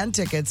details and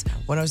tickets,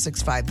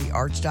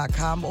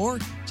 1065thearch.com, or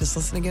just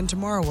listen again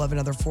tomorrow. We'll have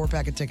another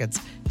 4-pack of tickets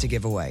to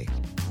give away.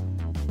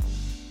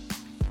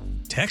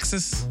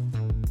 Texas.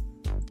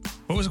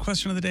 What was the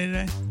question of the day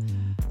today?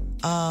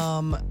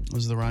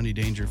 Was the Rodney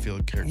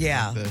Dangerfield character?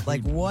 Yeah,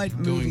 like what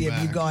movie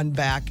have you gone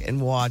back and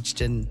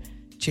watched and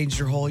changed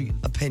your whole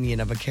opinion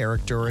of a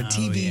character or a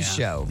TV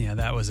show? Yeah,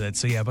 that was it.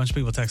 So yeah, a bunch of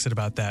people texted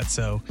about that.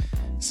 So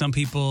some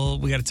people,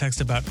 we got a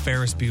text about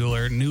Ferris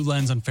Bueller. New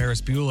lens on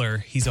Ferris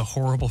Bueller. He's a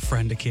horrible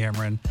friend to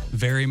Cameron,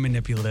 very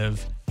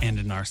manipulative, and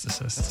a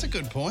narcissist. That's a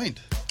good point.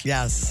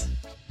 Yes.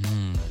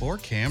 Poor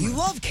Cameron. You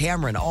love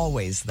Cameron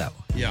always, though.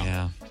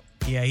 Yeah,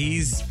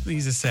 he's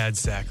a sad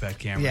sack, that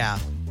Cameron. Yeah.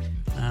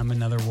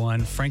 Another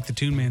one. Frank the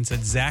Toon Man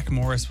said Zach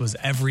Morris was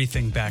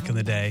everything back in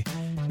the day.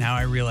 Now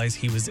I realize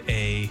he was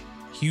a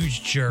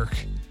huge jerk.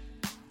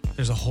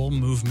 There's a whole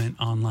movement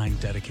online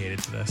dedicated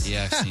to this.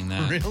 Yeah, I've seen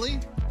that. Really?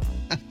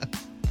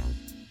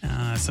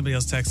 Somebody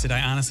else texted, I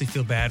honestly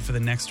feel bad for the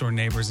next door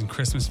neighbors in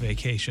Christmas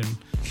Vacation.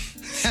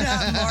 Margo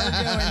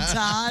and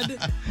Todd.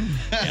 Yeah,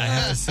 I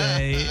have to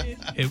say,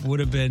 I would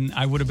have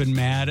been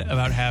mad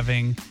about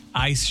having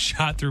ice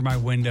shot through my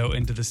window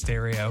into the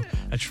stereo,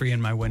 a tree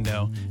in my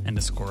window, and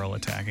a squirrel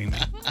attacking me.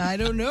 I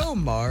don't know,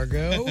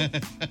 Margo.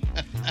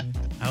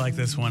 I like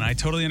this one. I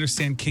totally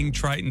understand King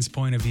Triton's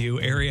point of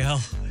view. Ariel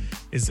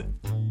is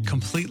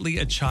completely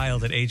a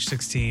child at age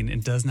 16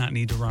 and does not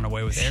need to run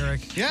away with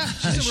Eric. Yeah,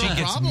 and she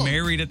gets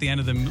married at the end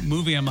of the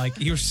movie. I'm like,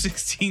 you're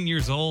 16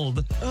 years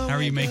old. Oh How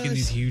are you making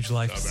these huge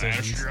life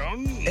decisions?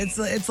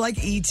 It's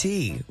like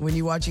E.T. When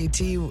you watch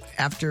E.T.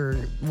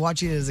 after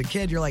watching it as a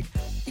kid, you're like,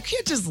 you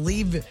can't just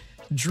leave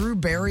Drew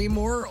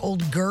Barrymore,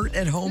 old Gert,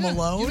 at home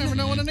alone. You never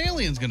know when an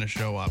alien's going to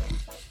show up.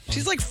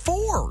 She's like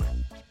 4.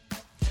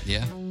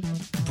 Yeah.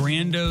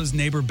 Brando's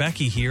neighbor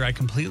Becky here. I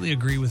completely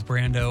agree with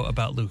Brando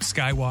about Luke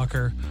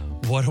Skywalker.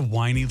 What a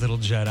whiny little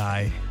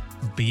Jedi.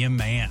 Be a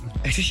man.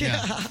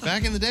 Yeah.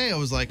 Back in the day, I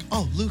was like,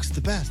 oh, Luke's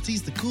the best.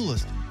 He's the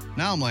coolest.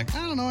 Now I'm like,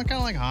 I don't know. I kind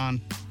of like Han.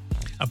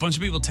 A bunch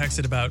of people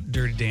texted about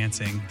Dirty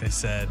Dancing. They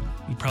said,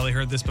 you probably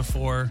heard this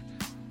before.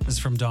 This is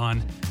from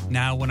Dawn.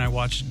 Now, when I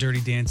watched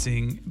Dirty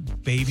Dancing,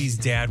 Baby's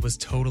dad was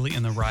totally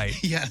in the right.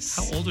 Yes.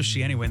 How old was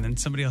she anyway? And then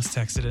somebody else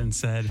texted and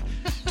said,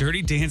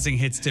 Dirty Dancing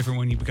hits different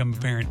when you become a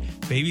parent.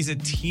 Baby's a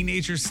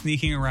teenager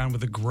sneaking around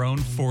with a grown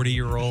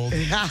 40-year-old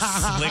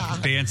slick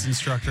dance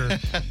instructor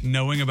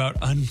knowing about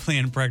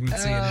unplanned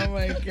pregnancy. Oh,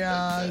 my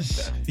gosh.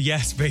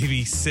 Yes,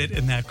 baby, sit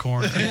in that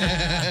corner.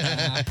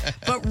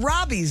 But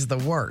Robbie's the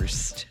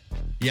worst.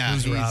 Yeah.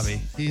 Who's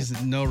Robbie?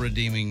 He's no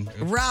redeeming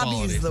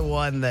Robbie's quality. the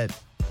one that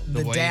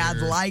the dad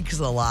likes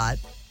a lot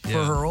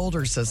for her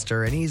older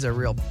sister, and he's the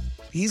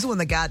one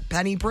that got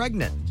Penny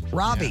pregnant.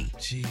 Robbie. Yeah.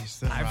 Jeez,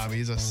 that Robbie,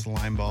 he's a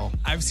slime ball.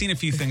 I've seen a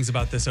few things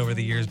about this over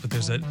the years, but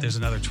there's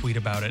another tweet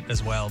about it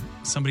as well.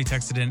 Somebody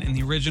texted in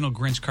the original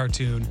Grinch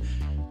cartoon,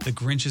 the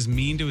Grinch is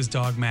mean to his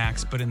dog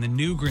Max, but in the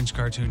new Grinch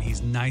cartoon,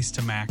 he's nice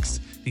to Max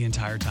the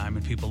entire time,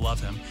 and people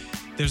love him.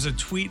 There's a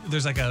tweet,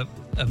 there's like a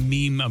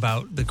meme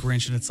about the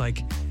Grinch, and it's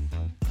like,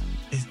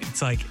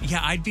 yeah,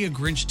 I'd be a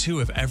Grinch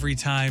too if every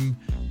time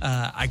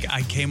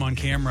I came on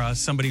camera,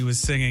 somebody was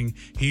singing,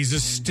 he's a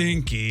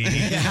stinky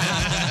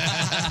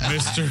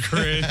Mr.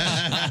 Grinch.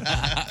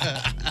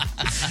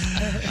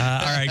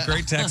 All right,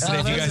 great text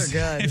today.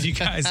 If you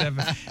guys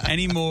have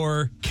any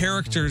more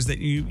characters that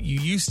you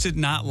used to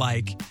not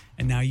like,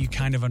 and now you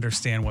kind of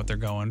understand what they're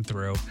going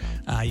through,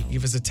 you can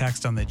give us a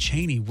text on the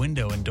Cheney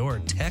Window and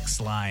Door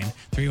text line,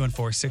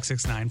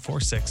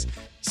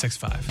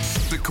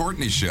 314-669-4665. The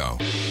Courtney Show.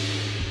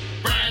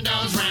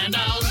 Brando's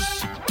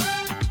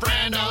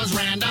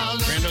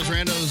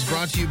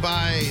brought to you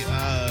by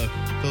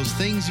those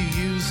things you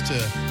use to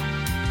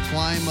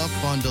climb up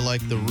onto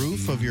like the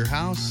roof of your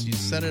house. You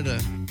set it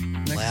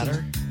next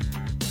ladder.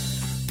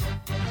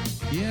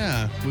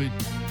 Yeah, we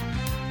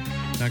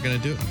not gonna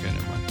do it. Okay,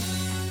 never mind.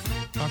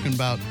 Talking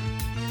about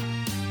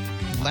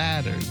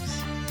ladders.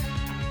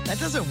 That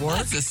doesn't work.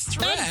 That's a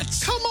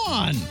stretch. Come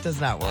on. Does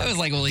not work. I was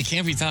like, well, he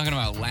can't be talking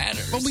about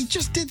ladders. But we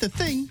just did the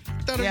thing.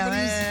 Thought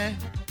everybody was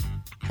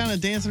kind of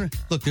dancing.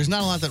 Look, there's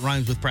not a lot that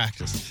rhymes with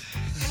practice.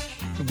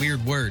 It's a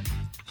weird word.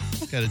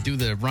 Got to do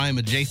the rhyme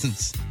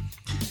adjacents.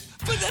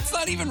 But that's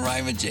not even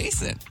rhyme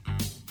adjacent.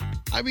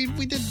 I mean,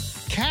 we did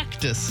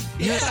cactus.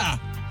 Yeah.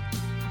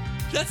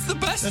 That's the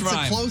best That's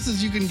rhyme. the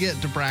closest you can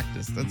get to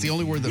practice. That's the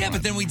only word that rhymes.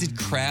 But then we did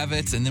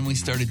Kravitz, and then we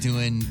started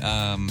doing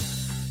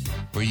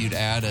where you'd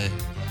add a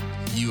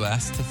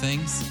U.S. to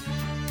things.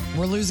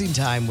 We're losing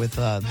time with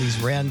these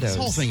randos. This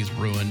whole thing is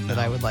ruined. That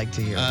I would like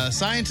to hear.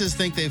 Scientists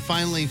think they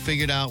finally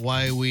figured out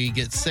why we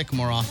get sick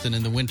more often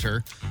in the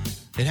winter.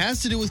 It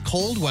has to do with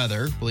cold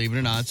weather, believe it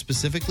or not,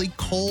 specifically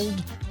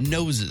cold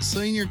noses. So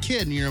when you're a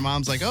kid and your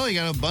mom's like, oh, you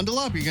got to bundle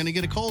up. You're going to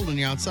get a cold when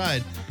you're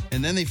outside.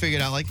 And then they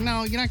figured out, like,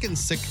 no, you're not getting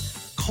sick.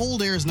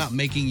 Cold air is not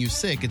making you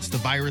sick. It's the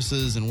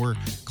viruses, and we're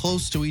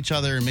close to each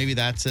other, and maybe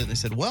that's it. And they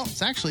said, well,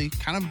 it's actually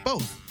kind of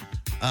both.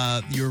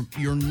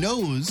 Your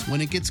nose, when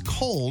it gets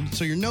cold,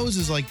 so your nose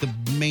is like the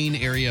main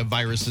area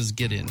viruses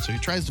get in. So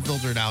it tries to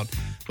filter it out.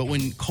 But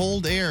when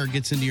cold air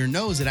gets into your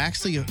nose, it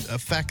actually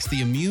affects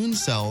the immune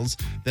cells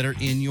that are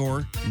in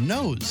your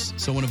nose.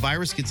 So when a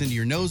virus gets into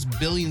your nose,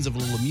 billions of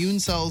little immune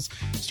cells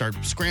start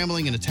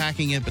scrambling and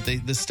attacking it. But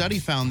the study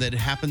found that it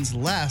happens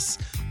less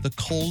the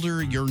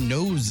colder your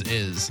nose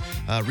is.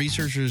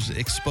 Researchers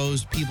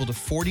exposed people to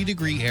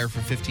 40-degree air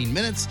for 15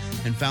 minutes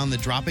and found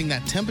that dropping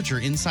that temperature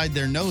inside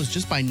their nose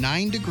just by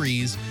 9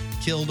 degrees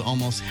killed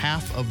almost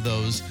half of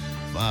those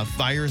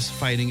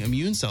virus-fighting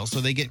immune cells.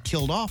 So they get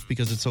killed off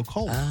because it's so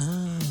cold.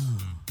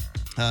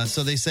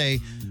 So they say,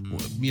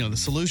 the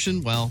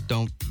solution, well,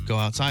 don't go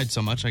outside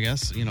so much, I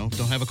guess.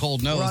 Don't have a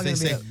cold nose. They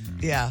say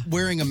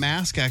wearing a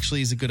mask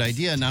actually is a good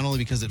idea, not only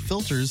because it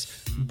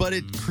filters, but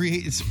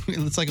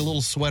it's like a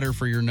little sweater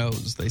for your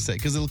nose, they say,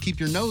 because it'll keep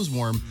your nose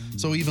warm.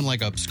 So even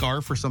like a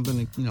scarf or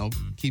something,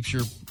 keeps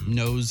your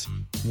nose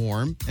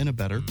warm and a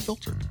better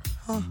filter.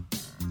 Huh.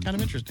 Kind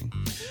of interesting.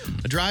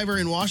 A driver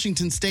in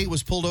Washington State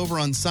was pulled over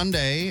on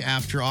Sunday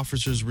after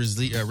officers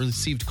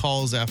received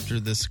calls after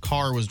this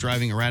car was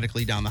driving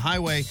erratically down the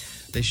highway.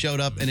 They showed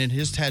up, and it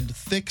just had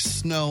thick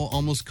snow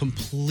almost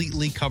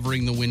completely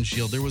covering the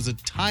windshield. There was a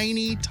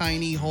tiny,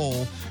 tiny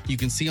hole you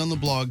can see on the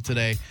blog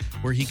today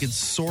where he could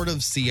sort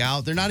of see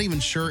out. They're not even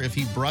sure if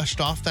he brushed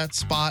off that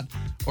spot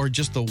or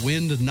just the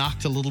wind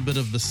knocked a little bit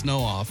of the snow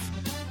off.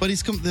 But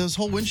this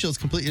whole windshield's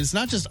complete. It's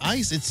not just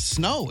ice, it's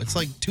snow. It's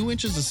like 2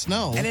 inches of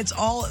snow. And it's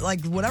all,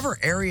 like, whatever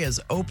area is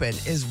open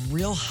is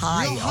real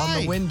high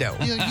on the window.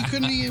 You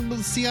couldn't be able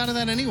to see out of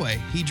that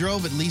anyway. He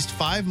drove at least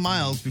 5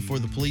 miles before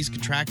the police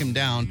could track him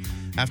down.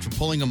 After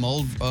pulling him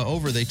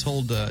over, he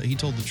told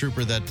the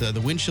trooper that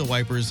the windshield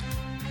wipers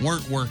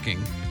weren't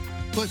working.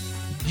 But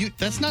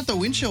that's not the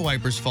windshield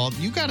wipers' fault.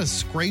 You got to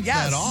scrape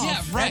that off.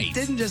 Yeah, right.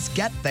 That didn't just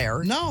get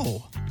there.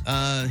 No.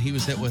 He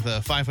was hit with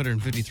a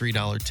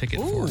 $553 ticket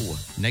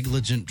for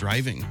negligent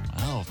driving.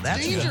 Oh,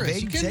 that's dangerous. A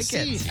big you can't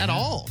ticket. See at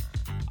all.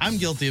 I'm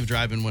guilty of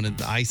driving when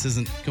the ice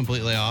isn't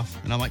completely off,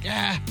 and I'm like,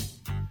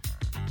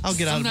 I'll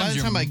get out. By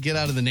the time I get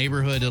out of the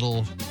neighborhood,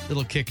 it'll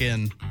kick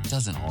in.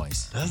 Doesn't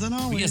always. Doesn't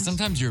always. But yeah,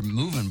 sometimes you're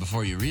moving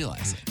before you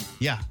realize it.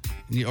 Yeah,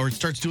 or it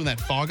starts doing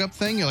that fog up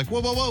thing. You're like, whoa,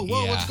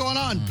 what's going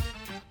on?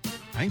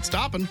 I ain't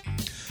stopping.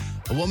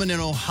 A woman in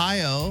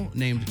Ohio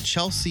named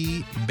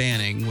Chelsea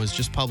Banning was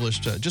just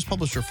published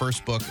her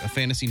first book, a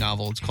fantasy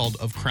novel. It's called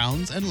Of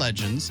Crowns and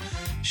Legends.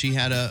 She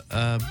had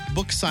a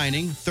book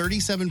signing.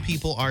 37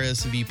 people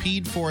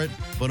RSVP'd for it,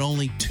 but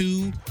only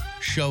 2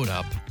 showed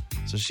up.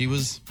 So she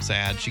was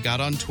sad. She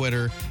got on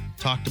Twitter,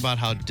 talked about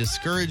how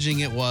discouraging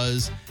it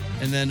was,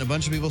 and then a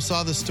bunch of people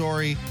saw the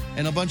story,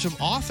 and a bunch of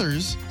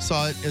authors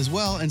saw it as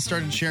well and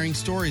started sharing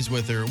stories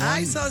with her.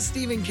 I saw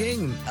Stephen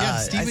King.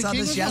 Stephen I saw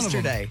King this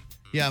yesterday.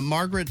 Yeah,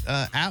 Margaret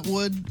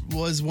Atwood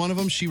was one of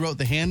them. She wrote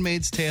The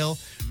Handmaid's Tale.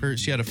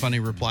 She had a funny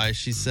reply.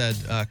 She said,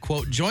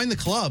 quote, "Join the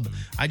club.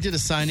 I did a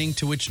signing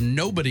to which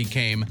nobody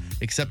came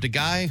except a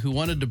guy who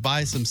wanted to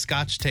buy some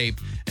Scotch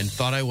tape and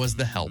thought I was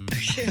the help."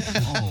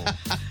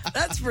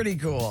 That's pretty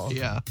cool.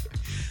 Yeah.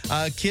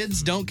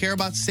 Kids don't care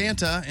about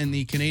Santa in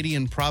the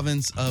Canadian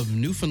province of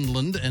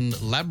Newfoundland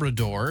and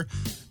Labrador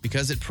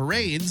because at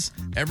parades,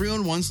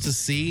 everyone wants to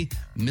see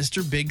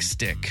Mr. Big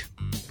Stick.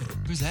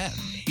 Who's that?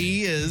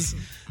 He is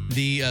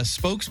the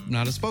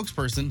not a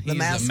spokesperson. He's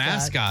a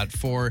mascot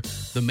for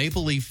the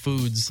Maple Leaf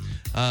Foods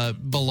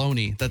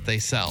bologna that they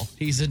sell.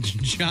 He's a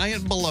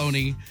giant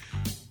bologna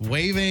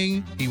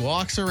waving. He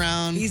walks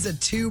around. He's a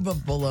tube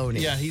of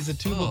bologna. Yeah, he's a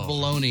tube of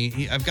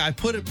bologna. I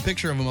put a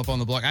picture of him up on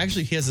the blog.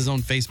 Actually, he has his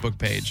own Facebook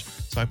page.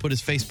 So I put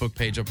his Facebook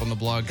page up on the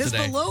blog today.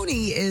 Because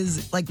bologna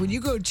is, like, when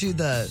you go to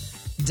the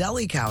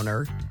deli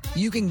counter,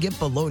 you can get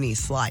bologna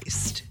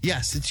sliced.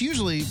 Yes, it's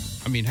usually,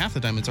 half the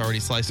time it's already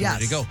sliced and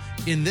ready to go.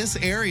 In this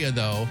area,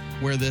 though,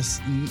 where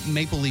this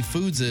Maple Leaf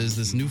Foods is,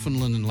 this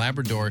Newfoundland and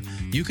Labrador,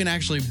 you can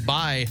actually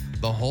buy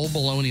the whole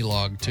bologna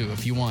log, too,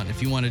 if you want.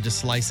 If you wanted to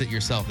slice it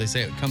yourself. They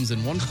say it comes in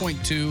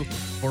 1.2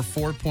 or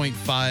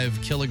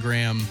 4.5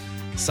 kilogram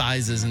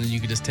sizes, and then you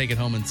can just take it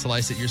home and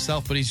slice it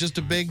yourself. But he's just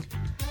a big...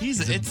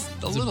 It's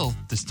a little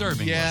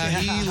disturbing. Yeah,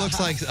 he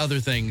looks like other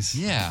things.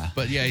 Yeah.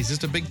 But yeah, he's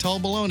just a big, tall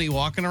bologna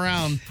walking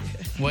around,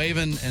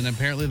 waving, and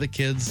apparently the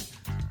kids,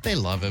 they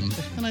love him.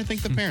 And I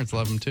think the parents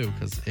love him, too,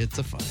 because it's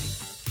a funny.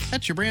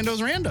 That's your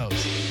Brando's Randos.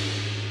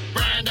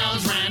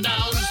 Brando's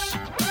Randos.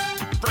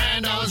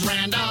 Brando's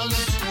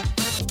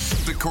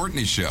Randos. The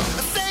Courtney Show.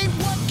 Say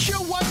what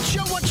you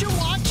watching. What you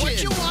watching.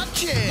 What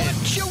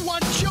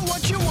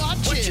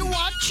you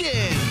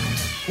watching.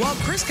 Well,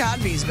 Chris Alex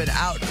Convey's been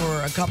out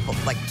for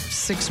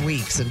 6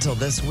 weeks until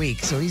this week,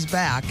 so he's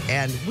back,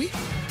 and we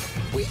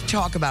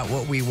talk about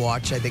what we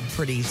watch, I think,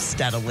 pretty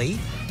steadily.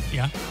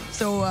 Yeah.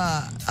 So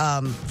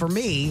for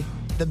me,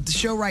 the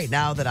show right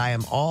now that I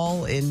am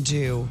all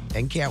into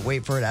and can't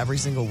wait for it every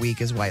single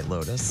week is White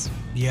Lotus.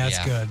 Yeah,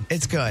 it's good.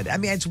 It's good. I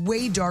mean, it's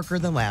way darker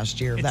than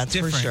last year. It's that's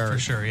for different, sure. for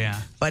sure, yeah.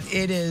 But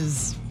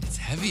it's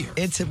heavier.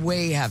 It's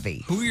way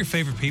heavy. Who are your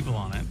favorite people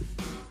on it?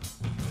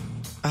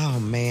 Oh,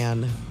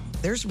 man.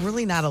 There's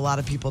really not a lot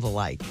of people to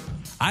like.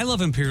 I love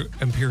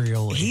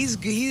Imperioli. He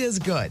is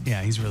good.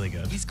 Yeah, he's really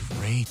good. He's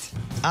great.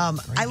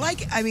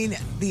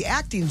 The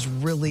acting's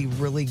really,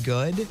 really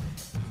good,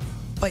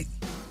 but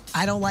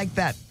I don't like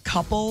that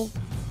couple,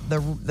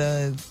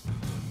 the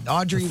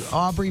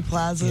Aubrey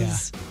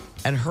Plazas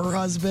and her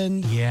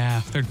husband.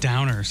 Yeah, they're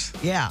downers.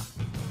 Yeah,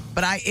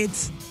 but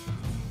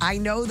I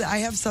know that I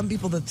have some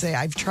people that say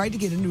I've tried to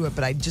get into it,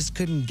 but I just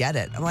couldn't get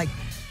it. I'm like,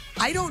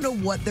 I don't know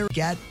what they're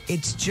get.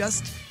 It's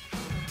just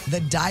the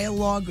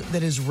dialogue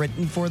that is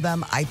written for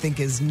them, I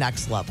think, is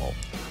next level.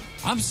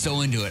 I'm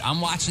so into it.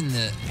 I'm watching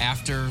the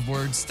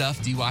afterward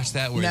stuff. Do you watch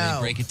that where they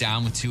break it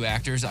down with two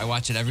actors? I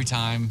watch it every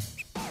time.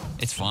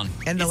 It's fun.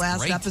 And the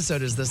last great.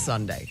 episode is this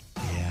Sunday.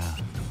 Yeah.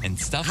 And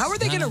stuff. How are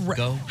they going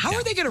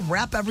to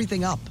wrap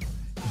everything up?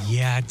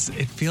 Yeah,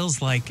 it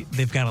feels like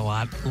they've got a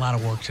lot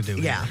of work to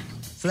do. Yeah. Here.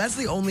 So that's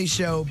the only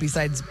show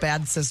besides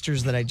Bad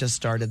Sisters that I just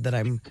started that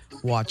I'm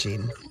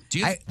watching. Do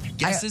you have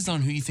guesses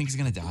on who you think is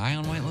going to die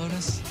on White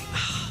Lotus?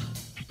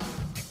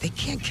 They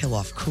can't kill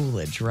off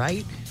Coolidge,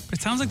 right? But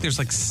it sounds like there's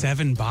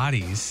 7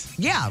 bodies.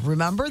 Yeah,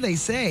 remember they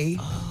say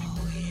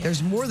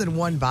there's more than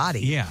one body.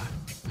 Yeah.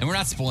 And we're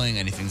not spoiling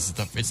anything. It's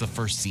the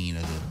first scene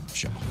of the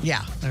show.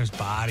 Yeah. There's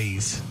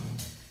bodies.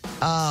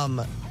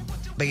 But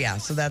yeah,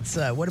 so that's,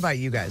 what about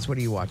you guys? What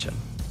are you watching?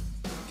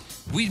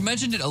 We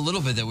mentioned it a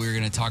little bit that we were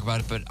going to talk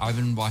about it, but I've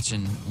been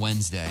watching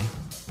Wednesday,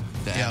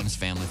 the Addams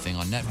Family thing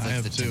on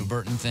Netflix, the Tim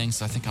Burton thing.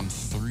 So I think I'm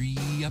 3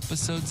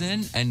 episodes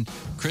in, and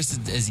Chris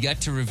has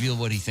yet to reveal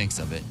what he thinks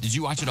of it. Did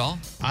you watch it all?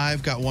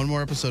 I've got one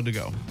more episode to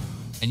go.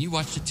 And you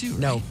watched it too, right?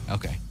 No.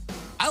 Okay.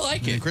 I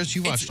like it. Chris,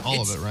 you watched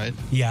all of it, right?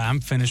 Yeah,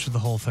 I'm finished with the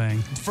whole thing.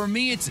 For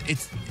me,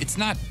 it's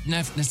not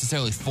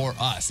necessarily for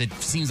us. It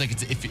seems like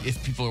it's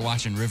if people are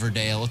watching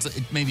Riverdale,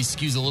 it maybe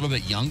skews a little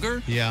bit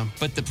younger. Yeah.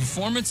 But the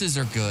performances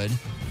are good.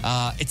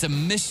 It's a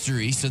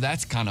mystery, so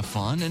that's kind of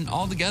fun. And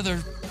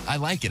altogether, I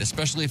like it,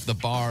 especially if the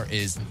bar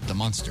is the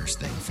Monsters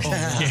thing.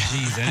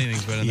 Geez,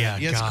 anything's better than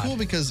that. Yeah, God. it's cool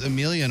because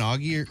Amelia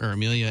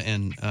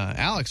and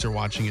Alex are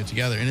watching it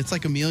together, and it's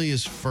like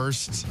Amelia's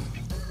first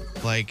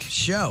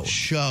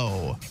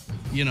show.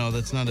 You know,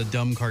 that's not a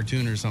dumb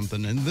cartoon or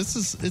something. And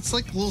it's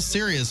like a little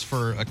serious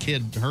for a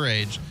kid her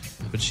age,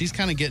 but she's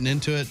kind of getting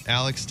into it.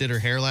 Alex did her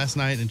hair last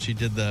night, and she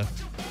did the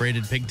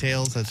braided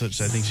pigtails. That's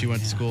what I think she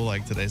went to school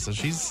like today. So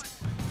she's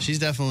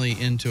definitely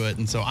into it,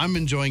 and so I'm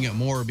enjoying it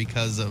more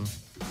because of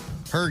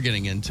her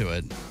getting into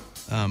it.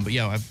 But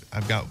yeah,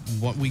 I've got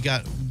what we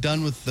got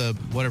done with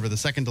the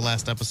second to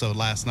last episode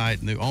last night,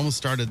 and they almost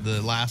started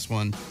the last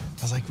one.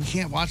 I was like, we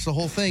can't watch the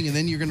whole thing, and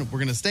then we're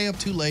gonna stay up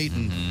too late,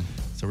 and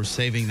so we're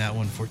saving that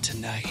one for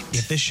tonight.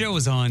 If this show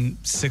was on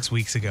 6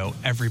 weeks ago,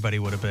 everybody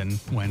would have been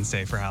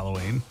Wednesday for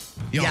Halloween.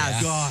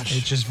 Yes. Gosh,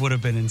 it just would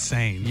have been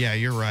insane. Yeah,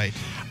 you're right.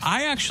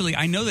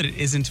 I know that it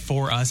isn't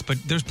for us, but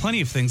there's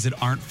plenty of things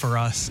that aren't for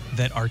us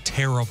that are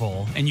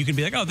terrible, and you can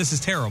be like, oh, this is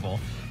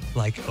terrible,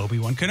 like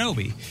Obi-Wan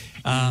Kenobi.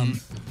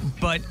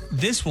 But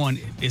this one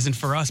isn't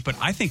for us, but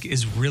I think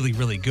is really,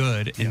 really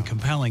good and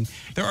compelling.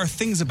 There are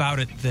things about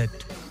it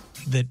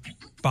that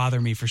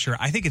bother me for sure.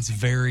 I think it's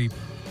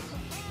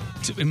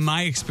in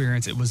my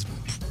experience, it was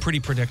pretty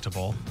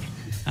predictable.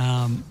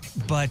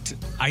 But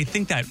I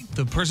think that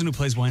the person who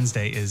plays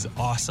Wednesday is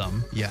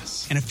awesome.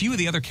 Yes. And a few of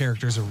the other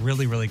characters are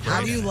really, really great.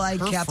 How do you like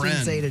Her Catherine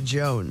friend.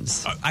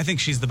 Zeta-Jones? I think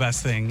she's the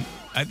best thing.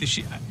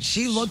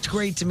 She looked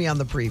great to me on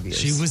the previews.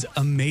 She was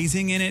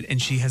amazing in it,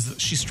 and she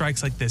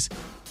strikes like this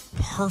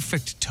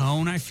perfect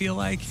tone, I feel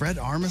like. Fred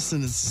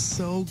Armisen is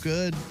so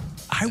good.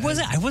 I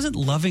wasn't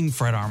loving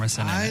Fred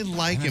Armisen. I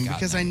like him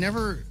because I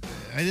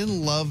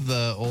didn't love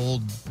the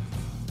old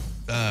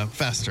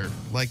Fester,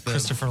 like the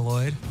Christopher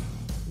Lloyd.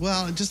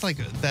 Well, just like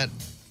that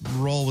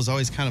role was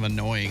always kind of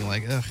annoying,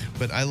 like ugh.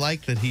 But I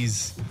like that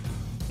he's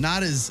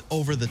not as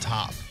over the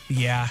top.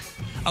 Yeah.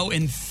 Oh,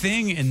 and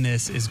Thing in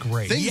this is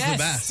great. Thing's the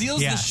best.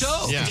 Steals the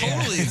show. Yeah.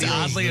 Totally. It's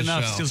oddly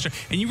enough steals the show.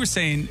 And you were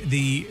saying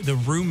the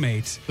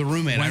roommate. The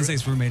roommate.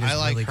 Wednesday's roommate is I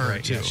like really her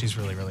great. too. Yeah, she's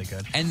really, really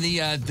good. And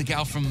the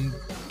gal from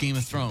Game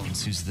of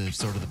Thrones, who's the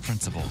sort of the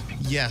principal,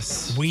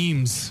 Yes.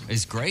 Weems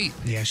is great.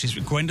 Yeah, she's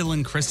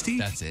Gwendolyn Christie.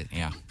 That's it.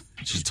 Yeah.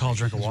 She's a tall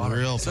drink of water.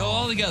 Real So tall.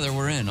 all together,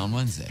 we're in on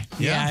Wednesday.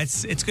 Yeah,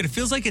 it's good. It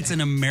feels like it's an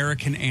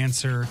American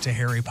answer to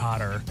Harry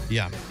Potter.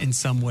 Yeah. In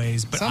some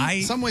ways, but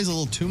some ways a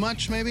little too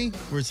much, maybe,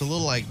 where it's a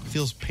little like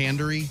feels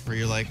pandery, where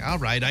you're like, all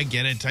right, I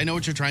get it. I know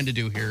what you're trying to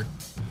do here.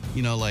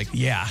 You know, like,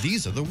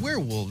 these are the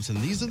werewolves and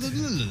these are the...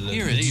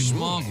 Here in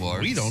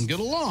Smogwarts. We don't get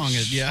along.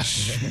 Yeah.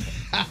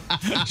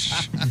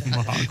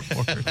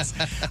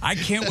 Hogwarts. I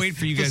can't wait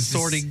for you guys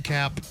sorting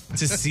cap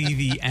to see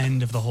the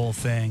end of the whole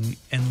thing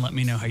and let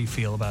me know how you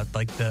feel about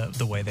like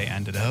the way they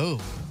ended it.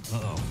 Oh,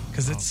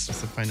 because it's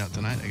let's find out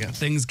tonight. I guess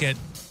things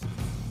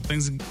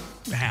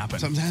happen.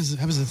 Sometimes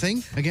happens a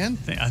thing again.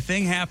 A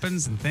thing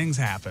happens and things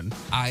happen.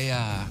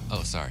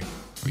 Sorry.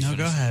 No,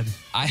 go ahead.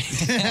 I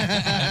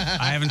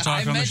haven't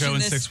talked on the show in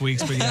 6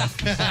 weeks, but yeah,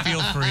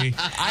 feel free.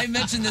 I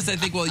mentioned this, I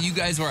think, while you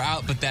guys were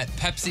out, but that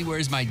Pepsi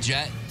Where's My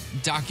Jet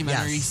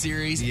documentary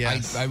series,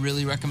 I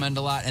really recommend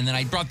a lot. And then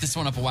I brought this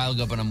one up a while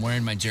ago, but I'm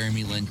wearing my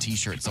Jeremy Lin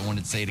t-shirt, so I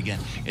wanted to say it again.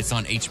 It's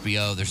on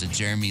HBO. There's a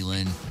Jeremy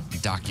Lin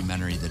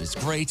documentary that is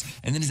great.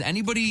 And then is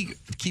anybody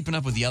keeping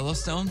up with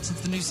Yellowstone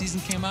since the new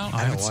season came out?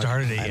 I haven't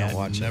started it yet.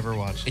 Never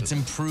watched it. It's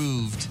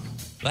improved.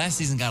 Last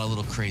season got a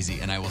little crazy,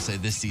 and I will say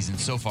this season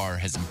so far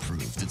has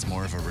improved. It's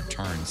more of a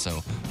return,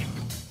 so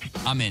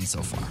I'm in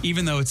so far.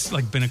 Even though it's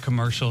like been a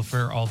commercial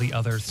for all the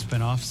other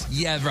spinoffs.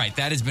 Yeah, right.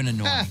 That has been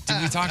annoying.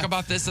 Did we talk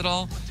about this at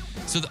all?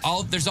 So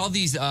there's all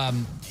these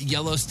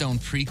Yellowstone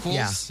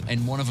prequels,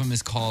 and one of them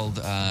is called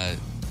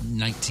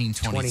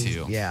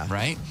 1922.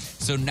 Right?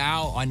 So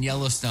now on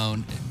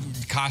Yellowstone,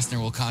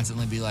 Costner will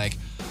constantly be like,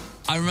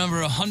 I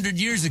remember 100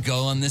 years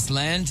ago on this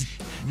land,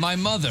 my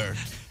mother...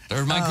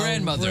 or my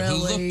grandmother, who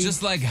looked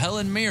just like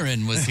Helen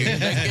Mirren, was here.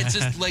 It's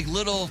just like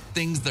little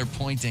things they're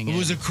pointing at. It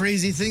was a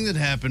crazy thing that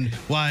happened.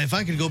 Why, if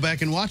I could go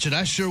back and watch it,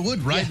 I sure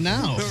would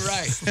now.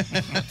 Right.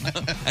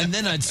 And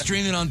then I'd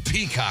stream it on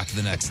Peacock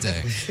the next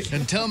day.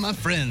 And tell my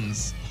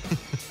friends.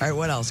 All right,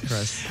 what else,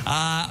 Chris?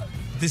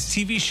 This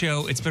TV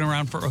show, it's been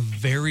around for a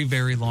very,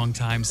 very long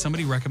time.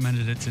 Somebody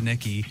recommended it to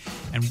Nikki,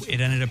 and it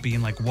ended up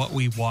being like what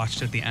we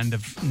watched at the end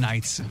of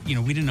nights. You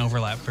know, we didn't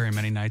overlap very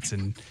many nights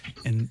in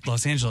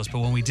Los Angeles, but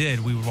when we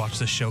did, we would watch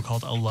this show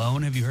called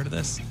Alone. Have you heard of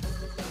this?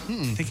 I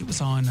think it was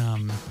on I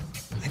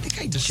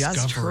think I Discovery.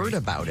 just heard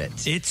about it.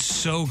 It's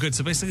so good.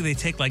 So basically they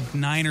take like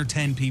 9 or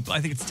 10 people, I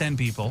think it's 10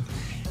 people,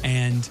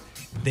 and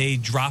they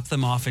drop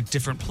them off at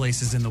different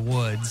places in the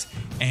woods,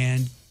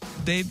 and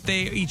they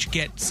each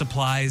get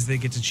supplies. They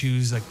get to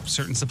choose like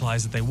certain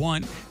supplies that they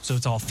want, so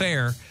it's all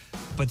fair.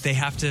 But they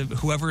have to,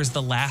 whoever is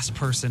the last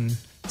person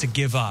to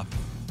give up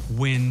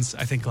wins,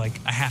 I think, like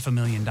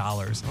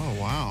 $500,000.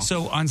 Oh, wow.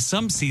 So on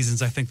some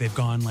seasons, I think they've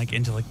gone like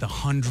into like the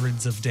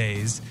hundreds of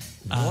days.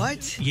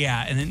 What?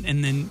 Yeah,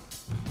 and then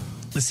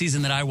the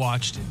season that I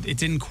watched, it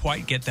didn't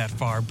quite get that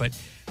far, but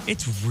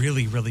it's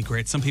really, really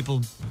great. Some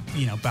people,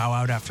 bow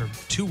out after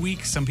 2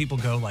 weeks. Some people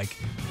go like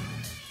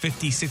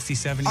 50, 60,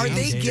 70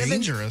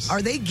 days.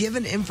 Are they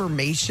given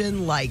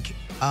information like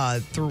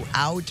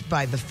throughout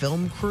by the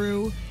film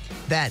crew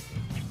that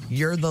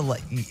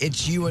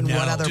it's you and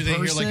one other person? Do they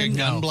hear like a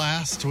gun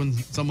blast when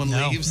someone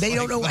leaves? They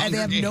don't know. They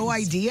have no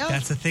idea.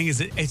 That's the thing.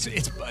 Is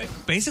it's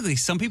basically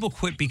some people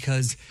quit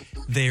because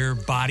their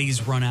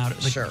bodies run out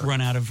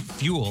of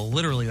fuel.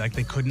 Literally, like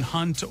they couldn't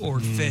hunt or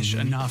fish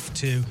enough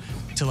to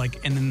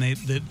like, and then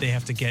they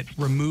have to get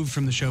removed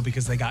from the show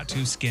because they got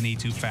too skinny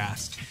too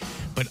fast.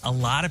 But a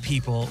lot of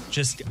people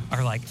just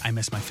are like, I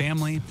miss my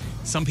family.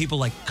 Some people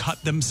like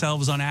cut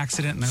themselves on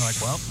accident and they're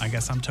like, well, I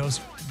guess I'm toast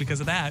because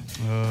of that.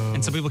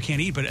 And some people can't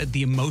eat, but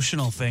the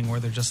emotional thing where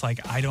they're just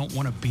like, I don't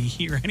want to be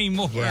here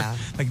anymore. Yeah.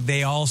 Like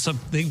they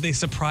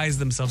surprise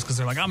themselves because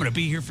they're like, I'm going to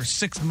be here for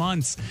 6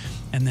 months.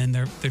 And then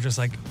they're just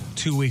like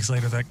 2 weeks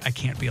later, they're like, I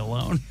can't be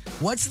alone.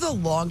 What's the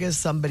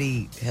longest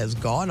somebody has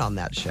gone on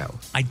that show?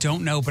 I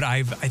don't know, but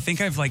I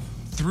think I've like,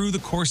 through the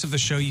course of the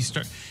show, you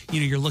start,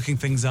 you're looking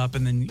things up,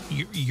 and then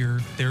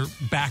they're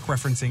back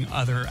referencing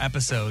other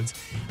episodes.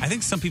 I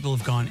think some people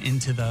have gone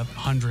into the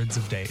hundreds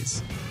of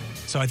days,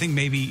 so I think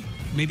maybe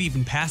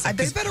even past that.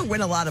 They better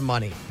win a lot of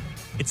money.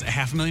 It's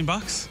 $500,000.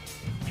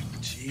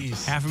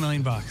 Jeez,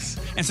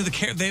 $500,000, and so so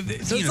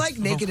it's like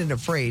Naked and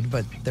Afraid,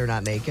 but they're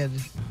not naked.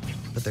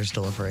 But they're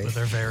still afraid. But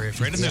they're very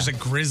afraid. And there's like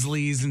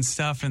grizzlies and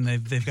stuff, and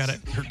they've got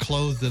it. They're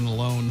clothed and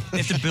alone. They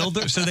have to build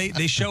it. So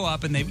they show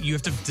up, and you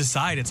have to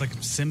decide. It's like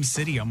Sim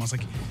City almost.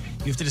 Like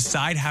you have to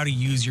decide how to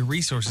use your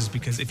resources,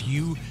 because if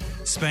you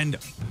spend,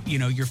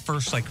 your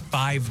first like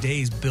 5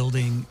 days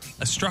building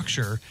a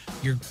structure,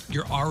 you're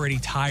already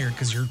tired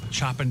because you're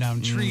chopping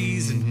down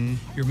trees and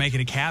you're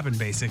making a cabin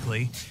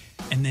basically.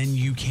 And then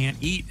you can't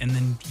eat, and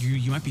then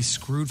you might be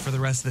screwed for the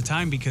rest of the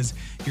time because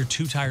you're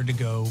too tired to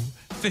go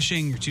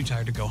fishing, you're too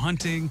tired to go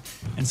hunting,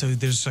 and so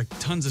there's like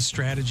tons of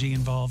strategy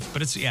involved.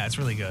 But it's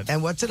really good.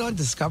 And what's it on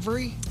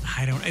Discovery?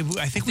 I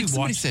think we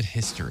somebody watched. said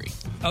History.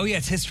 Oh yeah,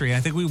 it's History.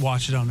 I think we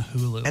watched it on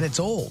Hulu, and it's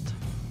old.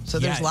 So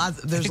there's a lot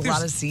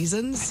of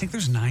seasons. I think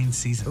there's 9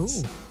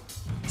 seasons. Ooh.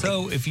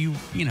 So if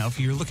if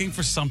you're looking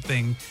for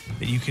something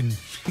that you can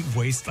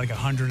waste like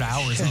 100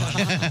 hours on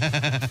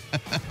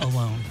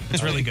alone,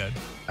 it's really good.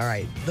 All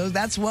right.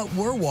 That's what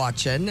we're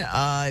watching.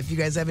 If you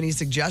guys have any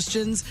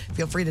suggestions,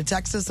 feel free to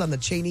text us on the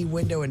Cheney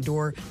Window and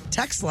Door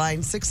text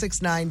line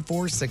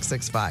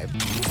 669-4665.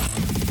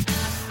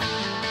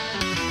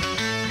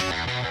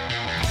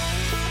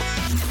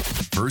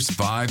 First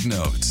 5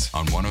 notes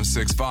on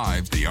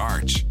 106.5 The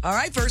Arch. All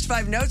right, first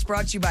 5 notes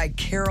brought to you by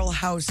Carroll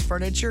House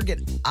Furniture.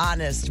 Get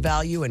honest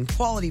value and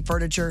quality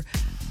furniture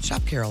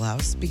Shop Carroll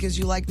House. Because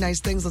you like nice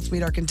things, let's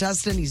meet our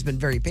contestant. He's been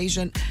very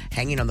patient,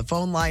 hanging on the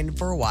phone line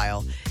for a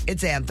while.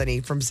 It's Anthony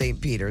from St.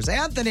 Peter's.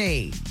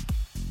 Anthony!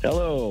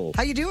 Hello.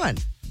 How you doing?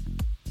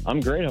 I'm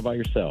great. How about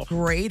yourself?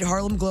 Great.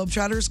 Harlem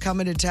Globetrotters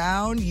coming to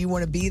town. You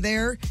want to be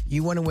there?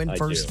 You want to win I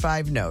first do.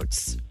 5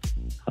 notes.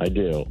 I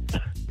do.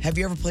 Have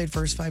you ever played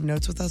first 5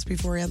 notes with us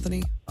before,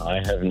 Anthony?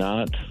 I have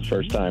not.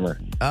 First timer.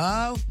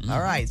 Oh,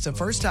 all right. So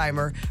first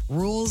timer,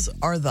 rules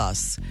are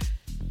thus.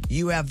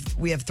 We have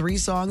 3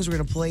 songs. We're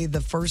going to play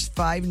the first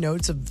 5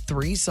 notes of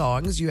 3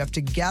 songs. You have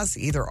to guess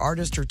either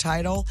artist or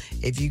title.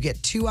 If you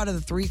get 2 out of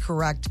the 3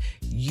 correct,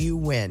 you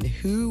win.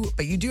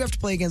 But you do have to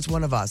play against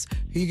one of us.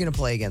 Who are you going to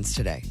play against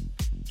today?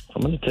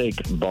 I'm going to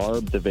take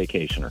Barb the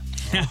Vacationer.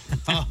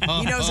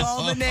 He knows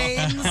all the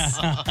names.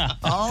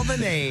 All the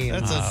names.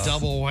 That's a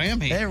double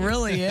whammy. It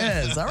really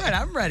is. All right,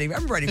 I'm ready.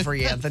 I'm ready for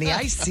you, Anthony.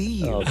 I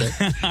see you. All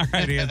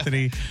right,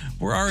 Anthony.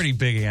 We're already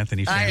big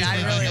Anthony fans. I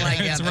really like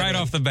It's Anthony. right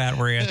off the bat,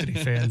 we're Anthony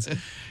fans.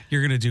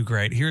 You're going to do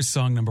great. Here's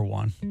song number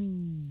 1.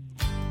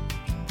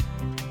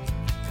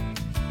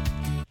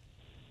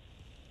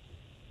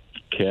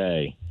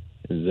 Okay.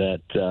 Is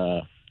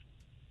that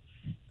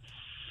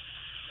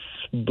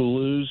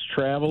Blues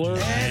Traveler?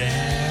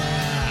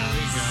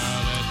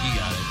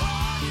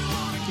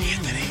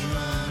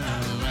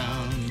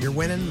 You're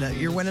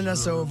winning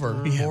us over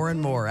more and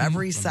more.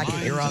 Every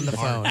second you're on the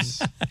phone.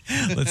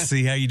 Let's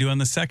see how you do on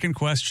the second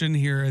question.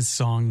 Here is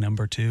song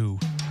number 2.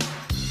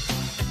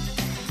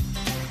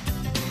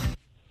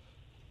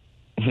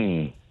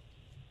 I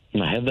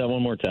have that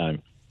one more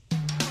time.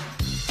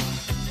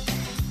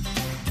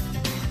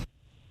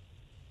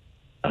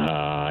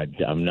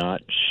 I'm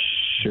not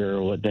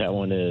sure what that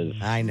one is.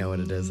 I know what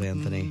it is,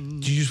 Anthony.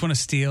 Do you just want to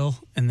steal,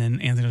 and then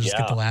Anthony will just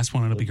get the last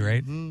one, and it'll be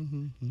great?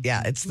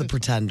 Yeah, it's the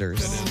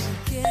Pretenders.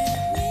 Okay,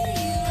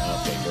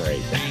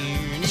 great.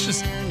 Let's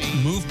just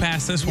move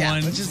past this Yeah,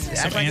 one let's just so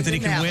act like it Anthony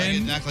didn't can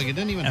happen. win. Act like it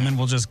didn't even And then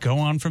we'll just go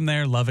on from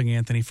there, loving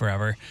Anthony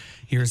forever.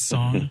 Here's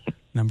song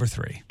number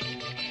 3.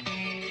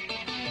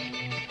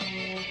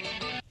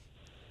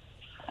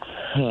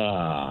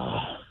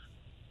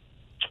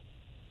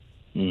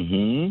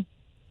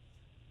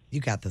 You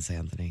got this,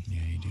 Anthony.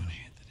 Yeah, you do,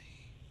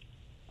 Anthony.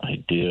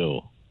 I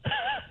do.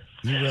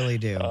 You really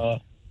do. You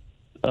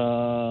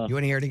want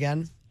to hear it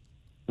again?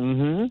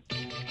 Mm-hmm.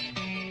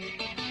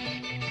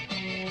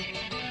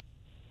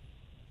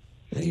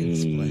 How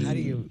do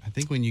you? I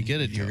think when you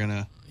get it, you're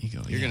gonna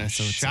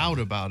shout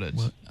about it.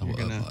 You're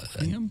gonna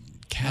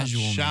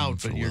casual not name shout,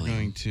 for but you're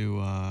William.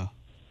 going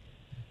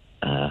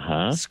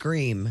to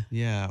Scream.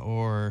 yeah,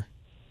 or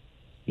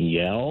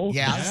Yell?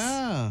 Yes.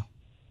 yeah,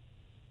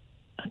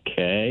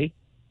 Okay.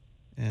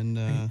 and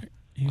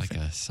Like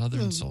a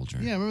Southern soldier.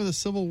 yeah. Remember the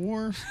Civil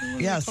War? What do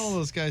they Yes. call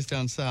those guys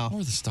down south?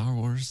 Or the Star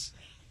Wars.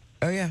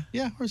 Oh yeah.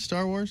 Yeah, or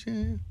Star Wars. Yeah,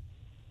 yeah.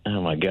 Oh,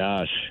 my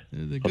gosh.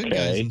 They're the good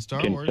guys in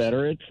Star Wars.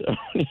 Confederates?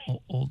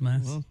 Old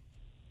mess. Well,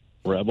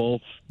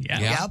 Rebels? Yeah.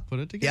 Yep. put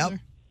it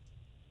together.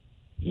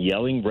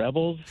 Yelling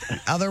rebels?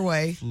 Other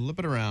way. Flip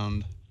it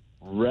around.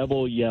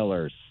 Rebel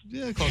yellers.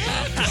 Yeah, close.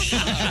 He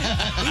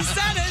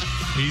said it.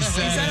 He He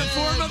said said a it.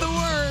 form of the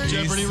word.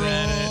 Jeopardy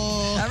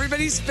roll.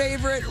 Everybody's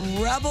favorite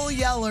Rebel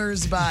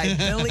Yellers by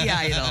Billy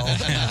Idol.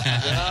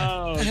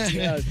 Oh,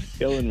 yeah, it's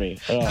killing me.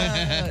 Oh.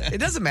 It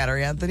doesn't matter,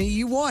 Anthony.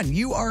 You won.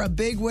 You are a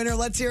big winner.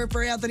 Let's hear it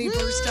for Anthony,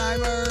 first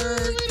timer.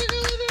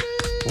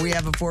 We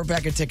have a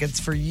 4-pack of tickets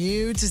for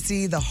you to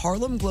see the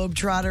Harlem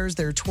Globetrotters.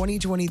 Their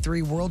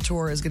 2023 World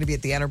Tour is going to be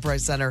at the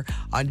Enterprise Center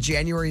on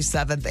January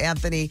 7th.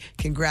 Anthony,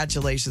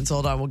 congratulations.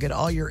 Hold on. We'll get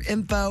all your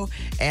info,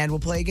 and we'll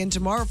play again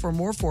tomorrow for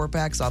more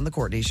 4-packs on The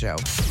Courtney Show.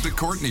 The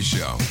Courtney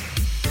Show.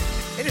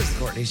 It is The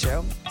Courtney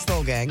Show. It's the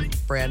whole gang.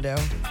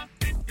 Brando,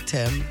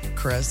 Tim,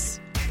 Chris,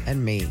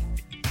 and me.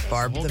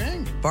 Barb whole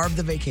gang. Barb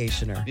the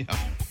Vacationer. Yeah.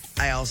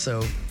 I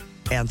also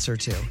answer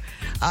to.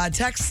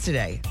 Texts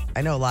today.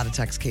 I know a lot of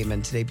texts came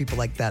in today. People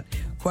like that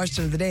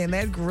question of the day, and they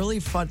had really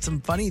some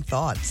funny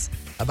thoughts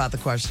about the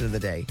question of the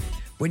day.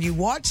 When you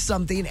watch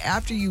something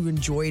after you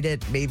enjoyed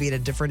it, maybe at a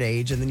different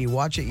age, and then you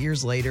watch it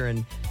years later,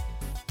 and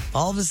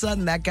all of a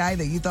sudden that guy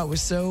that you thought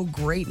was so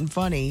great and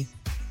funny,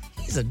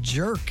 he's a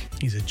jerk.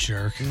 He's a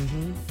jerk.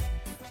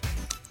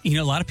 You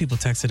know, a lot of people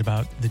texted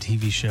about the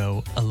TV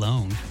show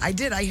Alone. I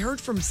did. I heard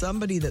from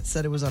somebody that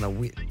said it was on a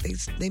weird.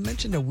 They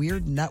mentioned a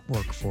weird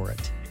network for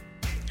it.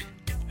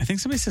 I think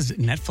somebody says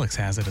Netflix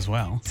has it as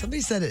well.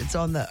 Somebody said it's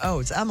on the. Oh,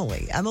 it's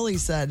Emily. Emily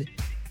said,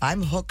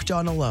 "I'm hooked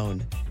on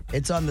Alone.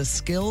 It's on the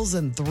Skills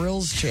and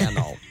Thrills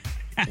channel."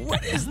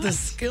 What is the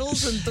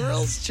Skills and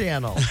Thrills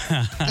channel?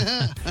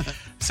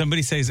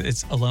 Somebody says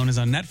it's Alone is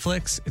on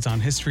Netflix. It's on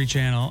History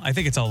Channel. I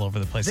think it's all over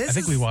the place. I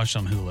think we watched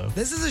on Hulu.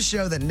 This is a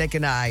show that Nick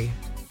and I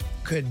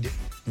could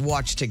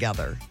watch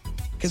together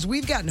because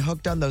we've gotten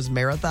hooked on those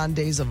marathon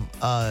days of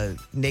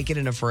Naked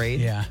and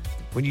Afraid. Yeah.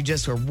 When you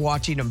just were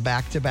watching them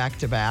back to back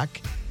to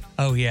back.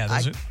 Oh, yeah.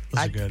 Those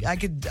are good. I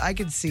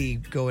could see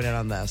going in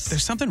on this.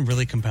 There's something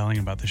really compelling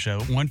about the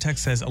show. One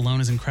text says Alone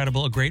is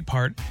incredible. A great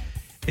part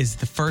is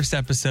the first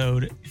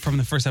episode. From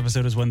the first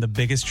episode is when the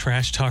biggest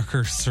trash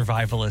talker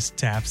survivalist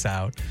taps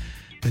out.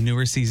 The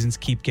newer seasons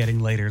keep getting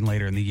later and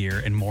later in the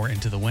year and more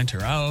into the winter.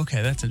 Oh,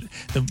 okay.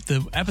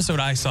 The episode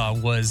I saw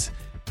was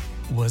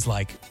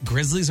like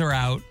grizzlies are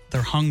out.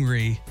 They're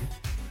hungry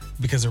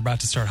because they're about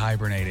to start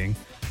hibernating.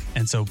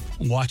 And so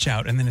watch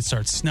out. And then it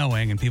starts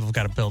snowing and people have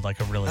got to build like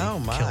a really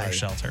killer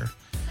shelter.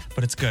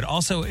 But it's good.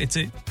 Also, it's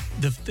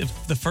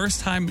the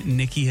first time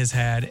Nikki has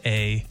had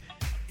a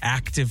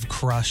active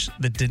crush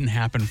that didn't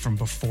happen from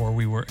before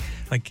we were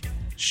like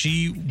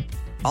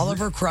all of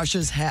her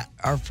crushes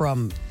are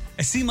from.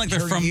 It seemed like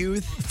they're from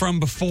youth, from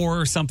before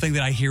or something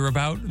that I hear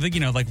about,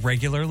 like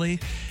regularly.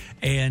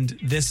 And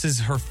this is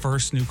her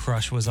first new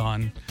crush was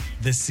on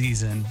this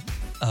season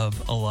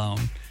of Alone.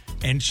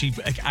 And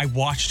I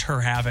watched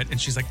her have it, and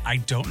she's like, I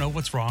don't know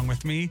what's wrong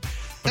with me,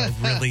 but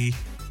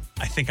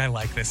I think I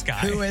like this guy.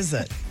 Who is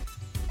it?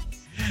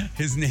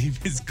 His name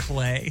is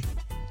Clay.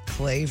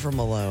 Clay from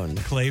Alone.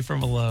 Clay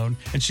from Alone.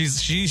 And she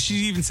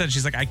even said,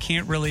 she's like, I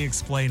can't really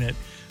explain it,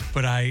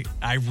 but I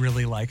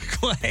really like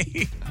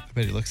Clay. I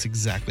bet he looks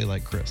exactly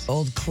like Chris.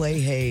 Old Clay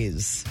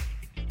Hayes.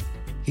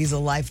 He's a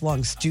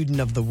lifelong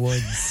student of the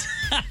woods.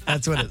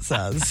 That's what it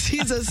says.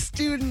 He's a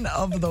student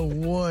of the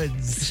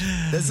woods.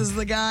 This is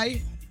the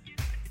guy.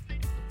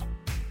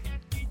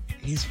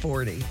 He's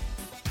 40.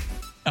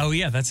 Oh,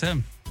 yeah, that's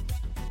him.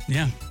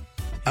 Yeah.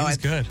 He's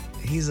good.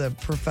 He's a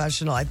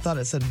professional. I thought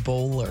it said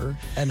bowler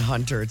and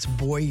hunter. It's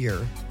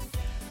Boyer.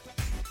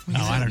 Oh,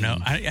 I don't know.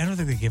 I don't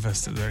think they give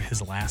us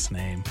his last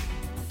name.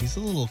 He's a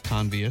little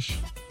convy-ish.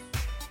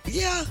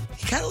 Yeah,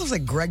 he kind of looks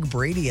like Greg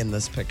Brady in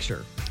this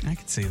picture. I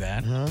could see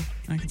that.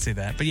 I could see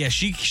that. But yeah,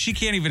 she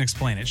can't even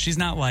explain it. She's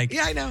not like...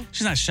 Yeah, I know.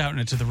 She's not shouting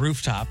it to the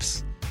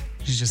rooftops.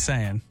 She's just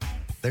saying...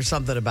 There's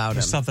something about him.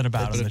 There's something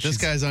about him. But if this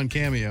guy's on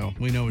Cameo,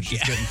 we know what she's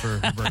getting for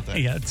her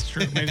birthday. Yeah, it's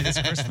true. Maybe this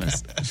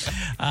Christmas.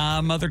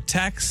 Mother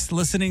text,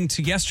 listening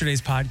to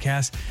yesterday's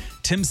podcast,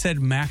 Tim said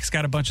Max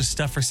got a bunch of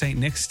stuff for St.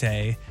 Nick's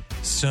Day.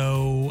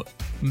 So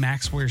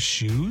Max wears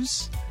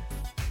shoes?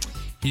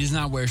 He does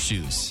not wear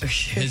shoes.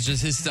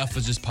 His stuff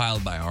was just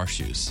piled by our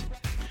shoes.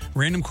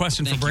 Random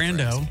question for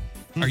Brando.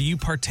 Are you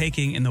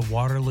partaking in the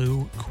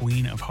Waterloo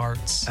Queen of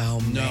Hearts? Oh,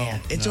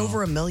 man. It's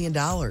over $1 million.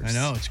 I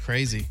know. It's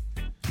crazy.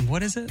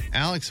 What is it?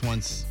 Alex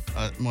wants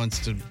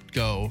to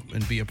go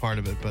and be a part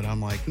of it, but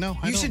I'm like, no,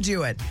 I don't. You should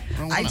do it.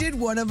 I did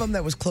one of them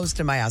that was close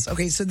to my house.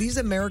 Okay, so these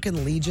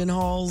American Legion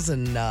halls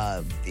and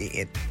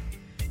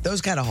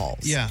those kind of halls.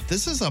 Yeah,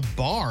 this is a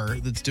bar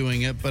that's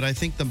doing it, but I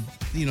think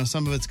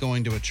some of it's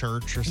going to a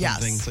church or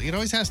something. Yes. So it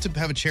always has to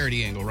have a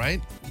charity angle,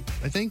 right?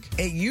 I think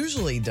it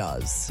usually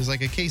does. There's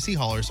like a KC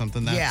Hall or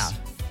something. That's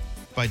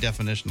by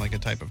definition like a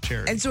type of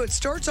charity. And so it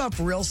starts off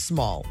real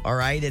small. All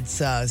right, it's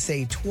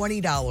say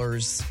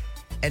 $20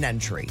 an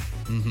entry.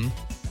 Mm-hmm.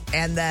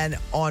 And then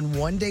on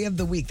one day of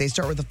the week, they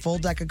start with a full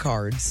deck of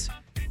cards,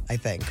 I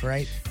think,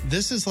 right?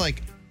 This is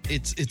like,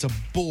 it's a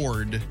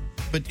board,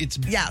 but it's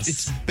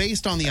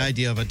based on the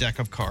idea of a deck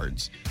of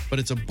cards. But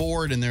it's a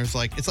board, and there's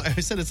like,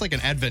 it's like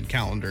an advent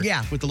calendar.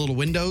 Yeah. With the little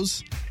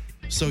windows.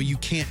 So you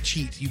can't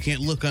cheat. You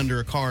can't look under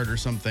a card or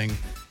something.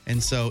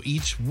 And so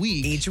each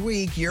week,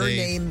 your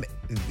name,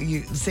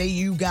 say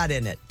you got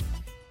in it.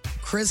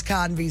 Chris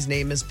Convey's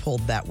name is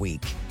pulled that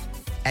week.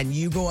 And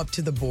you go up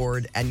to the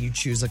board and you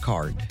choose a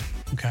card.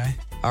 Okay.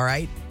 All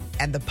right.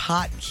 And the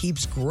pot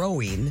keeps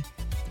growing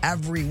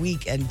every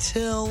week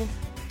until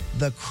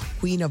the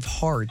Queen of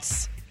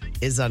Hearts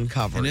is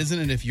uncovered. And isn't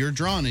it if you're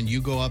drawn and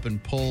you go up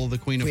and pull the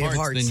Queen of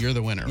Hearts, then you're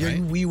the winner, right?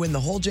 You win the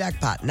whole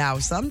jackpot. Now,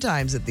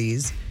 sometimes at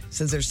these,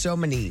 since there's so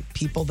many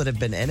people that have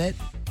been in it,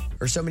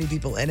 or so many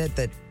people in it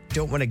that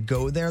don't want to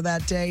go there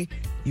that day,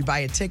 you buy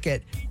a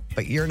ticket,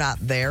 but you're not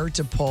there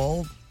to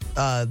pull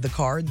the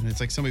card. And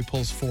it's like somebody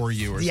pulls for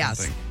you or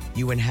something.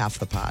 You win half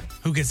the pot.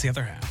 Who gets the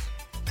other half?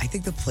 I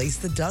think the place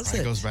that does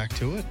it. Goes back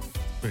to it.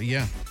 But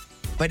yeah.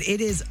 But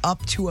it is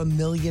up to $1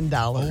 million.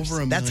 Over $1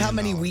 million. That's how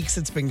many weeks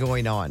it's been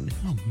going on.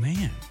 Oh,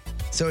 man.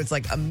 So it's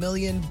like $1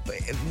 million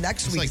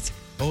next week.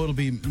 It'll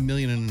be $1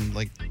 million and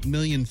like $1.3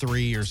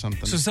 million or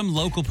something. So some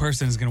local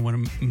person is going to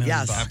win $1 million.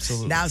 Yes,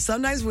 absolutely. Now,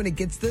 sometimes when it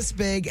gets this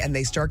big and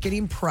they start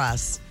getting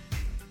press,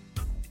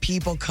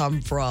 people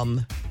come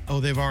from. Oh,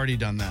 they've already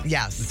done that.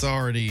 Yes. It's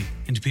already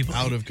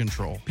out of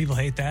control. People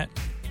hate that?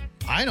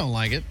 I don't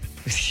like it.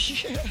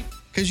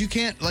 Because you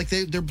can't, like,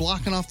 they're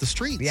blocking off the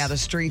streets. Yeah, the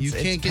streets. You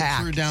can't get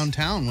through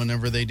downtown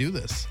whenever they do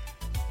this.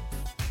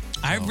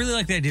 I really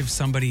like the idea of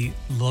somebody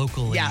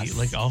locally,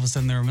 like all of a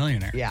sudden they're a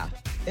millionaire. Yeah.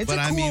 It's a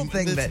cool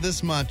thing. It's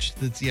this much.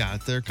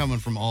 They're coming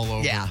from all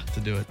over to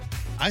do it.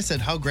 I said,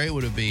 how great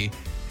would it be?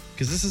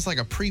 Because this is like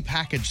a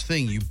prepackaged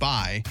thing you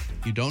buy.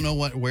 You don't know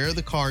where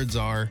the cards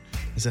are.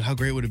 I said, how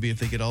great would it be if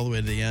they get all the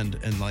way to the end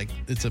and like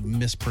it's a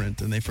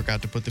misprint and they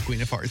forgot to put the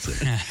Queen of Hearts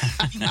in?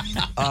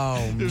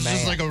 Oh, There's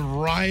just like a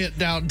riot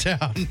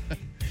downtown.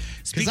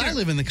 Because I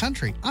live in the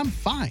country. I'm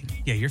fine.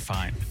 Yeah, you're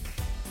fine.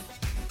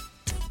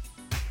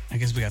 I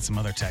guess we got some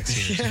other texts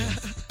here,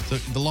 too. So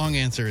the long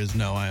answer is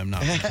no, I am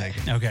not going to take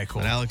it. Okay,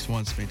 cool. But Alex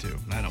wants me to,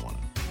 and I don't want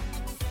to.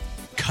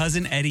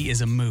 Cousin Eddie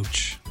is a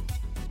mooch.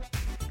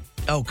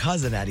 Oh,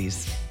 Cousin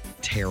Eddie's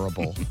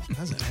terrible.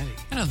 Cousin Eddie.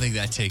 I don't think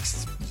that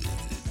takes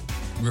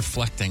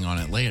reflecting on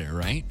it later,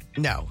 right?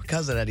 No,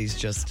 Cousin Eddie's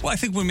just. Well, I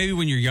think maybe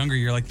when you're younger,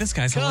 you're like, this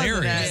guy's Cousin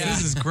hilarious. Eddie.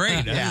 This is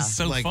great. Yeah. This is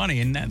so Like funny.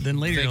 And then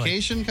later,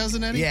 Vacation, you're like,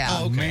 Cousin Eddie? Yeah.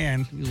 oh,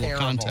 man. A little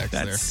Terrible. context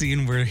That there.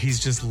 scene where he's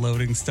just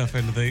loading stuff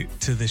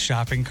into the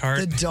shopping cart.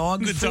 The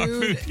dog The food. dog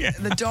food, yeah.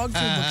 The dog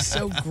food looks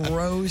so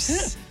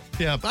gross.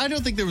 Yeah, but I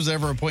don't think there was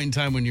ever a point in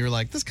time when you were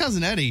like, this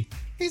Cousin Eddie,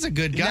 he's a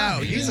good guy.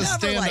 No, he's you a never,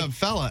 stand-up like-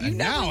 fella. you And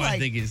never, now I like-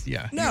 think he's,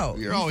 No,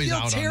 You're always you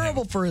feel out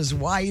terrible on him. for his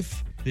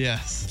wife.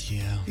 Yes.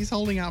 Yeah. He's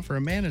holding out for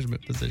a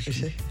management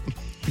position.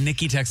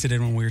 Nikki texted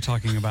in when we were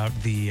talking about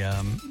the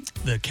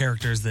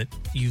characters that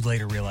you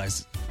later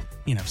realize,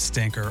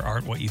 stink or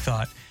aren't what you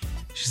thought.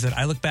 She said,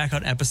 I look back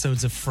on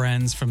episodes of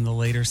Friends from the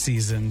later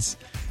seasons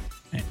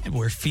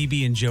where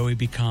Phoebe and Joey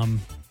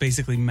become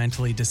basically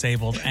mentally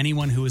disabled.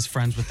 Anyone who is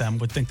friends with them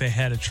would think they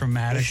had a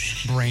traumatic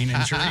brain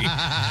injury.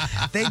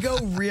 They go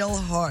real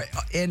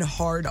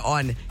hard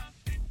on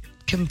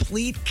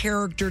complete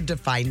character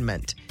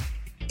definement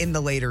in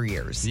the later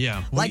years.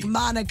 Yeah. Like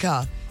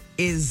Monica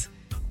is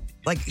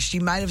like, she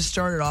might have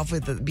started off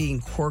with it being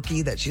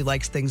quirky, that she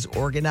likes things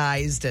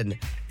organized, and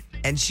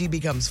she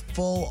becomes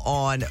full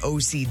on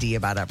OCD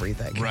about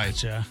everything.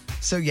 Right, yeah.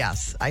 So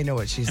yes, I know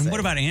what she's saying. And what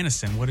about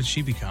Aniston? What did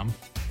she become?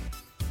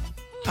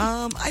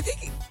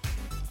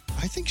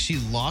 I think she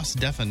lost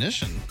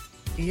definition.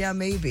 Yeah,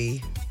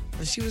 maybe.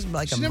 She was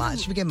like She a mom.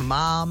 never- She became a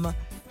mom.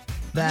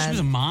 Then She was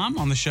a mom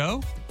on the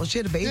show? Well, she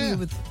had a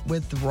baby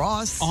with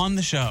Ross On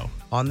the show.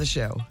 on the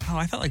show. Oh,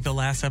 I thought like the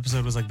last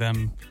episode was like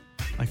them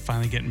like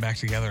finally getting back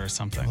together or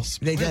something.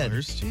 They did.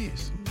 Spoilers,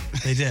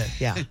 jeez. They did.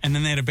 Yeah. And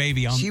then they had a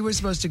baby on. She was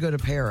supposed to go to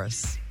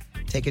Paris,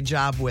 take a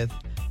job with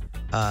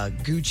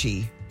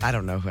Gucci. I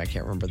don't know who. I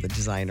can't remember the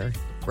designer.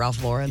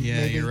 Ralph Lauren.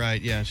 Yeah, maybe? you're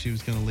right. Yeah, she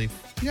was going to leave.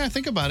 Yeah,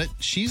 think about it.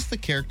 She's the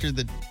character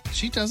that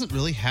she doesn't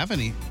really have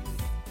any.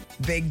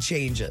 Big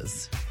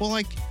changes. Well,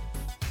 like,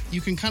 you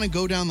can kind of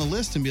go down the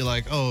list and be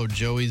like, oh,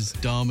 Joey's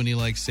dumb and he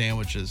likes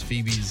sandwiches.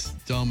 Phoebe's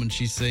dumb and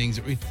she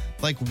sings.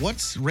 Like,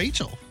 what's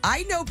Rachel?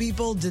 I know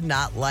people did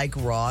not like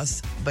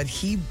Ross, but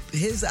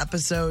his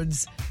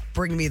episodes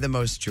bring me the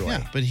most joy.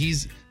 Yeah, but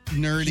he's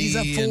nerdy. He's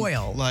a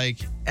foil.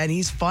 And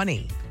he's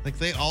funny. Like,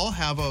 they all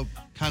have a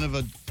kind of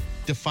a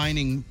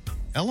defining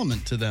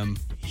element to them.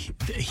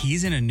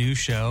 He's in a new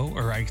show,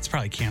 or it's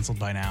probably canceled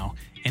by now,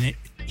 and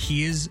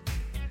he is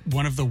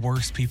one of the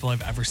worst people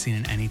I've ever seen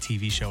in any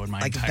TV show in my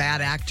Like entire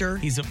bad life. actor?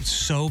 He's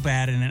so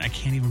bad in it. I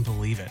can't even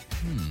believe it.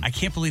 I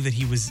can't believe that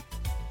he was,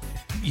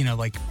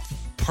 like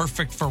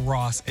perfect for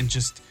Ross and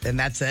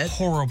that's it.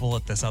 Horrible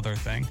at this other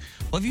thing.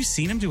 Well, have you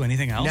seen him do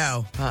anything else?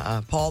 No.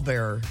 Paul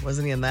Bearer.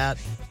 Wasn't he in that?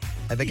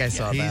 I think I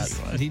saw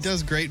that. He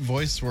does great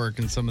voice work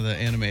in some of the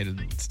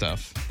animated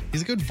stuff.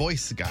 He's a good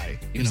voice guy.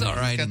 He was all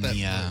right he's in got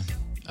the that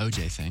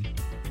OJ thing.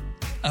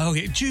 Oh,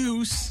 yeah.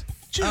 Juice.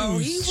 Oh,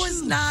 he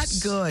was not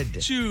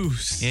good.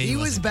 Juice. Yeah, he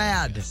was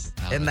bad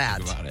in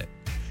that. About it.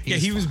 Yeah,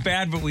 he was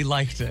bad, but we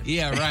liked it.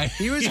 Yeah, right.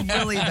 He was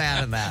really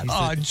bad in that.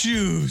 Oh,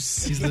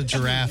 Juice. He's the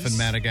giraffe in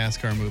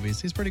Madagascar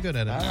movies. He's pretty good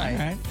at it. All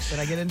right. When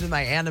I get into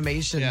my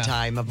animation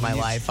time of my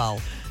life,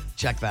 I'll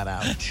check that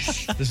out.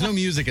 There's no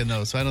music in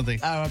those, so I don't think.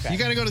 Oh, okay. You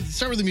got to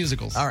start with the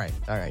musicals. All right.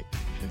 All right,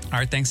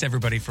 thanks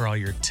everybody for all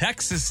your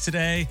texts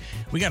today.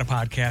 We got a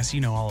podcast,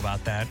 you know all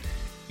about that.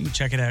 You can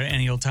check it out at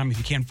any old time. If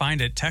you can't find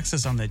it, text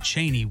us on the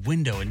Cheney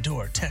window and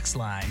door text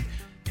line,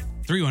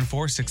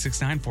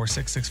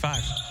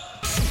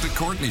 314-669-4665. The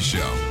Courtney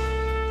Show.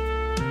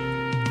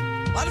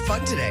 A lot of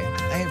fun today.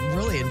 I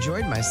really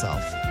enjoyed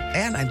myself.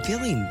 And I'm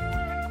feeling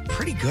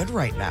pretty good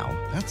right now.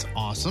 That's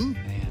awesome.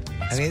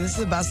 I mean, this is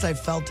the best I've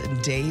felt in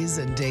days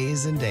and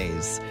days and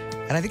days.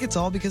 And I think it's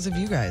all because of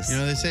you guys. You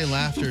know, they say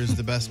laughter is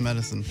the best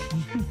medicine.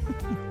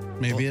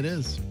 Maybe it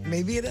is.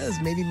 Maybe it is.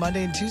 Maybe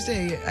Monday and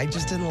Tuesday, I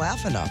just didn't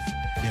laugh enough.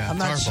 Yeah, I'm it's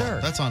not our fault.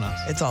 sure. That's on us.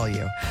 It's all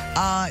you.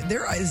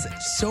 There is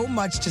so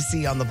much to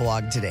see on the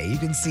blog today. You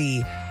can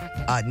see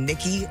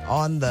Nikki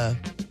on the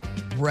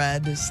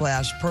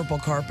red/purple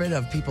carpet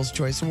of People's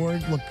Choice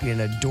Award looking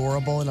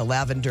adorable in a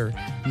lavender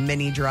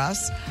mini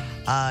dress.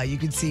 You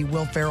can see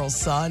Will Ferrell's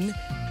son.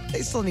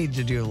 They still need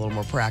to do a little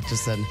more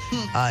practicing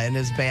in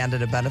his band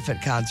at a benefit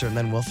concert, and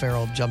then Will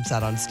Ferrell jumps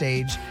out on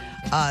stage.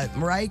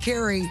 Mariah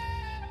Carey,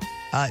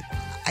 I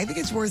think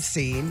it's worth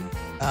seeing.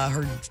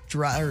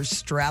 Her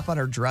strap on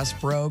her dress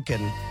broke,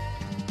 and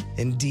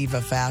in diva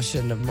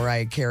fashion of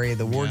Mariah Carey,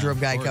 the wardrobe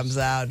guy comes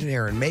out,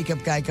 hair and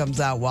makeup guy comes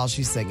out while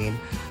she's singing.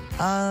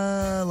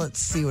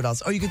 Let's see what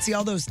else. Oh, you can see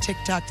all those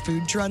TikTok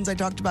food trends I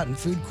talked about in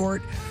Food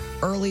Court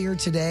earlier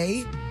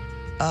today.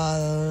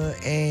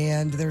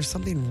 And there's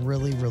something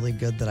really, really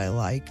good that I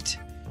liked.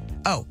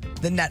 Oh,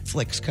 the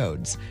Netflix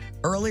codes.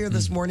 Earlier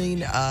this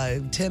morning,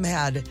 Tim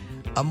had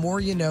a More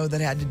You Know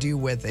that had to do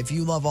with if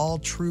you love all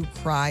true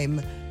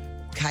crime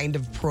kind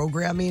of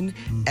programming,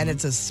 and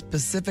it's a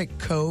specific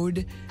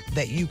code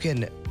that you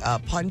can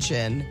punch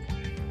in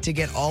to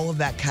get all of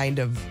that kind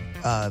of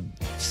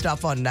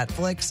stuff on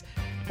Netflix.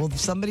 Well,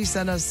 somebody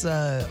sent us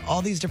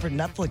all these different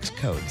Netflix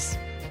codes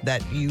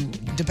that you,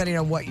 depending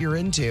on what you're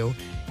into,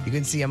 you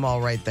can see them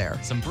all right there.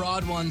 Some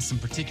broad ones, some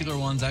particular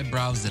ones. I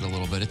browsed it a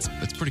little bit.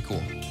 It's pretty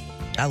cool.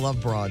 I love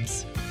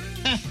broads.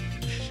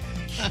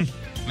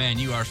 Man,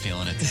 you are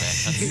feeling it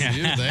today.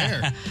 You're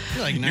there.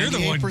 You're like 98%. You're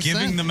the one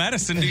giving the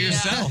medicine to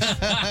yourself.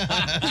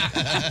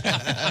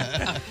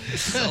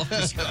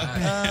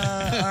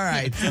 All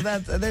right, so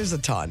there's a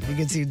ton. You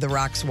can see The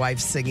Rock's wife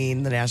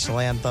singing the national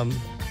anthem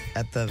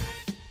at the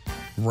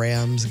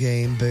Rams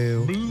game.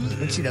 Boo.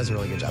 But she does a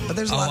really good job. But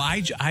there's a lot.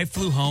 I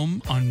flew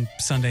home on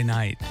Sunday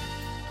night,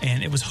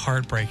 and it was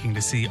heartbreaking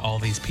to see all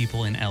these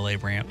people in LA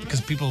Rams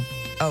because people.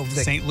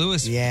 St.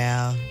 Louis.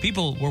 Yeah.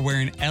 People were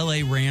wearing LA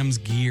Rams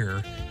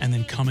gear and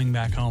then coming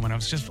back home, and I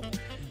was just,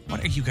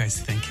 what are you guys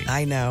thinking?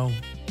 I know.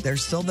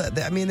 There's still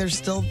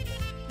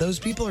those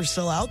people are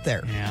still out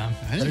there. Yeah.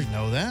 I didn't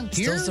know that.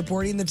 Still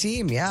supporting the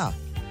team. Yeah.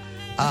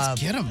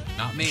 Let's get them.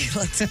 Not me.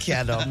 Let's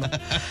get them.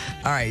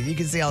 All right. You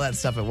can see all that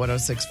stuff at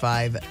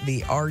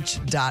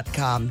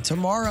 1065thearch.com.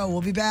 Tomorrow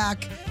we'll be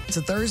back. It's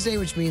a Thursday,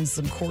 which means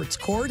some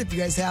court. If you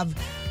guys have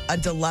a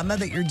dilemma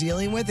that you're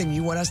dealing with and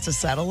you want us to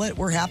settle it,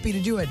 we're happy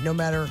to do it. No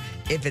matter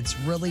if it's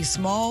really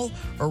small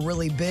or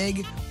really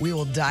big, we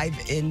will dive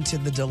into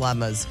the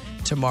dilemmas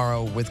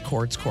tomorrow with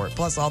Court.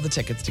 Plus all the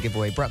tickets to give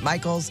away. Bret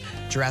Michaels,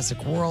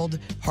 Jurassic World,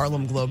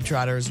 Harlem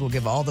Globetrotters. We'll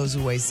give all those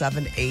away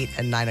 7, 8,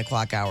 and 9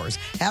 o'clock hours.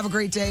 Have a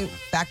great day.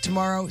 Back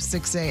tomorrow,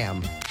 6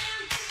 a.m.